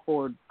small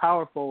forward,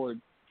 power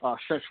forward,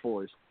 stretch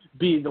forwards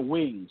be the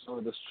wings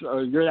or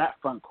you're that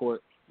front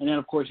court, and then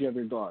of course you have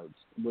your guards,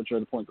 which are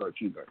the point guard,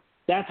 shooting guard.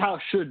 That's how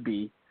it should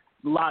be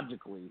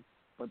logically,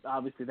 but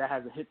obviously that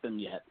hasn't hit them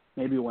yet.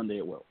 Maybe one day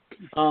it will.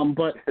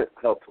 But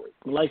hopefully,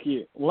 like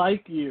you,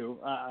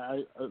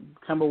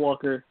 Kemba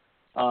Walker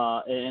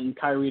and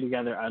Kyrie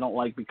together, I don't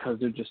like because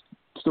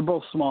they're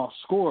both small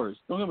scorers.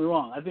 Don't get me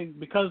wrong. I think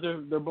because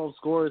they're both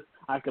scorers,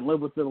 I can live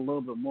with it a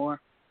little bit more.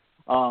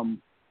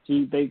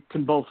 They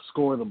can both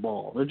score the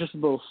ball. They're just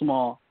both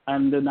small,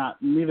 and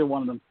neither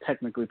one of them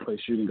technically plays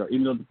shooting guard,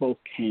 even though they both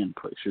can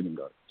play shooting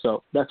guard.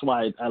 So that's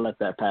why I let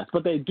that pass.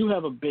 But they do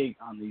have a big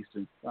on the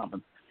Eastern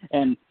Conference,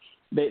 and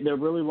they're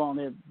really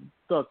long.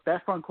 Look,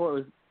 that front court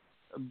was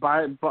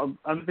I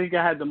think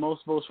I had the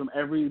most votes from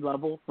every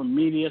level, from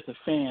media to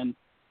fan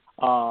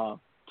to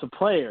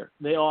player.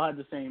 They all had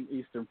the same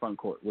Eastern front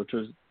court, which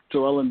was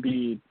Joel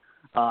Embiid,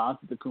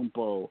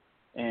 Antetokounmpo,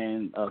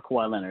 and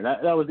Kawhi Leonard.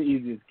 That was the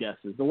easiest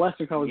guesses. The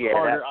Western Conference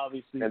harder,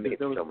 obviously. That makes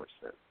so much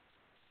sense.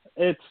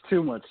 It's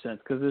too much sense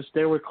because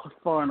they were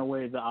far and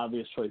away the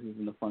obvious choices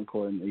in the front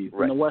court in the East.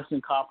 In the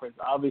Western Conference,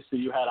 obviously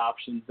you had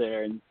options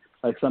there, and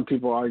like some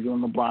people are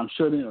arguing LeBron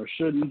shouldn't or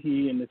shouldn't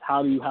he, and it's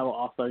how do you have an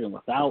All-Star game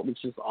without?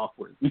 It's just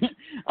awkward.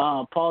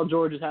 Paul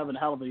George is having a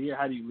hell of a year.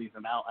 How do you leave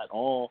him out at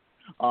all?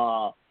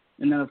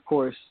 And then, of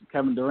course,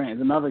 Kevin Durant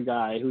is another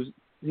guy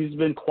he's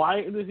been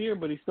quiet this year,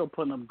 but he's still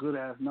putting up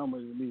good-ass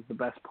numbers, and he's the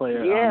best player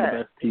on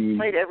the best team. He's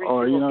played every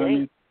single game. What I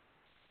mean?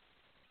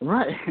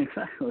 Right,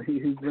 exactly.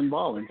 He's been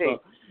balling.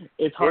 So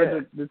it's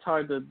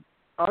hard to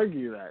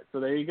argue that. So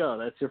there you go.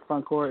 That's your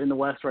front court in the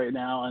West right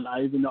now. And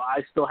even though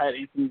I still had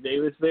Anthony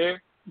Davis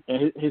there,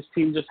 and his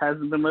team just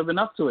hasn't been living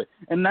up to it.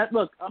 And that,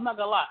 look, I'm not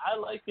gonna lie, I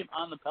like him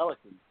on the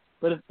Pelicans,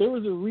 but if there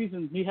was a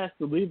reason he has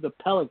to leave the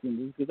Pelicans,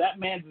 it's because that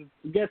man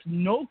gets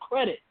no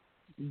credit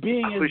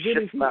being as good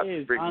as he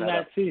is on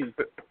that team.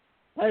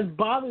 It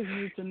bothers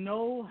me to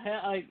know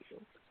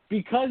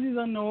because he's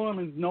on New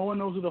Orleans, no one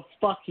knows who the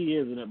fuck he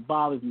is, and it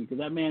bothers me because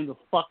that man's a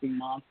fucking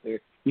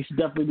monster. He should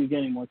definitely be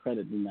getting more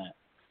credit than that.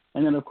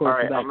 And then, of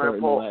course, right, I'm going to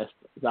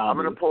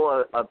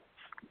pull a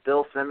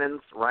Bill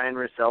Simmons, Ryan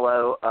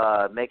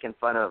Russillo making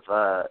fun of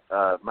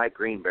Mike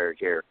Greenberg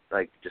here.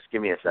 Like, just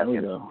give me a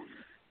second.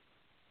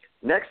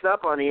 Next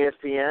up on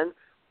ESPN,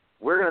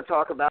 we're going to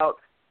talk about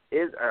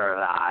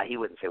he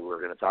wouldn't say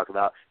we're going to talk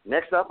about.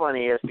 Next up on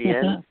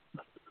ESPN,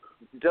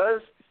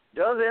 does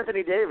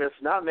Anthony Davis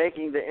not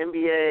making the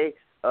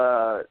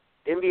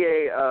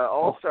NBA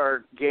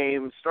All-Star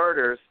Game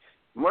starters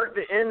mark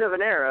the end of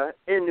an era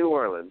in New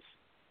Orleans?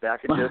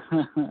 Back in just,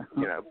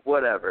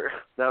 whatever.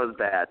 That was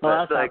bad.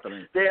 But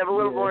they have a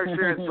little more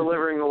experience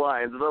delivering the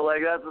lines.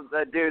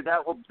 But dude,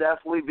 that will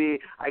definitely be.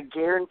 I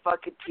guarantee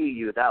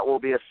you that will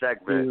be a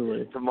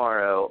segment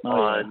tomorrow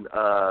on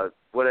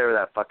whatever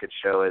that fucking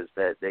show is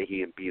that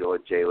he and Beal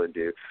and Jalen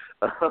do.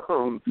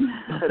 Luke,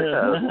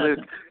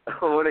 I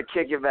want to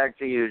kick it back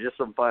to you. Just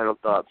some final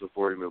thoughts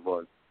before we move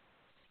on.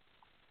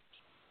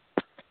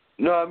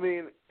 No, I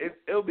mean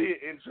it'll be an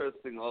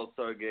interesting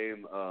All-Star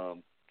game.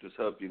 Just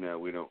hope,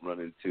 we don't run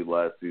into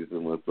last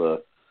season with,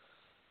 a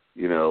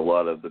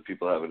lot of the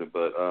people having it.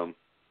 But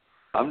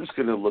I'm just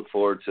going to look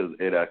forward to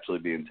it actually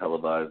being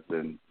televised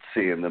and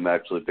seeing them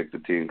actually pick the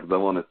team because I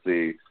want to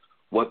see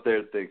what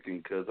they're thinking.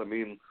 Because,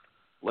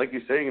 like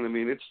you're saying,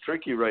 it's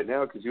tricky right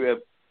now because you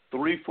have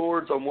 3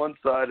 forwards on one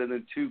side and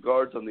then 2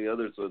 guards on the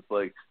other. So it's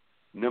like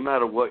no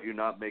matter what, you're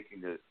not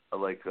making it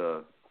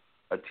a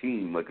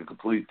team, like a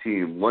complete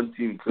team. One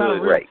team could,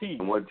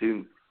 and one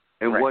team –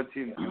 and one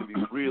team's going to be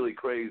really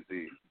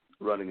crazy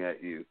running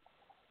at you.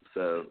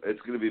 So it's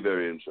going to be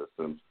very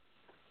interesting.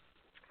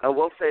 I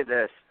will say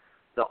this.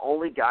 The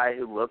only guy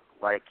who looked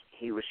like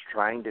he was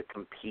trying to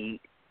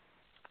compete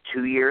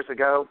 2 years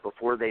ago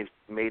before they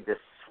made this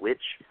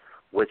switch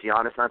was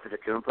Giannis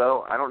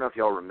Antetokounmpo. I don't know if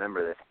y'all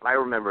remember this. I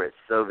remember it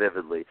so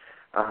vividly.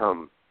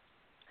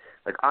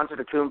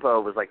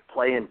 Antetokounmpo was,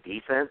 playing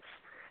defense,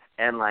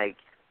 and,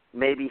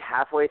 maybe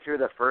halfway through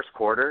the first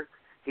quarter,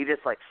 he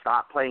just,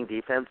 stopped playing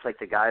defense.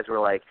 The guys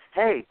were like,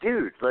 hey,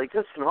 dude, this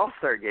is an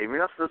all-star game. You're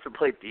not supposed to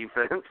play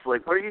defense.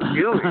 What are you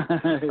doing?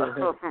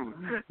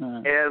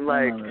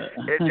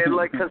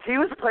 Because he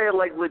was playing,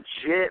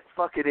 legit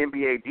fucking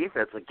NBA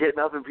defense, getting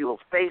up in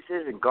people's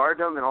faces and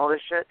guarding them and all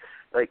this shit.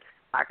 I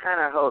kind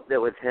of hope that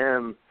with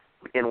him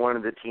and one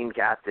of the team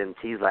captains,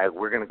 he's like,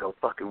 we're going to go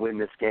fucking win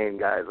this game,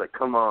 guys.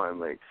 Come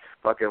on.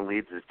 Fucking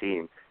leads his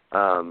team.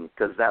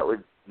 Because that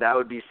would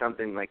be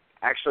something,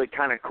 actually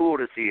kind of cool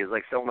to see is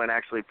someone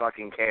actually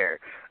fucking care,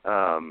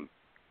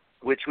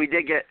 which we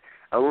did get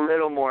a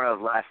little more of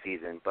last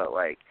season. But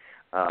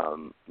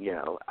Adam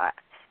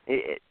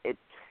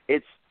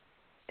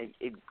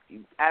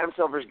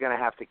Silver's gonna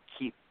have to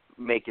keep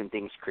making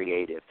things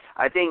creative.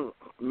 I think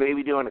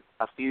maybe doing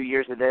a few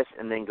years of this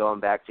and then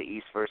going back to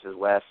East versus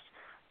West.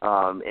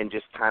 And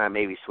just kind of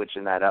maybe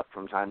switching that up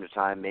from time to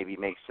time maybe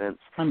makes sense.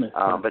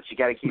 But you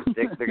got to keep.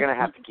 They're gonna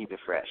have to keep it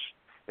fresh.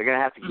 They're going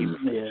to have to keep it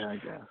fresh. Yeah, I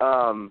guess.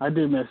 I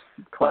do miss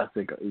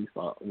classic East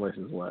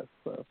versus West.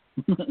 So.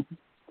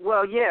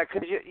 Well, yeah,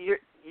 because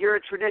you're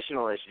a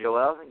traditionalist,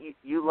 Joel.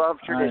 You love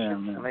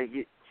tradition. I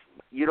am,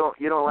 you don't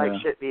like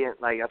shit being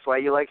that's why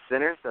you like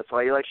centers. That's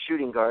why you like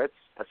shooting guards.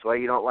 That's why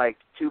you don't like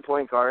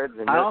 2-point guards.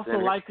 And I also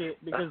centers. like it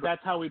because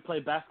that's how we play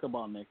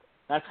basketball, Nick.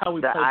 That's how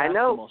we play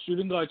basketball. Know.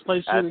 Shooting guards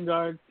play shooting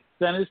guards.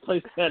 Centers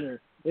play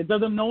center. It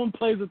doesn't. No one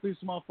plays with 3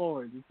 small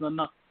forwards. It's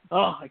not.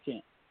 Oh, I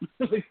can't.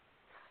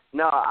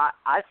 No,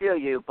 I feel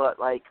you, but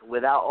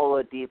without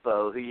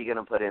Oladipo, who are you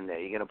gonna put in there?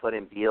 You gonna put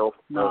in Beal?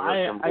 No,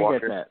 I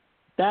Walker? get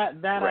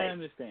that. That right. I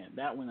understand.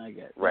 That one I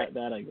get. Right.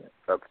 That I get.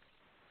 Okay.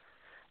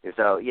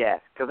 So yeah,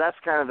 because that's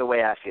kind of the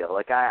way I feel.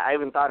 I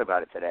even thought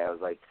about it today. I was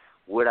like,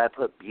 would I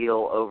put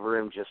Beal over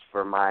him just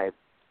for my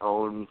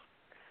own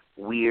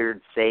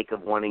weird sake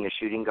of wanting a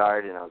shooting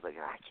guard? And I was like,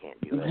 I can't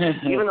do it.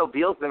 Even though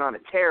Beal's been on a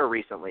tear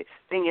recently.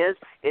 Thing is,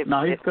 if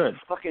good.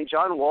 Fucking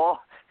John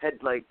Wall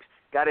had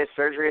got his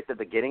surgery at the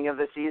beginning of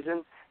the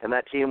season, and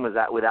that team was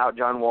without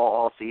John Wall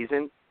all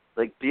season,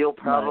 Beal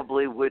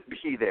probably would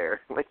be there.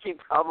 He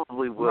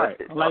probably would.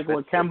 Right. Like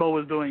what Kemba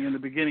was doing in the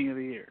beginning of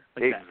the year.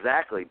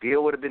 Exactly.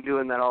 Beal would have been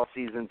doing that all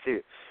season,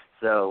 too.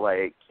 So,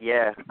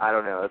 yeah, I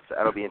don't know.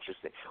 That'll be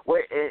interesting.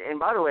 Wait, and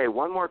by the way,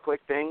 one more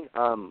quick thing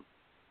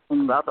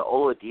about the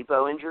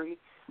Oladipo injury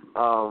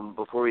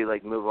before we,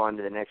 move on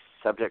to the next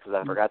subject,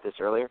 because I forgot this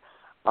earlier.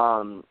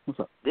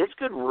 This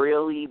could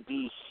really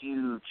be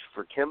huge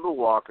for Kemba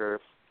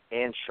Walker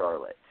and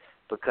Charlotte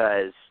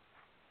because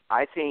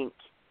I think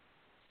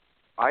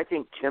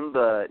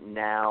Kemba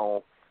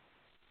now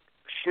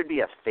should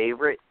be a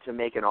favorite to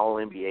make an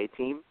All-NBA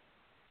team.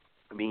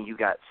 I mean, you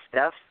got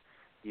Steph,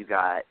 you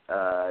got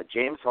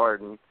James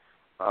Harden.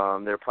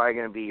 They're probably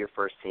going to be your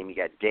first team. You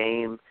got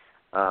Dame.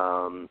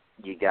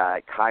 you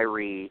got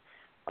Kyrie,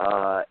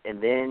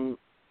 and then,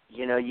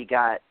 you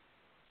got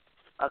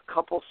a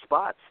couple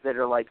spots that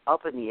are, like,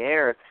 up in the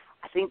air.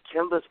 I think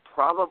Kemba's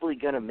probably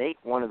going to make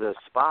one of those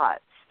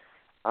spots.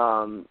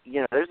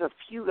 There's a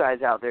few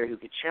guys out there who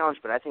could challenge,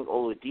 but I think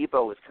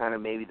Oladipo was kind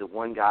of maybe the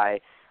one guy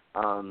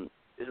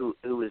who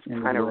was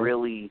kind of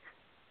really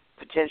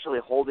potentially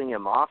holding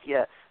him off.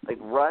 Yeah, like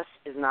Russ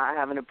is not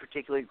having a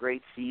particularly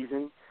great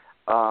season.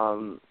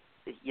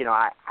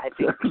 I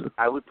think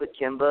I would put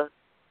Kemba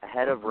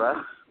ahead of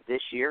Russ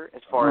this year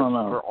as far as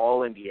for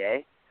all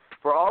NBA.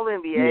 For all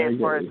NBA, as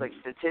far as like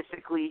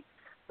statistically,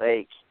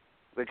 like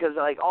because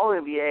like all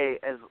NBA,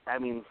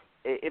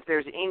 if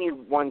there's any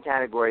one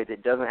category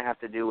that doesn't have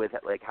to do with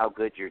like how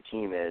good your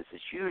team is,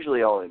 it's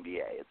usually all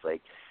NBA. It's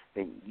like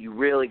you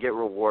really get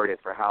rewarded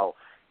for how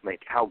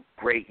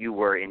great you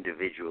were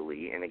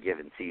individually in a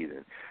given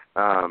season.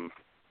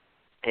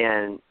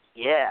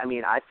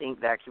 I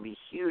think that could be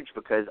huge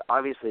because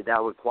obviously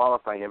that would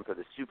qualify him for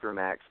the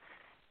Supermax.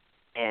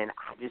 And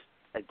I just,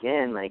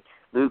 again, like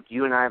Luke,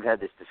 you and I have had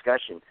this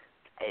discussion.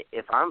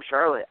 If I'm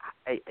Charlotte,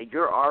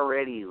 you're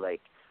already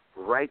like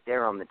right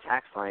there on the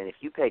tax line. If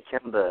you pay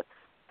Kemba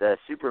the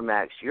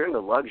Supermax, you're in the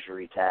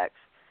luxury tax.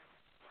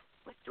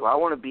 Like, do I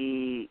want to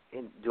be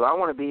in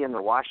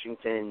the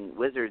Washington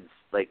Wizards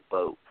like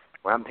boat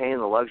where I'm paying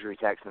the luxury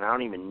tax and I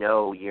don't even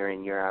know year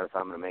in year out if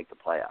I'm going to make the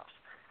playoffs?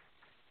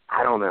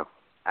 I don't know.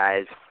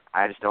 I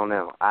just don't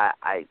know.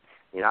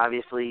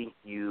 Obviously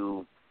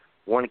you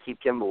want to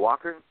keep Kemba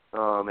Walker,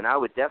 and I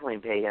would definitely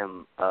pay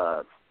him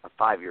a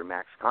 5-year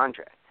max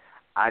contract.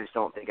 I just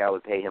don't think I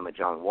would pay him a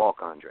John Wall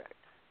contract.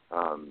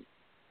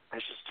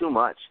 That's just too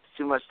much. It's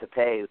too much to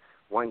pay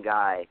one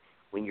guy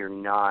when you're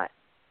not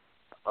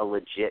a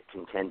legit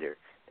contender.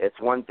 It's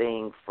one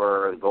thing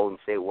for the Golden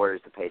State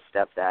Warriors to pay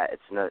Steph that.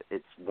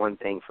 It's one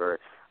thing for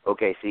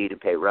OKC to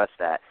pay Russ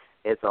that.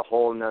 It's a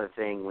whole other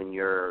thing when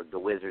you're the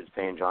Wizards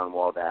paying John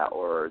Wall that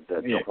or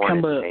the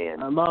Hornets paying.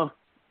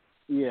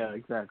 Yeah,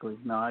 exactly.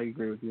 No, I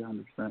agree with you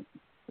 100%.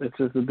 It's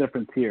just a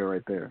different tier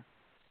right there.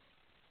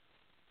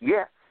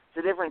 Yeah, it's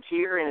a different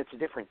tier and it's a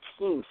different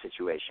team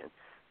situation.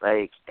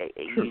 Like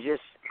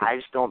I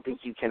just don't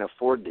think you can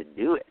afford to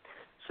do it.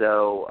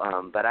 So,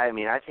 but I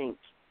think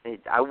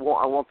I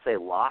won't say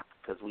lock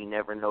because we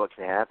never know what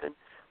can happen.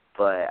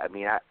 But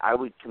I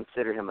would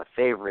consider him a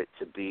favorite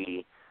to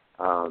be.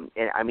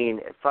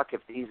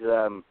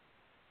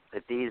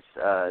 If these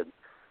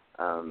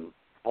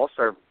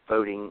All-Star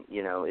voting,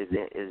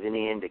 is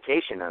any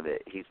indication of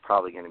it, he's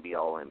probably going to be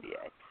All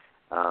NBA.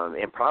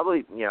 And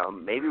probably,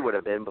 maybe would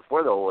have been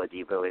before the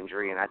Oladipo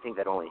injury, and I think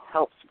that only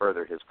helps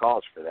further his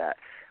cause for that.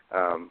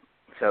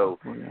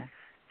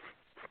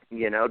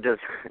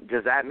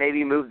 Does that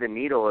maybe move the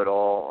needle at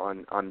all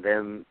on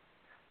them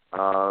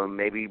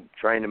maybe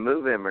trying to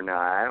move him or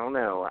not? I don't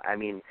know.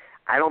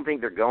 I don't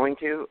think they're going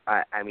to.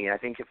 I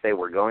think if they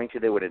were going to,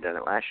 they would have done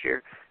it last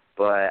year.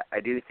 But I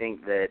do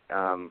think that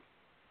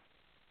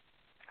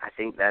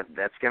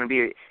that's going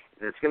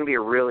to be a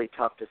really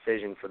tough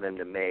decision for them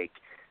to make.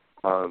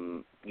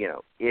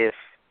 If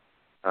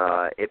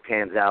it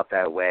pans out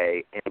that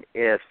way, and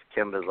if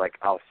Kemba's like,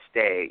 I'll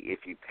stay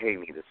if you pay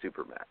me the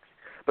Supermax.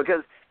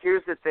 Because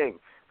here's the thing,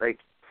 like,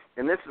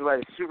 and this is why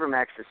the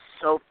Supermax is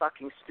so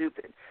fucking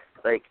stupid.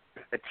 Like,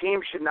 a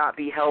team should not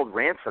be held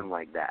ransom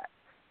like that.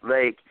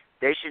 Like,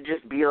 they should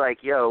just be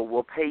like, yo,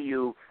 we'll pay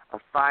you a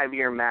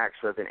 5-year max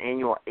with an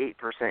annual 8%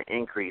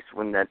 increase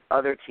when that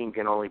other team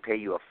can only pay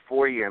you a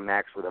 4-year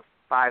max with a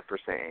 5%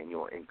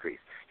 annual increase.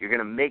 You're going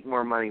to make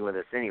more money with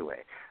us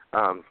anyway.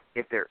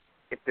 If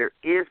there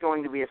is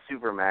going to be a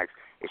Supermax,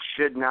 it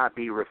should not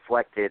be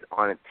reflected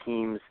on a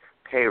team's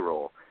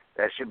payroll.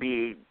 That should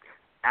be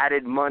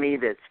added money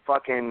that's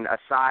fucking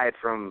aside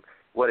from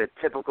what a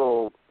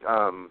typical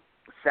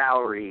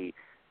salary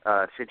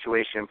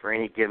situation for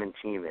any given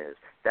team is.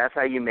 That's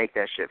how you make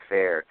that shit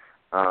fair.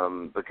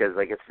 Because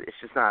like it's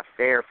just not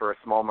fair for a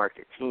small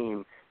market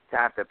team to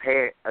have to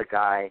pay a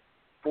guy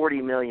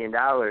 $40 million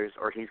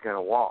or he's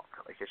gonna walk.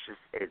 Like it's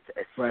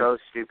right. So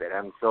stupid.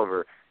 Adam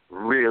Silver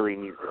really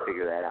needs to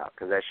figure that out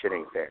because that shit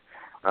ain't fair.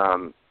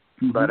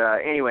 But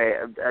anyway,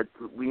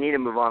 we need to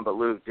move on. But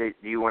Luke, do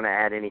you want to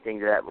add anything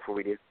to that before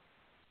we do?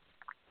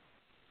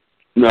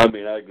 No,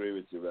 I agree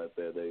with you about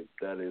that.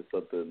 That is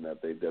something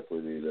that they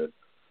definitely need to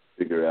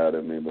figure out.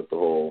 With the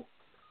whole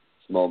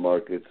small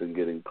markets and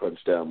getting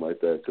crunched down like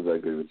that, because I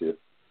agree with you.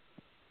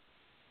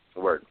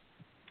 Word.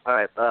 All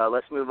right,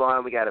 let's move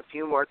on. We got a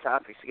few more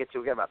topics to get to.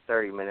 We got about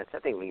 30 minutes. I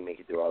think we can make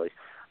it through all these.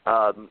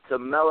 So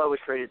Melo was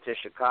traded to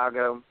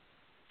Chicago,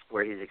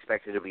 where he's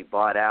expected to be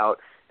bought out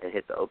and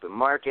hit the open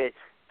market.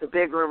 The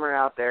big rumor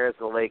out there is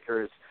the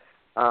Lakers.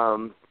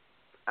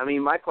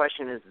 My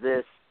question is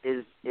this.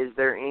 Is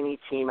there any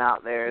team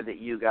out there that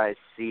you guys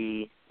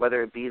see,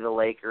 whether it be the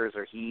Lakers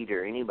or Heat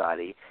or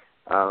anybody,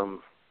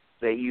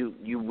 that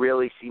you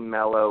really see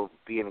Melo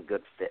being a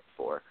good fit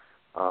for?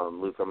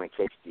 Luke, I'm going to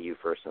kick to you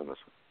first on this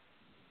one.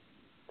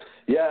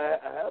 Yeah,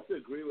 I have to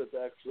agree with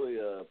actually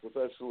a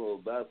professional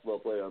basketball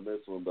player on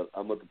this one, but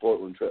I'm with the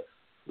Portland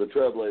the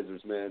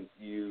Trailblazers, man.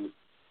 You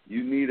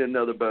you need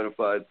another bona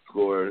fide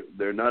scorer.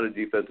 They're not a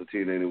defensive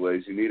team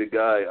anyways. You need a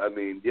guy. I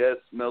mean, yes,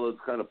 Melo's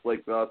kind of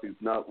flaked off. He's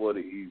not what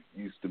he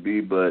used to be,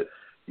 but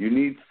you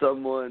need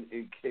someone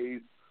in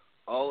case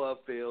all else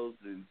fails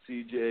and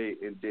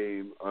CJ and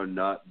Dame are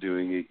not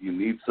doing it. You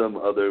need some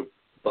other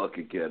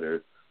bucket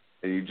getter,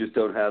 and you just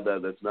don't have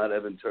that. That's not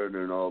Evan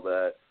Turner and all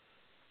that.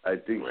 I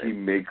think he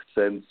makes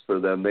sense for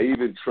them. They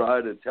even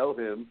tried to tell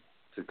him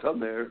to come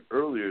there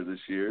earlier this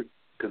year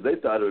because they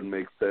thought it would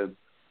make sense.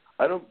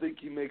 I don't think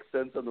he makes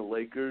sense on the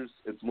Lakers.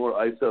 It's more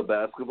ISO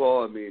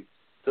basketball. I mean,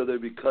 so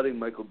they'd be cutting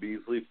Michael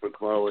Beasley for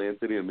Carl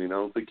Anthony. I mean, I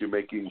don't think you're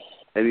making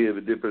any of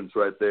a difference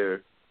right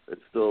there.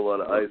 It's still a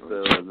lot of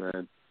ISO. And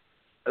then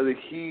the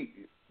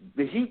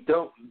Heat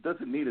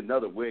doesn't need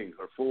another wing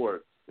or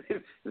four.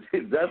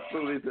 That's the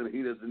reason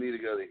he doesn't need to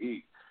go to the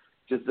Heat.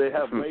 Just they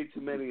have way too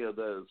many of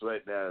those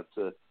right now.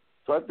 So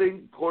I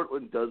think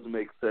Portland does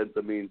make sense.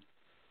 I mean,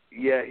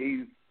 yeah,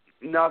 he's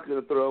not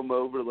going to throw them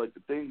over like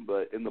the thing,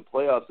 but in the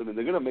playoffs, I mean,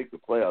 they're going to make the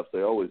playoffs.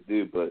 They always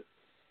do. But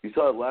you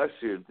saw it last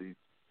year.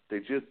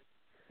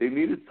 They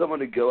needed someone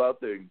to go out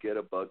there and get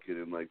a bucket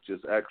and like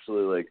just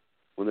actually like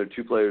when their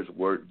two players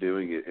weren't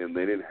doing it and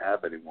they didn't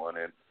have anyone.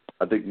 And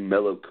I think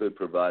Melo could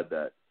provide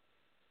that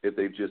if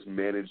they just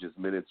manage his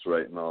minutes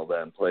right and all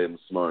that and play him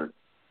smart.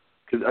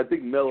 Because I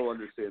think Melo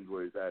understands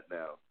where he's at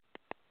now.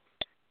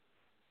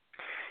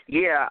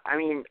 Yeah, I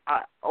mean,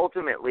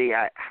 ultimately,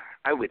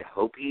 I would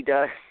hope he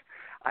does.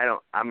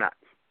 I'm not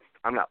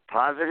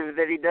positive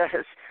that he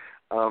does,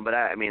 but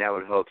I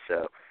would hope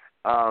so.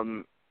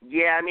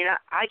 Yeah, I mean,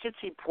 I could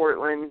see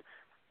Portland.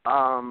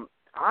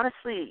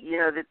 Honestly, you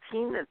know, the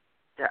team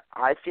that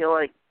I feel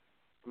like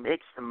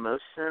makes the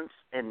most sense,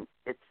 and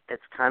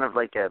it's kind of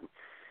like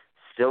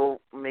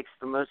still makes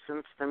the most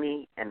sense to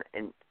me, and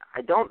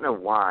I don't know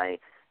why,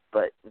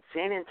 but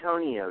San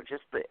Antonio,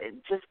 just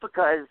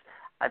because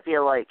I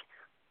feel like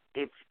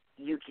if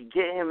you could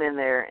get him in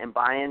there and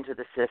buy into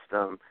the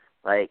system,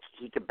 like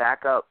he could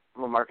back up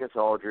LaMarcus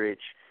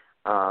Aldridge,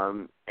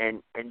 and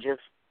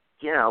just,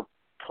 you know,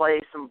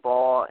 play some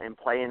ball and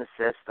play in the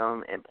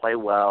system and play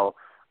well.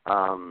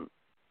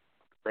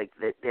 Like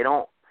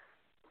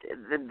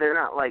they're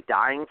not like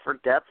dying for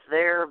depth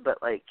there, but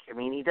like, I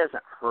mean, he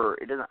doesn't hurt.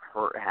 It doesn't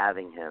hurt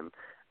having him.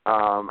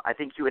 I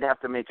think you would have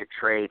to make a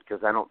trade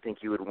because I don't think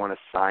you would want to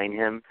sign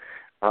him.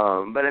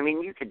 But I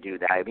mean, you could do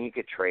that. I mean, you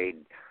could trade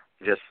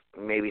just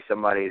maybe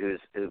somebody who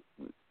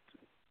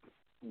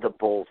the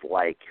Bulls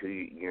like, who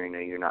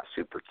you're not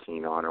super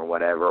keen on or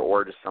whatever,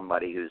 or just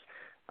somebody who's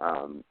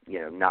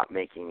not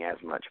making as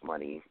much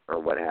money or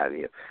what have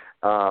you,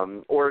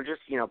 or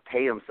just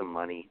pay him some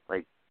money,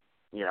 like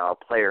a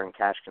player in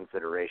cash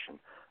consideration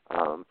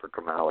for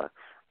Carmelo.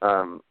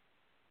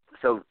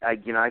 So I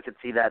could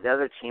see that. The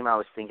other team I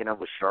was thinking of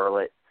was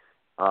Charlotte.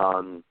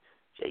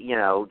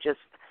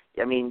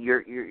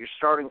 Your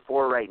starting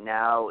four right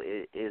now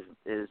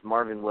is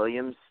Marvin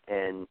Williams,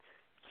 and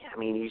I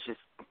mean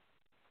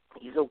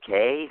he's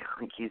okay.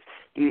 Like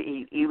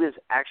he was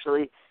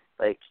actually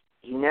like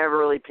he never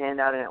really panned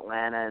out in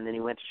Atlanta, and then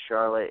he went to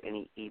Charlotte,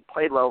 and he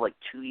played well like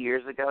 2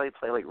 years ago. He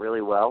played like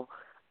really well,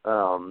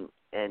 but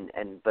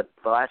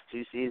the last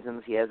 2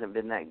 seasons he hasn't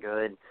been that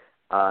good.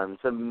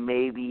 So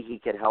maybe he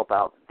could help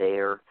out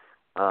there.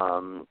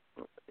 But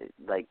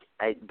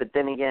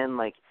then again,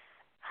 like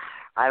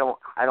I don't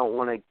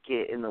want to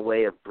get in the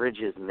way of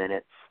Bridges'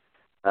 minutes.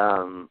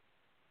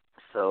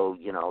 So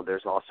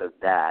there's also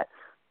that.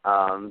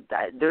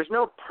 There's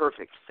no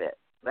perfect fit.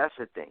 That's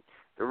the thing.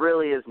 There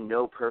really is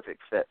no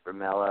perfect fit for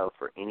Melo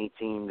for any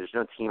team. There's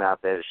no team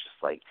out there that's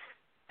just like,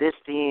 this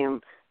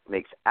team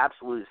makes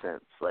absolute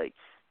sense. Like,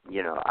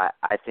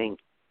 I think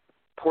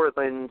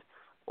Portland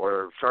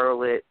or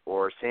Charlotte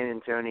or San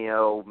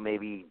Antonio,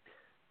 maybe,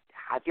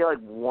 I feel like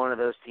one of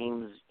those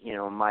teams,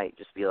 might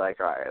just be like,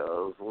 all right,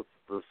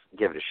 let's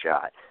give it a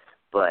shot.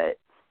 But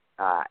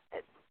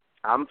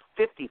I'm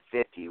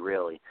 50-50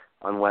 really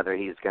on whether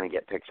he's going to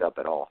get picked up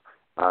at all.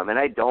 And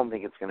I don't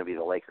think it's going to be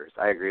the Lakers.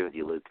 I agree with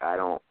you, Luke. I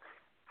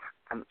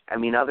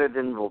mean, other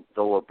than the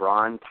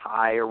LeBron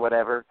tie or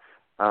whatever,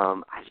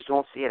 I just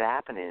don't see it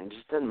happening. It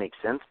just doesn't make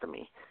sense to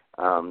me.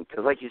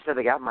 Because like you said,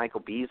 they got Michael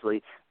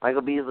Beasley.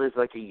 Michael Beasley is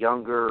like a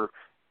younger,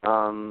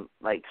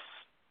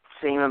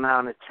 same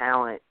amount of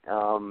talent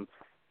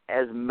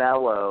as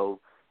Melo.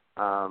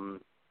 I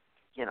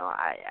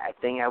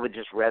think I would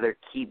just rather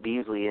keep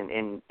Beasley,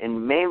 and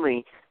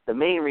mainly the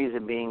main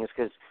reason being is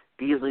because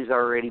Beasley's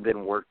already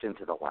been worked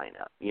into the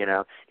lineup.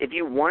 If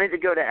you wanted to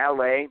go to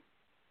LA,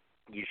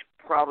 you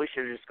probably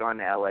should have just gone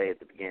to LA at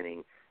the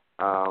beginning,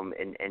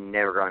 and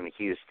never gone to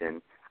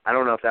Houston. I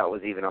don't know if that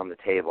was even on the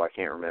table. I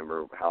can't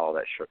remember how all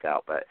that shook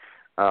out, but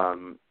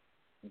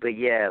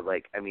yeah,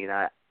 like, I mean,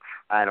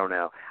 I don't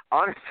know.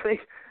 Honestly,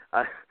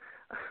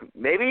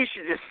 maybe he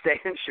should just stay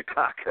in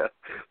Chicago.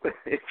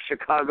 If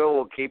Chicago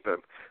will keep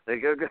him,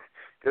 like, go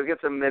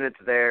get some minutes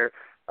there.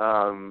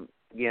 I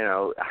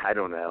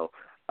don't know.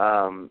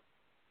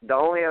 The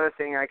only other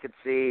thing I could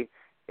see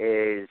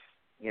is,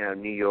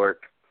 New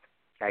York.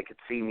 I could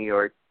see New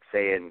York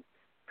saying,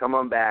 "Come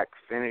on back,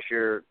 finish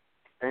your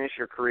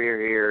career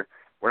here.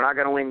 we're not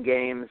going to win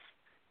games.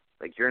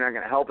 Like, you're not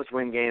going to help us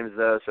win games,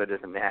 though, so it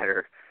doesn't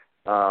matter.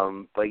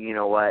 But you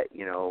know what?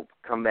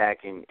 Come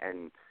back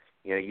and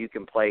you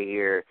can play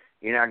here.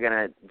 You're not going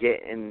to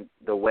get in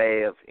the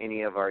way of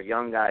any of our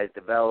young guys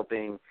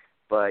developing,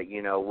 but,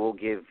 we'll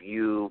give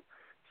you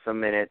some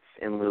minutes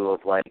in lieu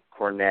of, like,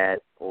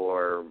 Cornette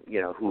or,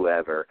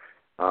 whoever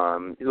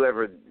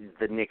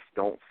the Knicks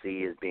don't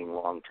see as being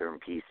long-term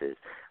pieces.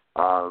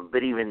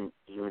 But even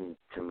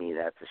to me,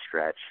 that's a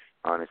stretch,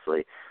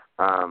 honestly.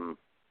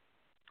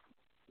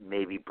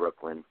 Maybe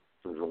Brooklyn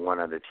is the one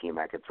other team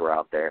I could throw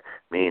out there.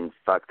 I mean,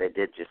 fuck, they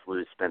did just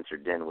lose Spencer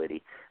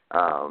Dinwiddie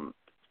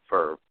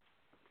for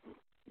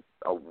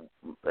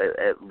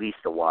at least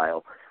a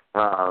while.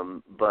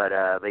 But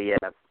yeah,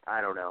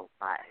 I don't know.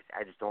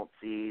 I just don't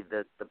see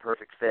the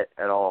perfect fit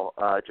at all.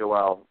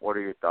 Joel, what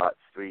are your thoughts?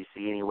 Do you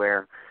see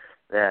anywhere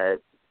that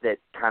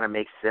kind of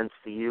makes sense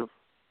to you?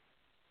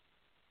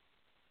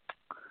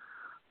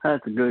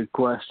 That's a good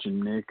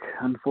question, Nick.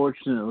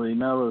 Unfortunately,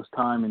 Melo's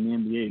time in the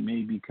NBA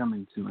may be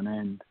coming to an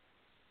end,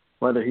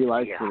 whether he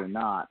likes it or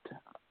not.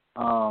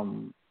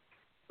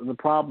 The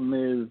problem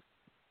is,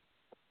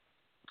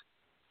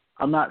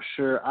 I'm not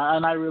sure,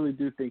 and I really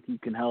do think he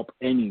can help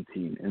any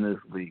team in this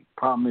league.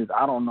 Problem is,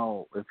 I don't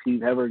know if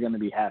he's ever going to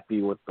be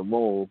happy with the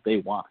role they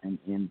want him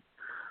in.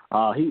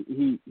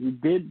 He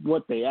did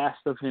what they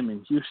asked of him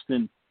in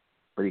Houston,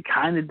 but he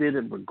kind of did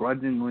it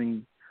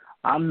begrudgingly.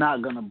 I'm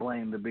not going to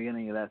blame the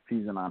beginning of that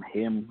season on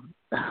him.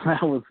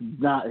 That was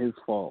not his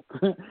fault.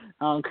 I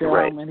don't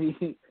care how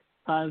many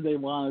times they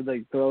wanted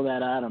to throw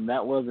that at him.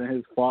 That wasn't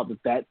his fault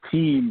that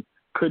team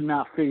could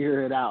not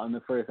figure it out in the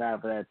first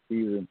half of that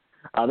season.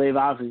 They've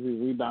obviously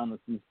rebounded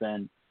since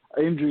then.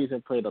 Injuries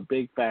have played a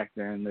big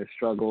factor in their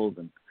struggles,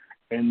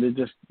 and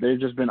they've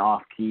just been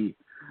off key.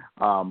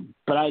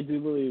 But I do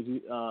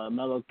believe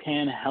Melo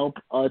can help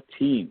a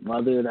team,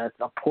 whether that's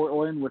a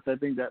Portland, which I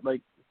think that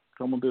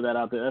someone threw that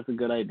out there. That's a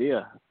good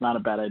idea. It's not a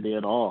bad idea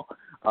at all.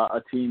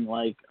 A team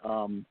like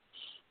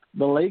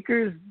the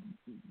Lakers,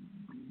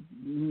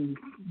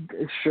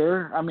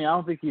 sure. I mean, I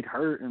don't think he'd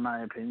hurt, in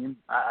my opinion.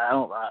 I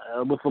don't.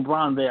 With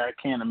LeBron there, I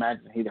can't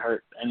imagine he'd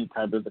hurt any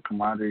type of the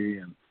camaraderie,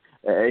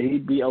 and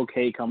he'd be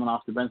okay coming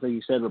off the bench, like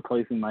you said,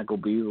 replacing Michael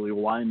Beasley.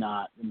 Why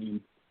not? I mean,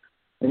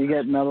 and you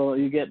get Melo,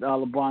 you get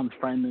LeBron's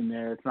friend in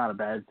there. It's not a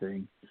bad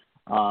thing.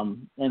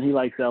 And he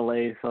likes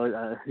LA,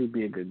 so he'd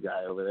be a good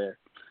guy over there.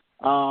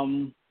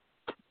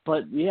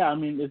 But yeah, I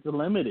mean, it's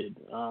limited.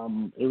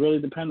 It really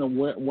depends on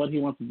what he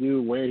wants to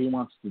do, where he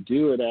wants to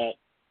do it at.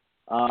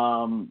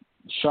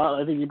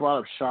 Charlotte, I think you brought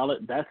up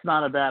Charlotte. That's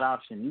not a bad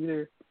option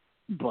either.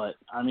 But,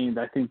 I mean,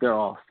 I think they're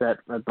all set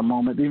at the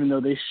moment, even though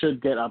they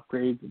should get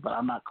upgrades. But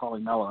I'm not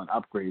calling Melo an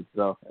upgrade.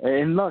 So,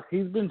 and look,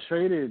 he's been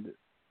traded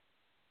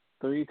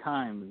 3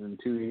 times in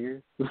 2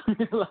 years.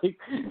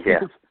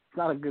 It's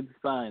not a good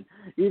sign.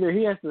 Either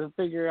he has to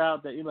figure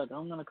out that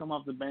I'm going to come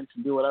off the bench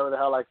and do whatever the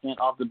hell I can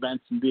off the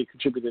bench and be a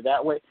contributor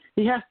that way.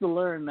 He has to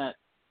learn that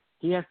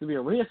he has to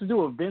do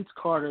what Vince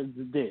Carter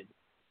did.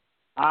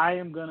 I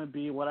am going to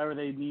be whatever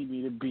they need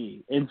me to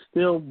be and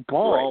still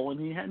ball when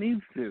he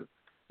needs to.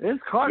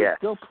 Vince Carter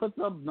still puts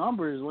up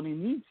numbers when he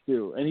needs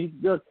to, and he's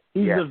the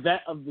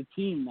vet of the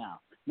team now.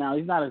 Now,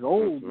 he's not as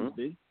old as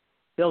Vince.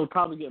 He'll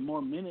probably get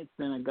more minutes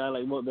than a guy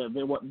like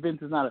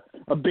Vince is not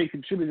a big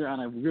contributor on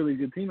a really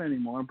good team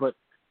anymore, but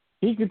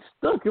he could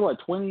still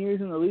get 20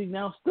 years in the league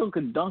now, still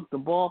could dunk the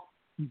ball,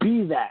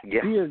 be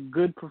a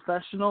good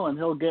professional, and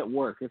he'll get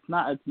work. It's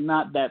not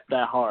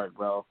that hard,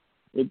 bro.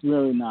 It's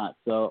really not.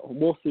 So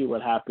we'll see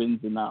what happens.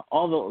 And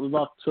all the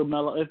luck to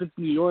Melo. If it's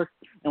New York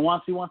and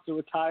he wants to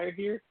retire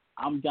here,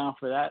 I'm down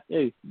for that.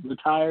 Hey,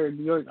 retire in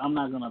New York. I'm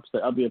not gonna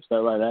upset. I'll be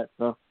upset by that.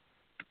 So.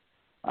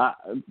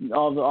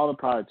 All the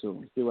power to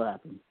him. See what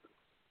happens.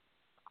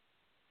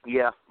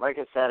 Yeah, like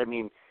I said, I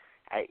mean,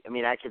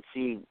 I could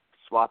see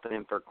swapping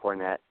him for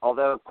Cornette.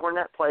 Although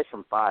Cornette plays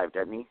from 5,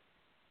 doesn't he?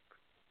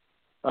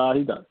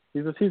 He does.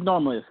 He's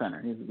normally a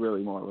center. He's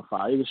really more of a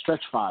 5. He's a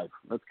stretch 5.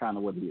 That's kind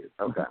of what he is.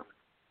 Okay.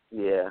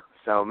 Yeah.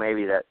 So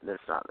maybe that's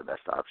not the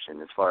best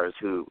option as far as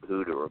who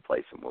to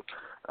replace him with,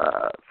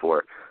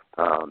 for.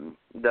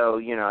 Though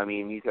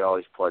you could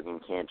always plug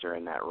in Cantor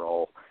in that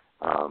role.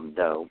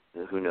 Though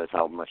who knows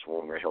how much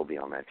longer he'll be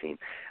on that team.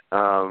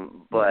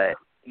 But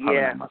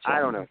yeah, I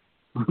don't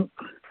know.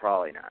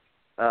 Probably not.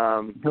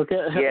 He'll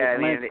get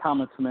Lance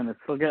Thomas minutes.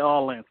 He'll get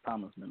all Lance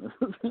Thomas minutes.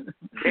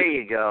 There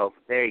you go.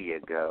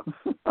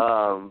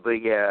 But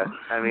yeah,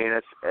 I mean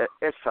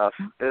it's tough.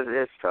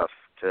 It's tough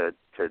to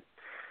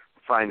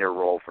find a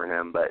role for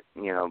him. But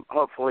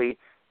hopefully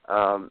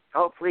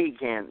he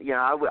can.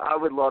 I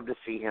would love to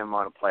see him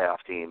on a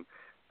playoff team.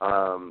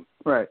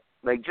 Right.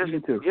 Like just a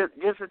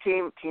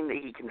team that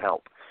he can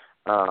help,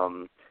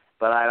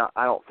 but I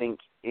don't think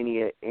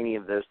any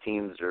of those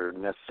teams are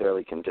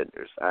necessarily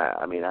contenders.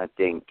 I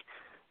think,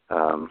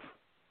 I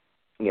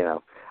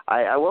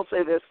will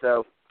say this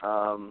though,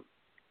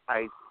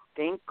 I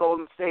think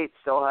Golden State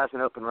still has an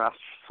open roster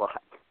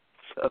slot.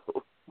 So.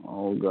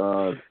 Oh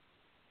God.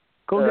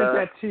 Go get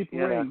that cheap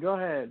ring. Go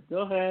ahead. Yeah.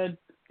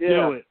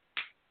 Do it.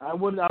 I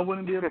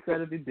wouldn't be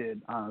upset if he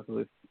did,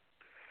 honestly.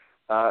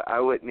 I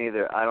wouldn't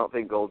either. I don't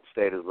think Golden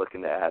State is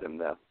looking to add him,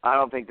 though. I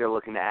don't think they're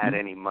looking to add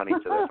any money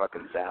to their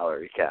fucking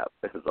salary cap,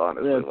 is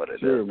honestly what it is.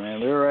 True,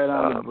 man. They're right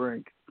on the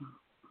brink.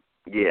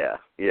 Yeah,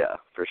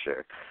 for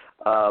sure.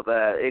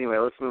 But anyway,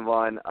 let's move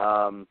on.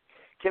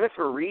 Kenneth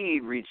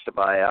Faried reached a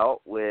buyout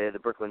with the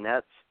Brooklyn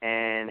Nets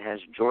and has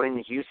joined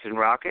the Houston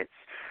Rockets.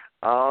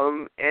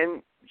 And,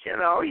 you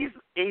know, he's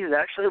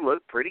actually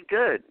looked pretty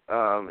good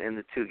in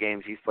the 2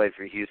 games he's played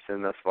for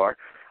Houston thus far.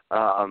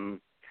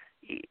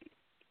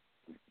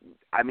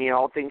 I mean,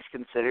 all things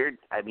considered,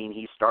 I mean,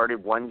 he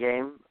started 1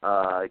 game,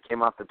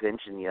 came off the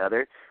bench in the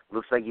other.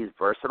 Looks like he's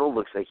versatile.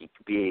 Looks like he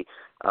could be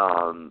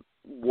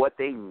what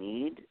they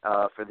need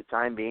for the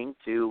time being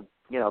to,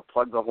 you know,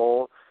 plug the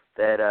hole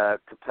that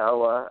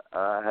Capella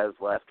has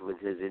left with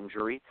his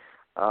injury.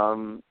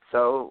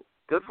 So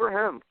good for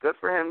him. Good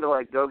for him to,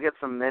 like, go get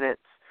some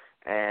minutes.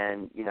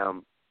 And, you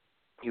know,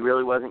 he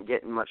really wasn't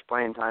getting much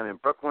playing time in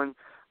Brooklyn.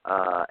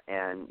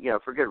 And, you know,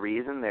 for good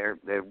reason. They're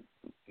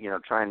you know,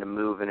 trying to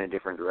move in a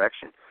different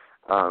direction.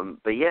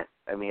 But, yeah,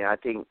 I mean, I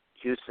think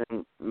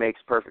Houston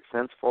makes perfect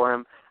sense for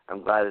him.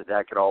 I'm glad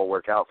that could all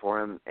work out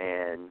for him.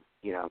 And,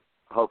 you know,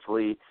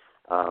 hopefully,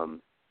 you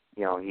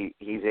know,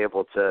 he's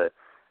able to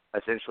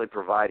essentially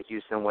provide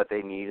Houston what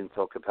they need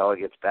until Capella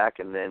gets back,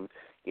 and then,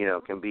 you know,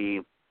 can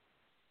be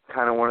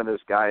kind of one of those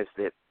guys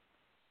that,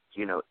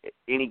 you know,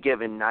 any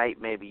given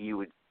night maybe you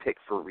would pick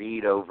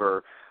Faried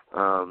over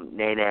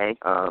Nene,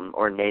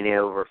 or Nene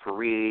over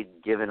Faried,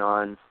 given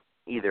on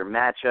either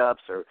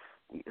matchups or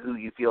who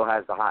you feel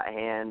has the hot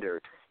hand,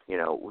 or, you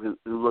know,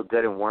 who look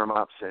good in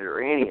warm-ups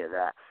or any of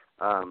that.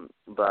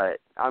 But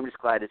I'm just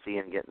glad to see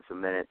him getting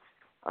some minutes.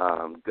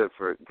 Good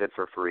for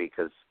Faried,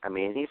 because, I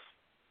mean,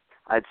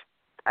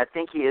 I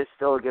think he is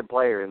still a good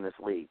player in this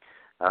league.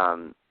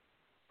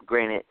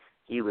 Granted,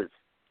 he was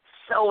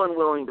so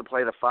unwilling to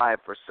play the 5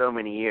 for so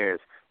many years,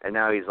 and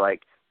now he's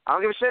like, I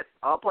don't give a shit.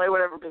 I'll play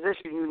whatever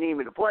position you need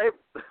me to play.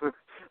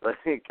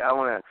 Like, I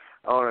want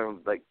to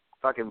like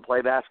fucking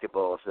play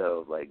basketball.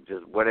 So, like,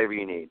 just whatever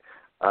you need.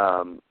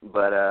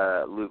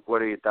 But Luke,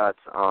 what are your thoughts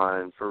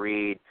on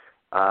Faried,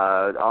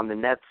 on the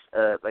Nets,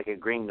 like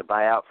agreeing to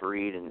buy out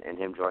Faried and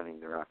him joining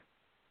the Rockets?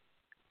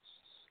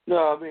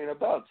 No, I mean,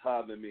 about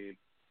time. I mean,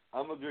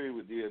 I'm agreeing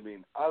with you. I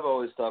mean, I've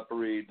always thought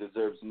Faried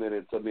deserves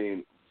minutes. I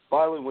mean,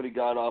 finally when he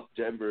got off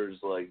Denver's,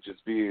 like,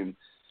 just being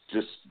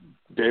just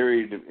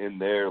buried in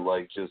there,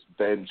 like, just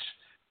bench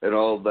and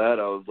all of that,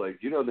 I was like,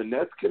 you know, the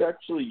Nets could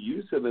actually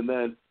use him. And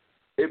then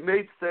it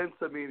made sense.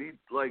 I mean,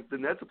 he, like, the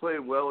Nets are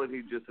playing well, and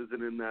he just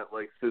isn't in that,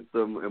 like,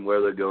 system and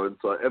where they're going.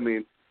 So, I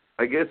mean,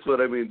 I guess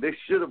they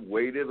should have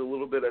waited a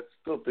little bit. I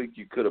still think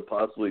you could have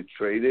possibly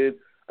traded.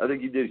 I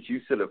think you did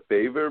Houston a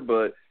favor,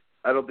 but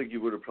I don't think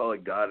you would have probably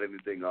got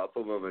anything off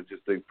of him. I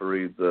just think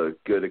Faried's a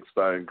good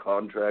expiring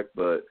contract.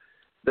 But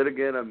then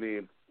again, I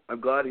mean, I'm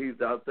glad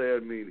he's out there. I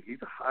mean,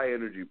 he's a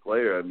high-energy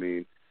player. I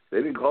mean, they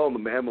didn't call him a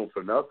mammal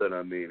for nothing.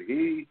 I mean,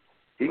 he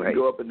can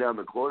go up and down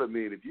the court. I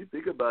mean, if you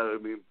think about it,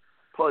 I mean,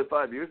 probably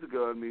 5 years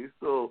ago, I mean, he's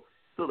still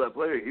that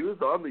player. He was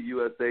on the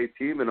USA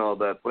team and all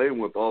that, playing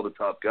with all the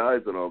top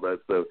guys and all that.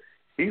 So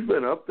he's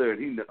been up there,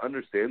 and he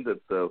understands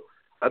it. So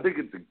I think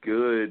it's a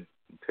good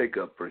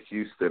pickup for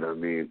Houston. I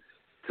mean,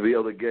 to be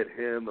able to get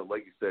him, and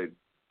like you said,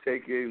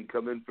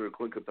 come in for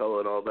Clint Capella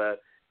and all that.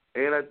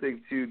 And I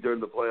think, too, during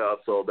the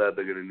playoffs, all that,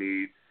 they're going to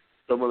need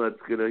someone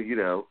that's going to, you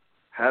know,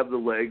 have the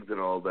legs and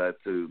all that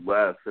to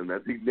last. And I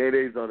think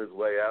Nene's on his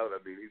way out.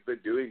 I mean, he's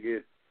been doing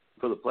it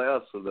for the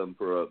playoffs for them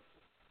for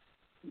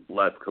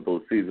last couple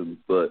of seasons.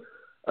 But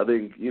I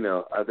think, you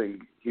know,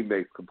 he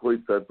makes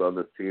complete sense on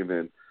this team.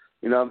 And,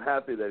 you know, I'm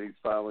happy that he's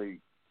finally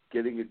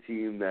getting a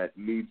team that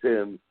needs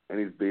him, and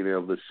he's being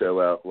able to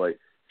show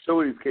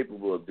what he's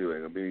capable of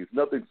doing. I mean, he's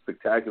nothing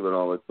spectacular and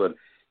all this, but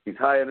he's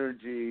high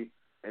energy,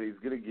 and he's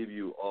going to give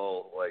you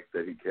all, like,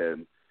 that he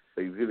can.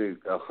 He's giving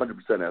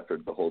 100%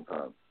 effort the whole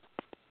time.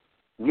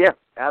 Yeah,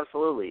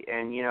 absolutely.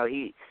 And, you know,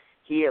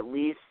 he at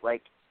least,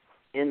 like,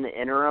 in the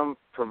interim,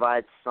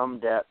 provides some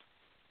depth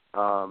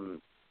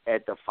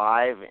at the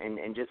 5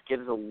 and just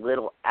gives a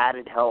little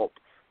added help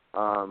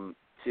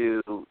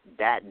to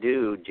that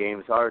dude,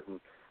 James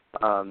Harden,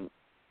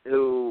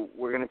 who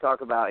we're going to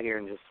talk about here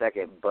in just a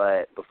second.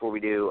 But before we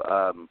do,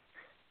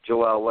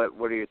 Joel,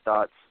 what are your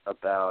thoughts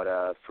about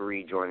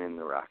Faried joining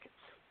the Rockets?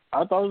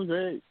 I thought it was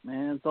great,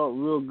 man. I thought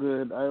real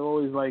good. I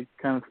always liked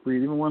kind of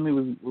Faried. Even when he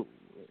was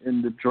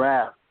in the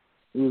draft,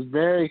 it was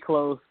very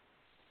close.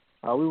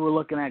 We were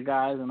looking at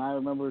guys, and I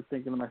remember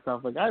thinking to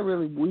myself, like,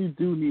 we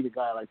do need a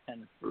guy like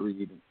Kenneth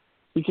Faried.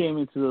 He came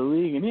into the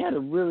league, and he had a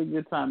really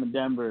good time in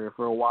Denver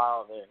for a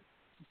while there.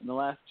 In the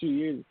last 2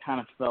 years, it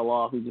kind of fell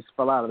off. He just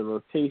fell out of the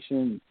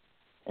rotation,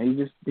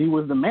 and he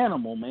was the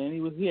manimal, man.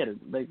 He had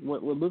like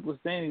what Luke was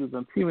saying. He was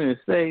on Team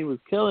USA. He was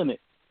killing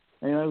it.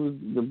 And, you know, he was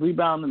the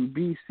rebounding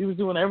beast. He was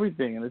doing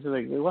everything, and it's just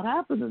like, what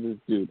happened to this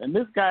dude? And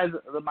this guy's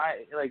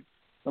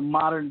the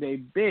modern day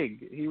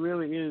big. He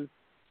really is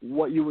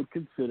what you would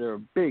consider a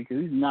big,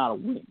 because he's not a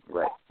wing.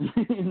 Right.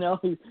 You know,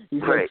 he's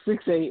right.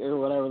 like 6'8" or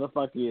whatever the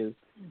fuck he is.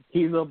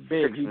 He's a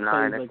big. 6'9", he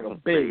plays like a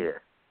big.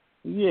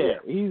 Yeah,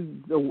 he's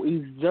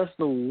just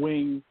a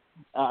wing.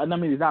 I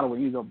mean, he's not a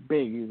wing. He's a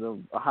big. He's a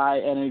high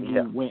energy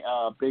wing,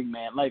 big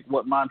man, like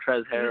what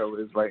Montrezl Harrell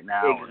is right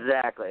now.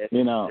 Exactly. That's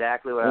you know,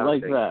 exactly what I was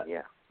thinking. that.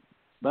 Yeah.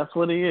 That's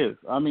what he is.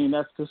 I mean,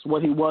 that's just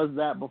what he was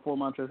that before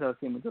Montrezl Harrell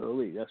came into the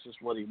league. That's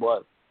just what he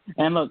was.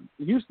 And look,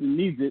 Houston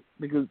needs it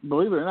because,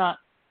 believe it or not,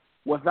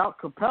 without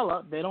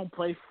Capella, they don't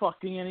play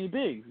fucking any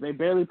bigs. They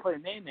barely play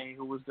Nene,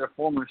 who was their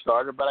former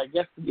starter, but I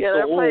guess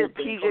they're playing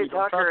P.J.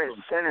 Tucker at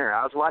center.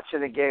 I was watching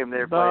the game.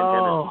 They're playing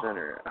him at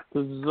center. I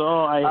hated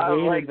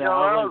was like, that.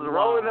 I was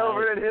rolling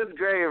over in his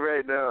grave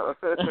right now.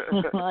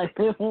 I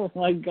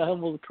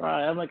almost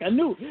cry. I'm like, I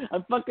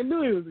fucking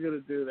knew he was gonna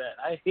do that.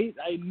 I knew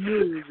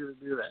he was gonna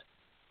do that.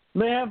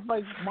 They have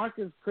like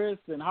Marcus Chris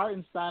and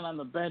Hartenstein on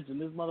the bench,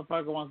 and this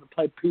motherfucker wants to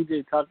play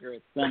P.J. Tucker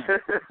at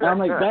center. And I'm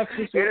like, that's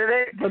just.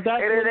 it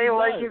ain't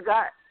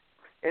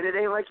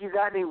like you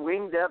got any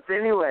wing depth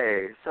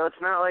anyway. So it's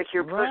not like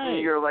you're putting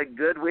your like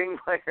good wing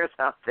players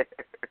out there.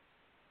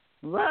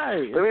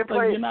 Right. Let me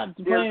play.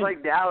 It's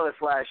like Dallas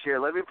last year.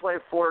 Let me play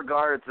 4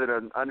 guards and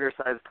an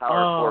undersized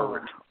power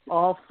forward.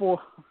 All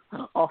four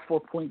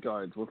point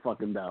guards were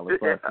fucking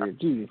Dallas last year.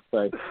 Jesus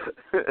Christ.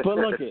 But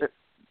look,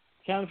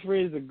 Cam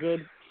Free is a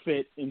good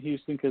fit in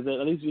Houston because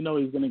at least you know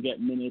he's going to get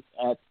minutes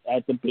at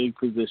the big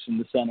position,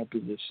 the center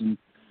position.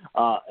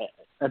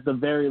 At the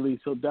very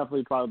least, he'll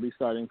definitely probably be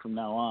starting from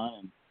now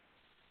on.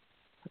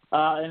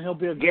 And he'll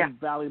be a good,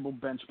 valuable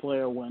bench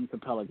player when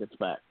Capella gets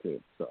back, too.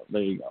 So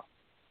there you go.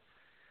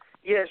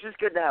 Yeah, it's just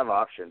good to have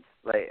options.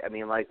 Like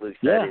Luke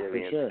said,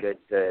 it's good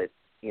that,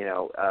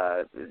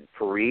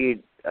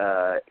 Fareed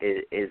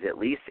is at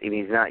least,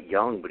 he's not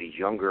young, but he's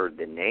younger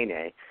than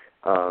Nene.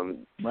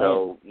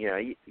 So,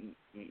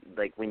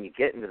 like when you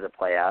get into the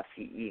playoffs,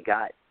 you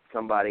got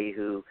somebody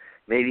who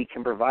maybe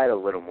can provide a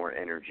little more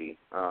energy.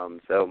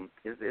 So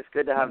it's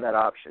good to have that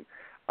option.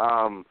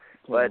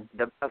 But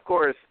of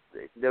course,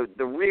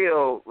 the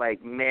real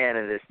like man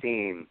of this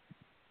team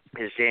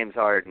is James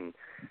Harden.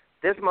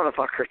 This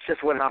motherfucker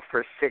just went off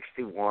for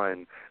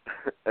 61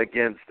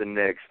 against the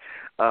Knicks.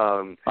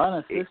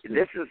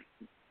 This is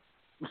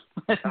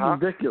that's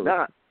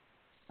ridiculous.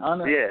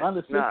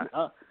 Unassisted.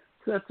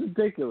 That's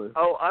ridiculous.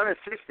 Oh,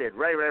 unassisted.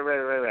 Right.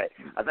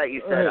 I thought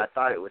you said I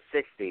thought it was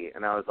 60,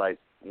 and I was like,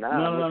 no.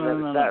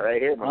 That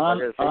right here,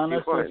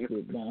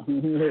 unassisted. No.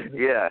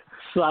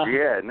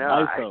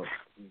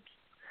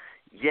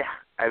 Yeah.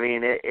 I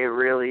mean, it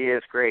really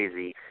is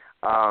crazy.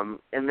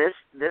 And this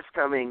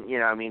coming,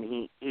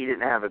 he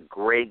didn't have a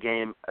great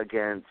game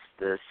against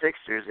the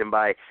Sixers, and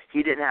by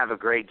he didn't have a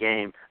great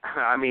game,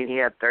 I mean he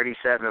had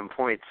 37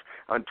 points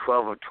on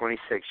 12 of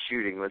 26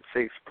 shooting with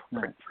 6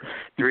 points,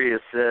 3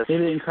 assists,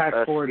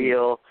 a 40.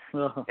 steal,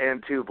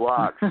 and 2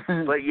 blocks.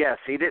 But yes,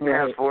 he didn't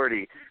have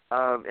 40,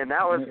 and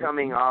that was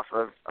coming off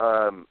of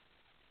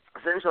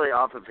essentially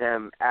off of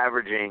him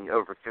averaging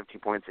over 50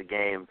 points a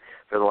game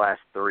for the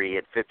last 3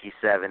 at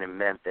 57 in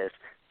Memphis,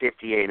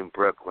 58 in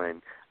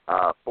Brooklyn.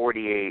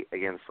 48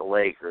 against the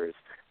Lakers.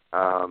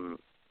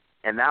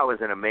 And that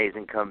was an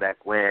amazing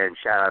comeback win.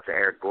 Shout out to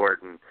Eric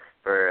Gordon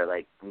for,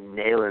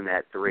 nailing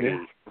that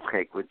 3,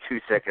 with 2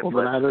 seconds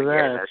left.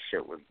 That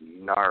shit was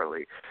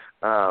gnarly.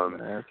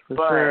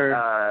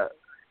 But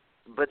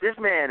this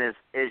man is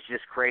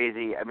just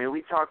crazy. I mean,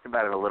 we talked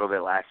about it a little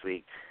bit last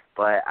week,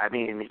 but, I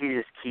mean, he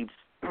just keeps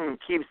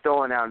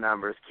throwing out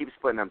numbers, keeps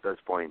putting up those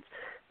points.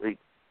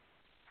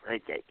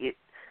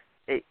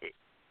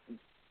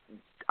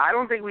 I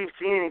don't think we've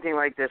seen anything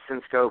like this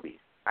since Kobe.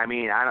 I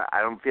mean,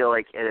 I don't feel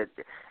like it,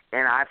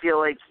 and I feel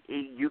like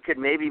you could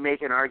maybe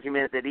make an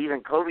argument that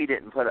even Kobe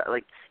didn't put up.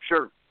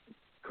 Sure,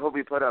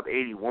 Kobe put up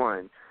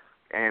 81,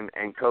 and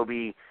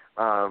Kobe,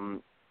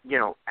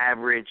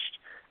 averaged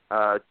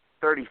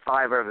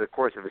 35 over the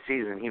course of a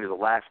season. He was the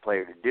last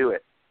player to do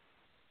it.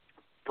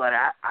 But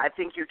I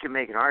think you can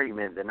make an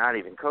argument that not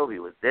even Kobe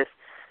was this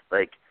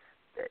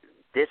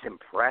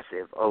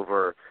impressive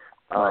over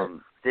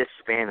this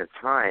span of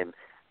time.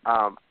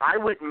 I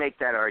wouldn't make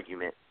that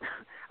argument.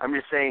 I'm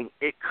just saying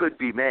it could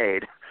be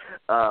made.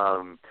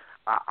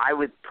 I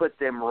would put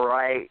them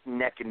right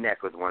neck and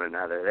neck with one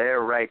another.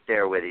 They're right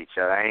there with each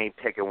other. I ain't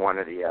picking one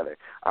or the other.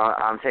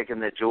 I'm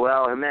taking the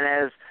Joel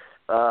Jimenez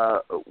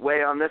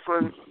way on this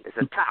one. It's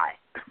a tie.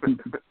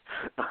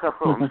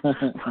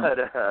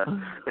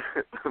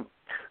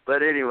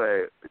 But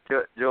anyway,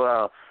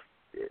 Joel,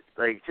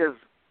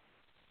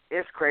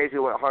 it's crazy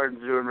what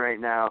Harden's doing right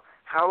now.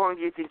 How long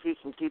do you think he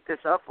can keep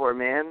this up for,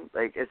 man?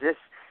 Is this,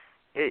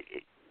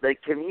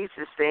 can he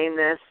sustain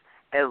this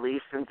at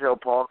least until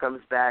Paul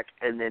comes back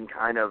and then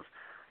kind of,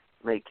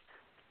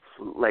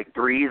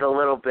 breathe a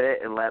little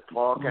bit and let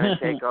Paul kind of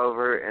take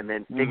over and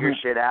then figure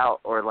shit out?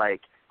 Or, I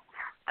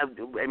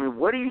mean,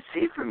 what do you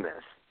see from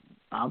this?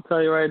 I'll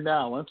tell you right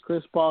now, once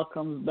Chris Paul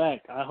comes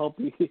back, I hope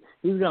he's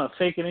going to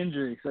fake an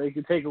injury so he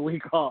can take a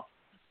week off.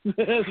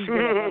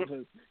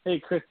 Hey,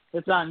 Chris,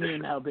 it's on you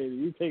now, baby.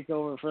 You take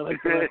over for like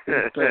the rest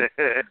of the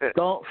trip.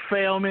 Don't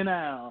fail me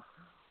now.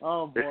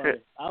 Oh boy,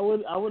 I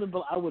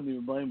wouldn't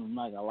even blame him. I'm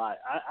not gonna lie.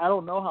 I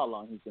don't know how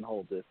long he can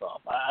hold this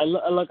off.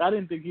 I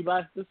didn't think he'd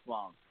last this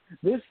long.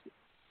 This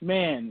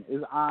man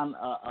is on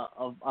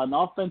an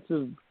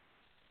offensive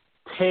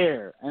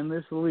tear in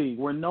this league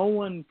where no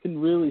one can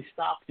really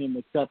stop him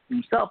except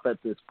himself at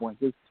this point.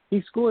 Because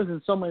he scores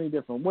in so many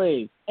different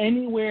ways.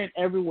 Anywhere and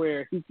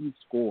everywhere he can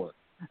score.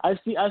 I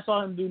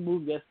saw him do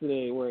moves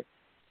yesterday where,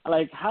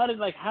 how did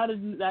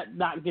that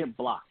not get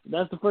blocked?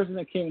 That's the first thing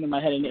that came into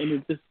my head, and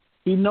it just,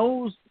 he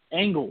knows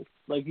angles.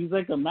 Like, he's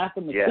like a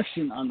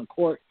mathematician on the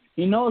court.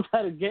 He knows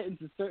how to get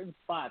into certain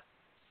spots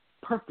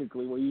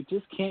perfectly where you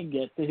just can't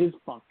get to his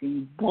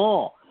fucking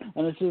ball.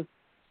 And it's just,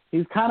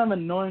 he's kind of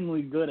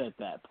annoyingly good at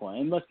that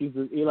point. And look, he's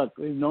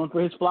known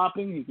for his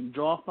flopping. He can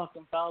draw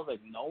fucking fouls like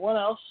no one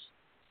else.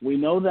 We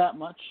know that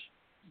much.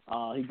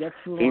 He gets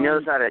to the line.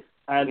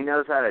 He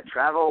knows how to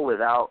travel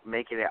without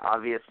making it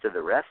obvious to the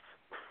refs.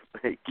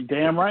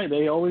 Damn right.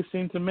 They always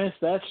seem to miss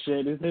that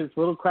shit. His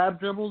little crab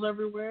dribbles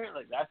everywhere.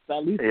 Like, that's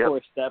at least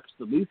 4 steps,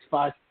 at least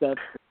 5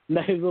 steps. And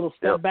then his little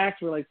step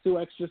backs were like 2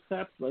 extra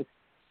steps. Like,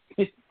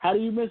 how do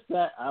you miss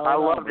that? I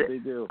loved it. They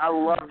do. I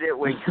loved it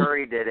when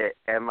Curry did it,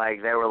 and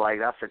they were like,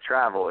 "That's a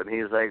travel," and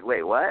he was like,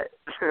 "Wait, what?"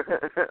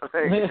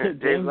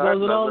 James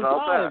does it all the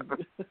time.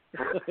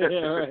 Yeah,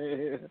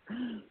 right.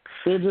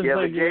 They're just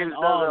but James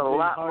does it a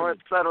lot more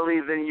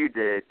subtly than you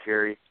did,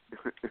 Curry.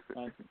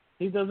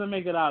 He doesn't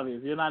make it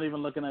obvious. You're not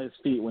even looking at his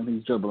feet when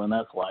he's dribbling.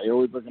 That's why you're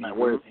always looking at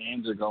where his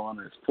hands are going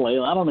or his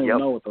flail. I don't even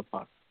know what the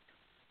fuck.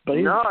 But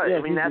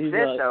that's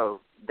it though.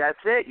 That's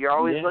it. You're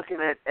always looking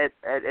at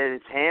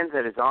his hands,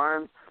 at his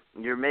arms.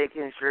 You're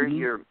making sure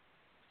you're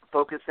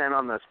focusing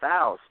on those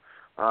fouls.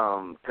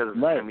 Because,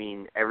 I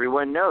mean,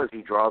 everyone knows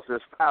he draws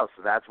those fouls,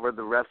 so that's where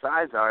the ref's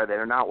eyes are.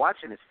 They're not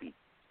watching his feet.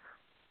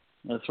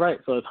 That's right.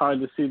 So it's hard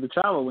to see the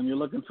travel when you're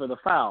looking for the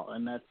foul,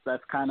 and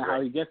that's kind of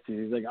how he gets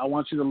you. He's like, I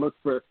want you to look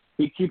for –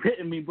 he keep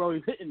hitting me, bro.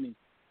 He's hitting me.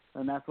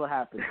 And that's what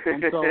happens.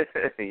 And so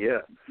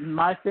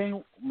my thing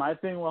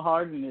with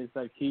Harden is,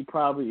 like, he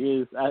probably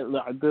is,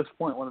 at this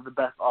point, one of the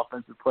best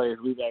offensive players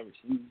we've ever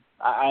seen.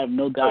 I have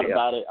no doubt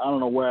about it. I don't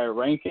know where I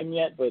rank him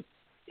yet, but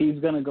he's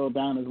going to go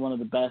down as one of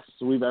the best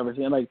we've ever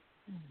seen. Like,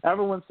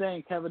 everyone's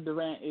saying Kevin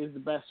Durant is the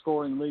best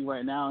scorer in the league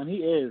right now, and he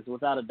is,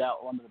 without a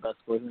doubt, one of the best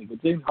scorers in the league.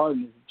 But James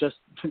Harden is just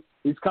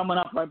 – he's coming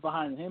up right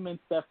behind him and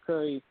Steph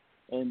Curry,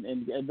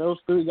 and those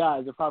 3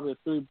 guys are probably the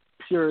 3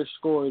 purest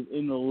scorers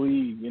in the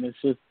league, and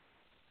it's just –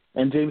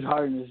 and James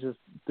Harden is just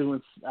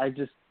doing it's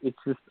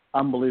just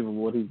unbelievable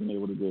what he's been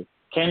able to do.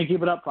 Can he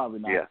keep it up? Probably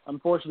not. Yeah.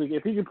 Unfortunately,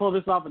 if he can pull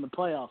this off in the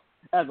playoffs,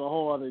 that's a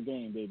whole other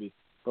game, baby.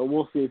 But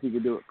we'll see if he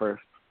can do it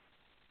first.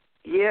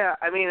 Yeah,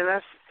 I mean, and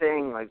that's the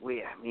thing. Like,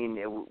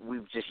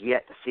 we've just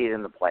yet to see it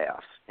in the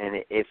playoffs.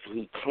 And if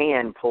he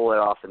can pull it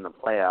off in the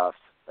playoffs,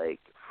 like,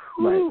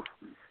 whew,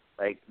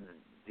 like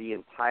the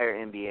entire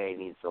NBA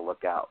needs to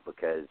look out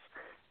because,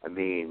 I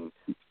mean,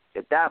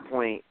 at that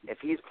point, if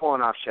he's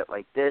pulling off shit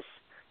like this,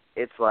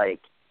 it's like,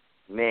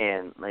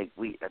 man,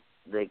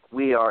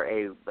 we are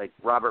a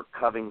Robert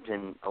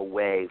Covington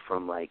away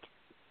from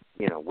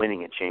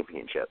winning a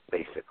championship,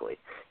 basically.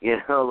 Give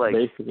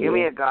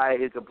me a guy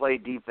who can play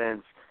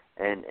defense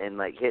and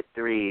hit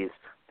threes,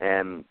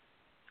 and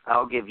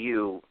I'll give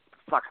you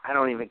I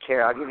don't even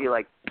care. I'll give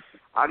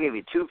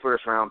you 2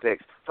 first-round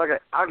picks. Fuck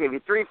it, I'll give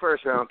you 3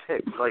 first-round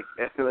picks. At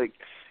that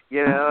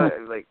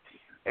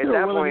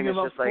point it's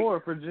just 4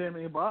 for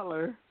Jimmy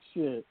Butler.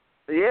 Shit.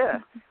 Yeah,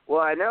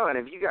 well, I know, and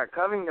if you got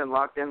Covington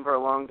locked in for a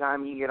long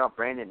time, you get off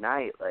Brandon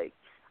Knight.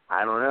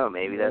 I don't know,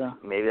 maybe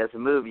that's a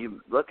move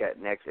you look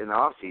at next in the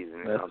off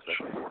season or something.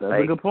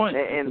 That's a good point.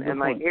 And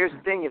here's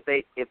the thing: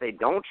 if they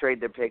don't trade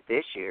their pick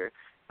this year,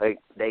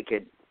 they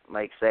could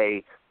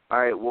say, all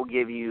right, we'll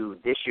give you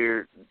this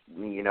year,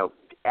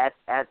 at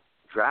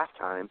draft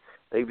time,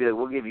 they'd be like,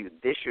 we'll give you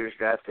this year's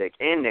draft pick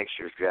and next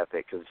year's draft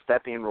pick because the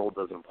step-in rule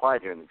doesn't apply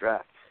during the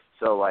draft.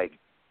 So right.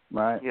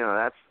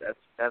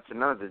 That's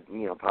another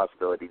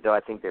possibility. Though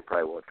I think they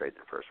probably will trade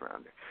their first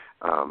rounder.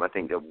 I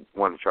think they'll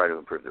want to try to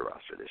improve their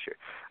roster this year.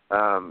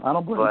 I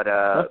don't believe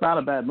that's not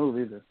a bad move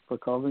either for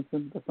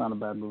Covington. That's not a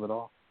bad move at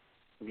all.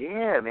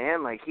 Yeah,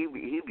 man, he'd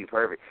be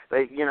perfect.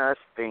 But that's the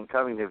thing.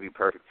 Covington would be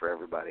perfect for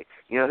everybody.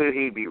 You know who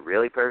he'd be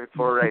really perfect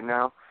for right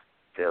now?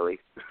 Philly.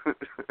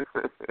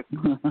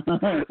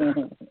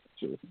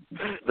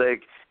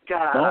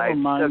 God, I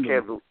still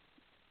can't believe.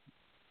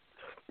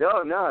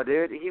 No,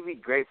 dude. He'd be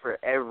great for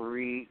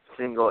every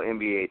single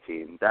NBA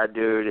team. That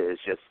dude is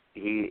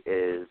he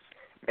is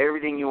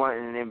everything you want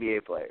in an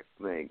NBA player.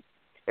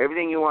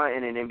 Everything you want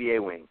in an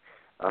NBA wing.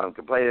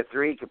 Could play the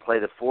 3, could play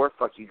the 4.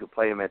 Fuck, you could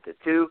play him at the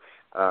 2.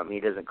 He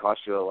doesn't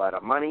cost you a lot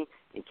of money.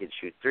 He can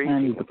shoot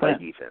 3. He can play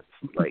defense.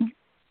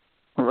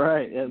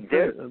 Right.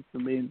 That's the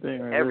main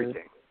thing. Right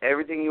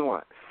everything you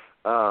want.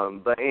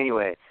 But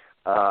anyway,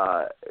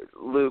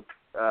 Luke,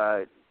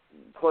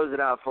 close it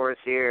out for us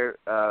here.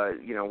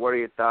 What are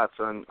your thoughts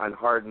on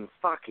Harden's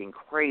fucking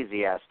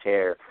crazy-ass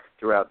tear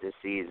throughout this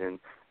season?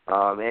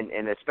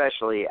 And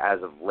especially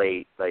as of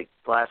late, like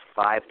the last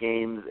 5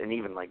 games and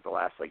even like the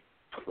last like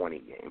 20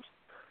 games.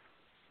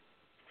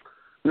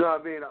 No,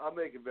 I mean, I'll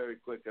make it very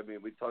quick. I mean,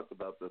 we talked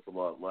about this a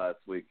lot last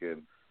week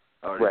and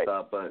I already Right.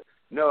 thought, but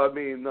no, I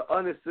mean, the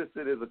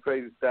unassisted is a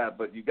crazy stat,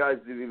 but you guys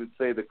didn't even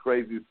say the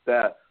crazy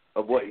stat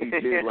of what he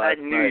did last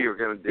I knew night. you were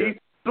going to do He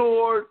it.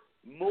 scored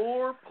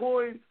more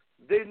points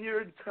than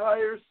your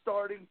entire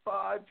starting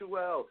 5,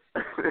 Joel.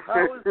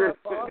 How is that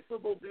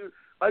possible, dude?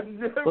 I've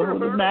never What heard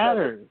does it of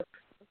matter? that.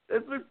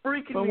 It's been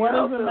freaking But me what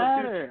out, does it though,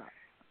 matter? dude.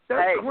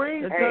 That's Hey,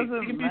 crazy. It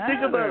doesn't If you matter.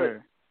 think about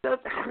it,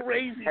 that's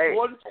crazy. Hey.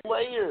 One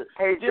player.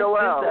 Hey, just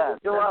Joel, did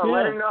that. Joel,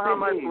 let Yeah. him know how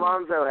much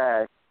Lonzo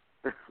had.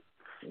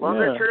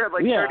 Lonzo sure had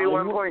like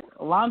 31 points.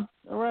 Lonzo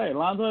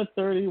had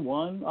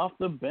 31 off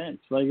the bench.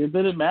 Like, it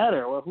didn't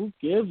matter. Well, who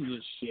gives a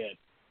shit?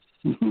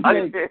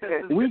 Like,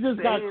 we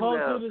just got close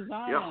to the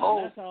Zion. Your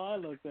whole That's how I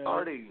looked at it.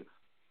 starting.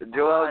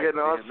 Joel Five, getting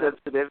all man,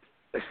 sensitive.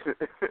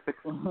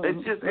 It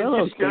just I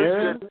don't shows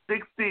care. you that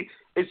 60.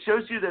 It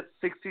shows you that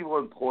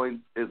 61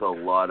 points is a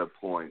lot of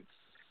points.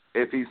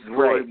 If he's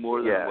scoring Right,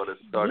 more than what a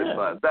starting Yeah,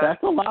 five,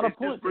 that's a lot of it's just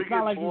points. It's bringing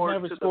not like he's more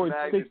never to the scored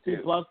 60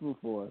 magnitude. plus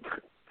before.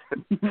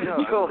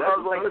 No, Joel, that's I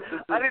was like,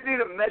 just- I didn't need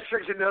a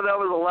metric to know that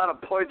was a lot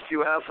of points,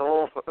 you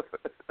asshole.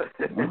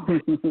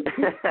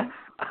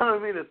 I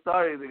don't mean to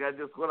start anything. I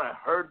just, when I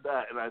heard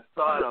that and I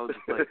saw it, I was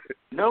just like,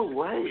 no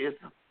way, it's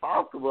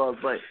possible. I was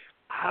like,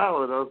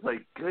 how? And I was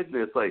like,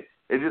 goodness, like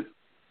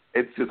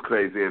it's just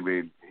crazy. I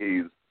mean,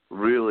 he's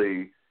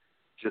really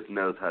just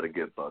knows how to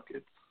get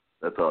buckets.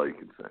 That's all you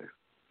can say.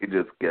 He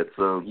just gets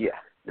them. Yeah.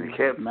 And he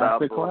can't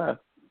stop Master them. class.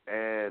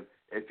 And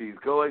if he's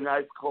going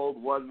ice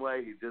cold one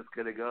way, he's just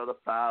going to go to the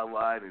foul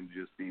line and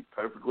just be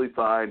perfectly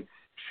fine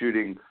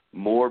shooting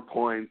more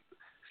points,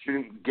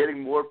 getting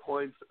more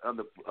points on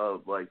the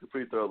like the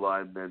free throw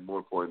line than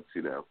more points,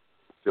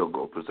 field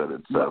goal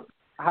percentage. So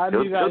how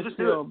do you guys he'll just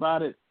do feel it.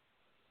 about it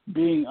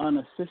being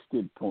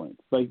unassisted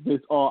points? Like, this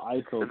all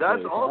ISO And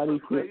that's plays. How do also you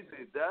feel? crazy.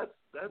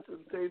 That's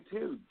insane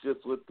too.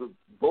 Just with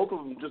both of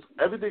them, just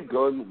everything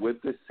going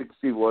with this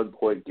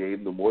 61-point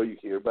game. The more you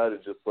hear about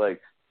it, just like,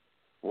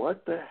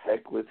 what the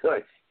heck was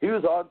like? He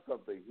was on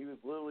something. He was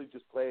literally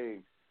just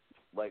playing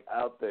like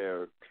out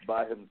there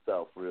by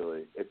himself.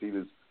 Really, if he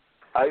was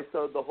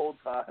ISO'd the whole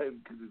time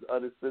because he's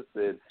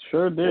unassisted.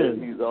 Sure did.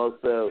 And he's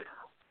also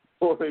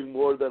scoring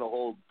more than a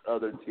whole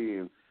other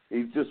team.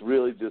 He's just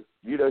really just,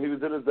 he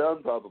was in his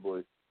zone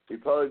probably. He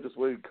probably just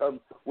when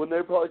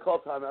they probably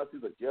call timeouts,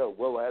 he's like, yo,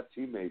 whoa, I have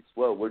teammates.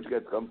 Whoa, where'd you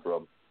guys come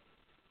from?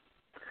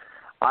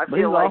 I But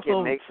he feel like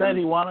also it makes said him.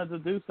 he wanted to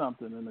do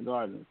something in the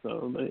Garden.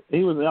 So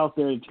he was out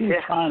there. He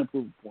was trying to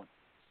prove a point.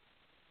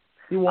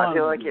 He wanted I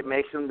feel to like do it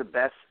makes him the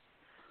best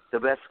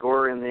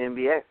scorer in the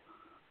NBA.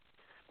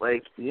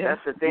 Like, Yeah,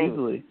 that's the thing.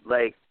 easily.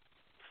 Like,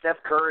 Steph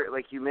Curry,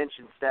 like you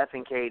mentioned, Steph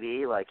and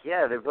KD, like,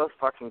 yeah, they're both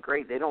fucking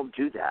great. They don't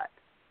do that.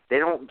 They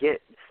don't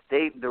get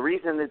the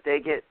reason that they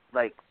get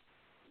like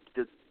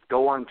to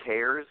go on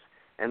tears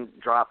and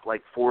drop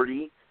like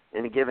 40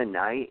 in a given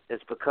night is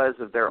because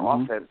of their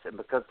offense and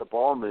because the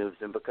ball moves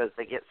and because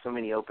they get so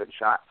many open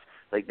shots.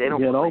 Like, they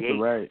don't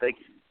create, like,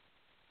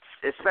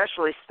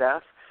 especially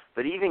Steph,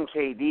 but even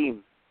KD,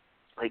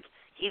 like,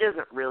 he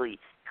doesn't really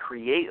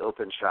create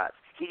open shots.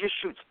 He just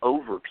shoots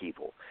over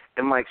people.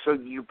 And, like, so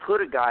you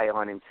put a guy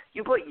on him.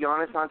 You put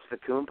Giannis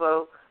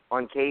Antetokounmpo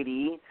on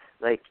KD,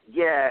 like,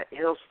 yeah,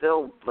 he'll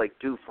still, like,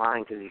 do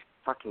fine because he's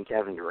fucking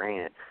Kevin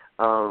Durant.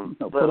 He'll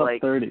but, put like,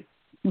 up 30.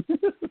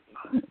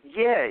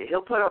 yeah,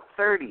 he'll put up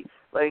 30.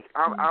 Like,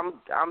 I'm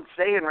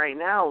saying right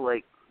now,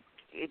 like,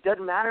 it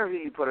doesn't matter who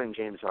you put on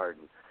James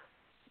Harden.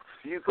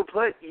 You could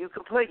put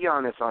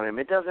Giannis on him.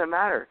 It doesn't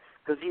matter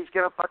because he's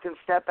gonna fucking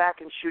step back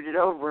and shoot it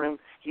over him.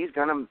 He's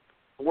gonna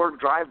or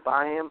drive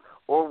by him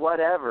or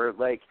whatever.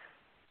 Like,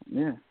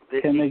 yeah.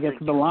 Can they get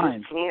to the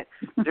line? Can't.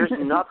 There's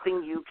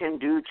nothing you can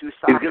do to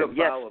stop him.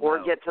 Yes,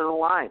 or get to the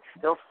line.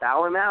 They'll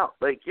foul him out.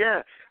 Like,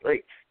 yeah,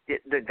 like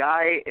the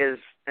guy is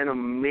an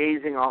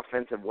amazing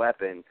offensive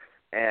weapon,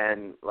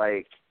 and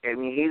like, I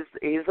mean,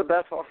 he's the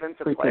best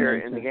offensive player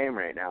in the game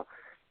right now.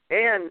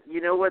 And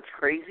you know what's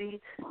crazy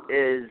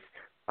is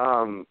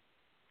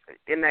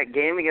in that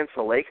game against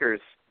the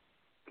Lakers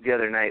the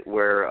other night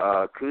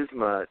where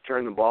Kuzma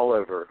turned the ball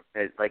over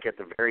at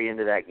the very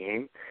end of that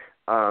game.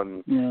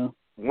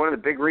 One of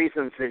the big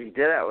reasons that he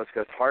did that was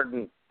because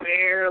Harden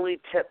barely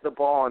tipped the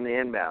ball on the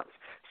inbounds.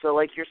 So,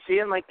 like, you're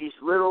seeing, like, these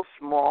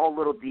small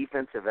little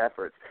defensive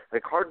efforts.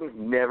 Like, Harden's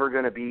never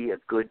going to be a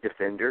good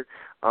defender.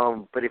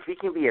 But if he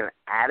can be an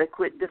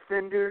adequate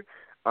defender,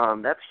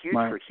 that's huge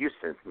for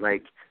Houston.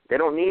 Like, they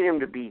don't need him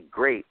to be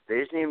great. They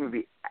just need him to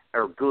be,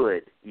 or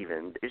good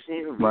even. They just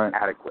need him to be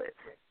adequate.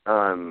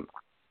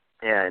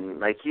 And,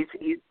 like, he's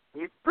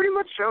pretty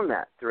much shown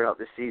that throughout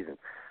the season.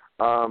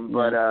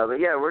 But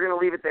yeah, we're going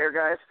to leave it there,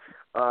 guys.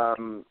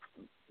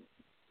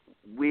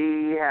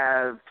 We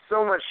have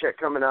so much shit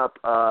coming up,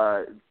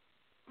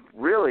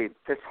 really,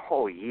 this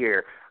whole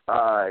year.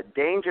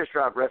 Dane just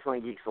dropped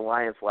Wrestling Geeks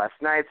Alliance last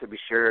night, so be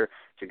sure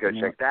to go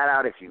check that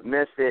out if you've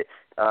missed it.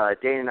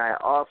 Dane and I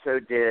also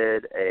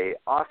did a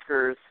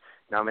Oscars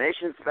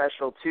nomination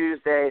special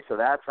Tuesday, so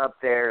that's up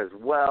there as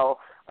well.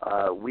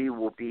 We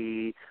will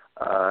be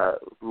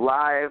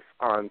live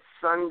on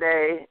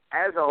Sunday,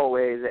 as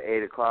always, at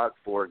 8 o'clock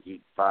for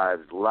Geek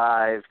Vibes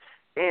Live.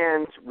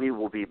 And we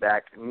will be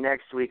back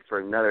next week for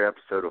another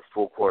episode of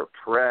Full Court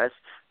Press.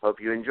 Hope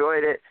you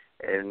enjoyed it.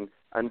 And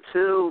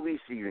until we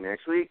see you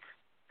next week,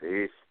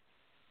 peace.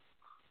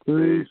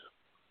 Peace.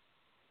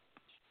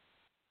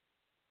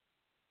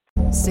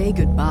 Say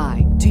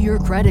goodbye to your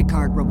credit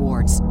card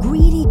rewards.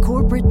 Greedy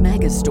corporate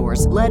mega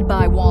stores, led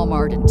by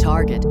Walmart and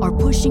Target, are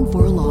pushing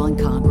for a law in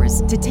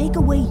Congress to take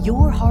away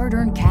your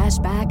hard-earned cash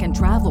back and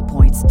travel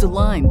points to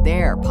line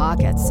their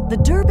pockets. The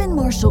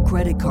Durbin-Marshall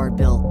credit card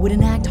bill would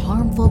enact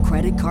harmful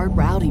credit card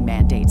routing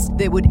mandates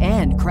that would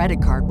end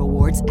credit card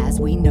rewards as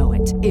we know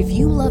it. If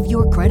you love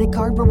your credit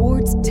card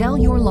rewards, tell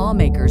your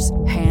lawmakers,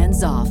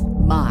 hands off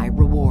my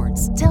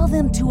rewards. Tell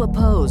them to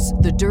oppose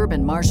the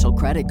Durbin-Marshall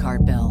credit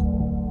card bill.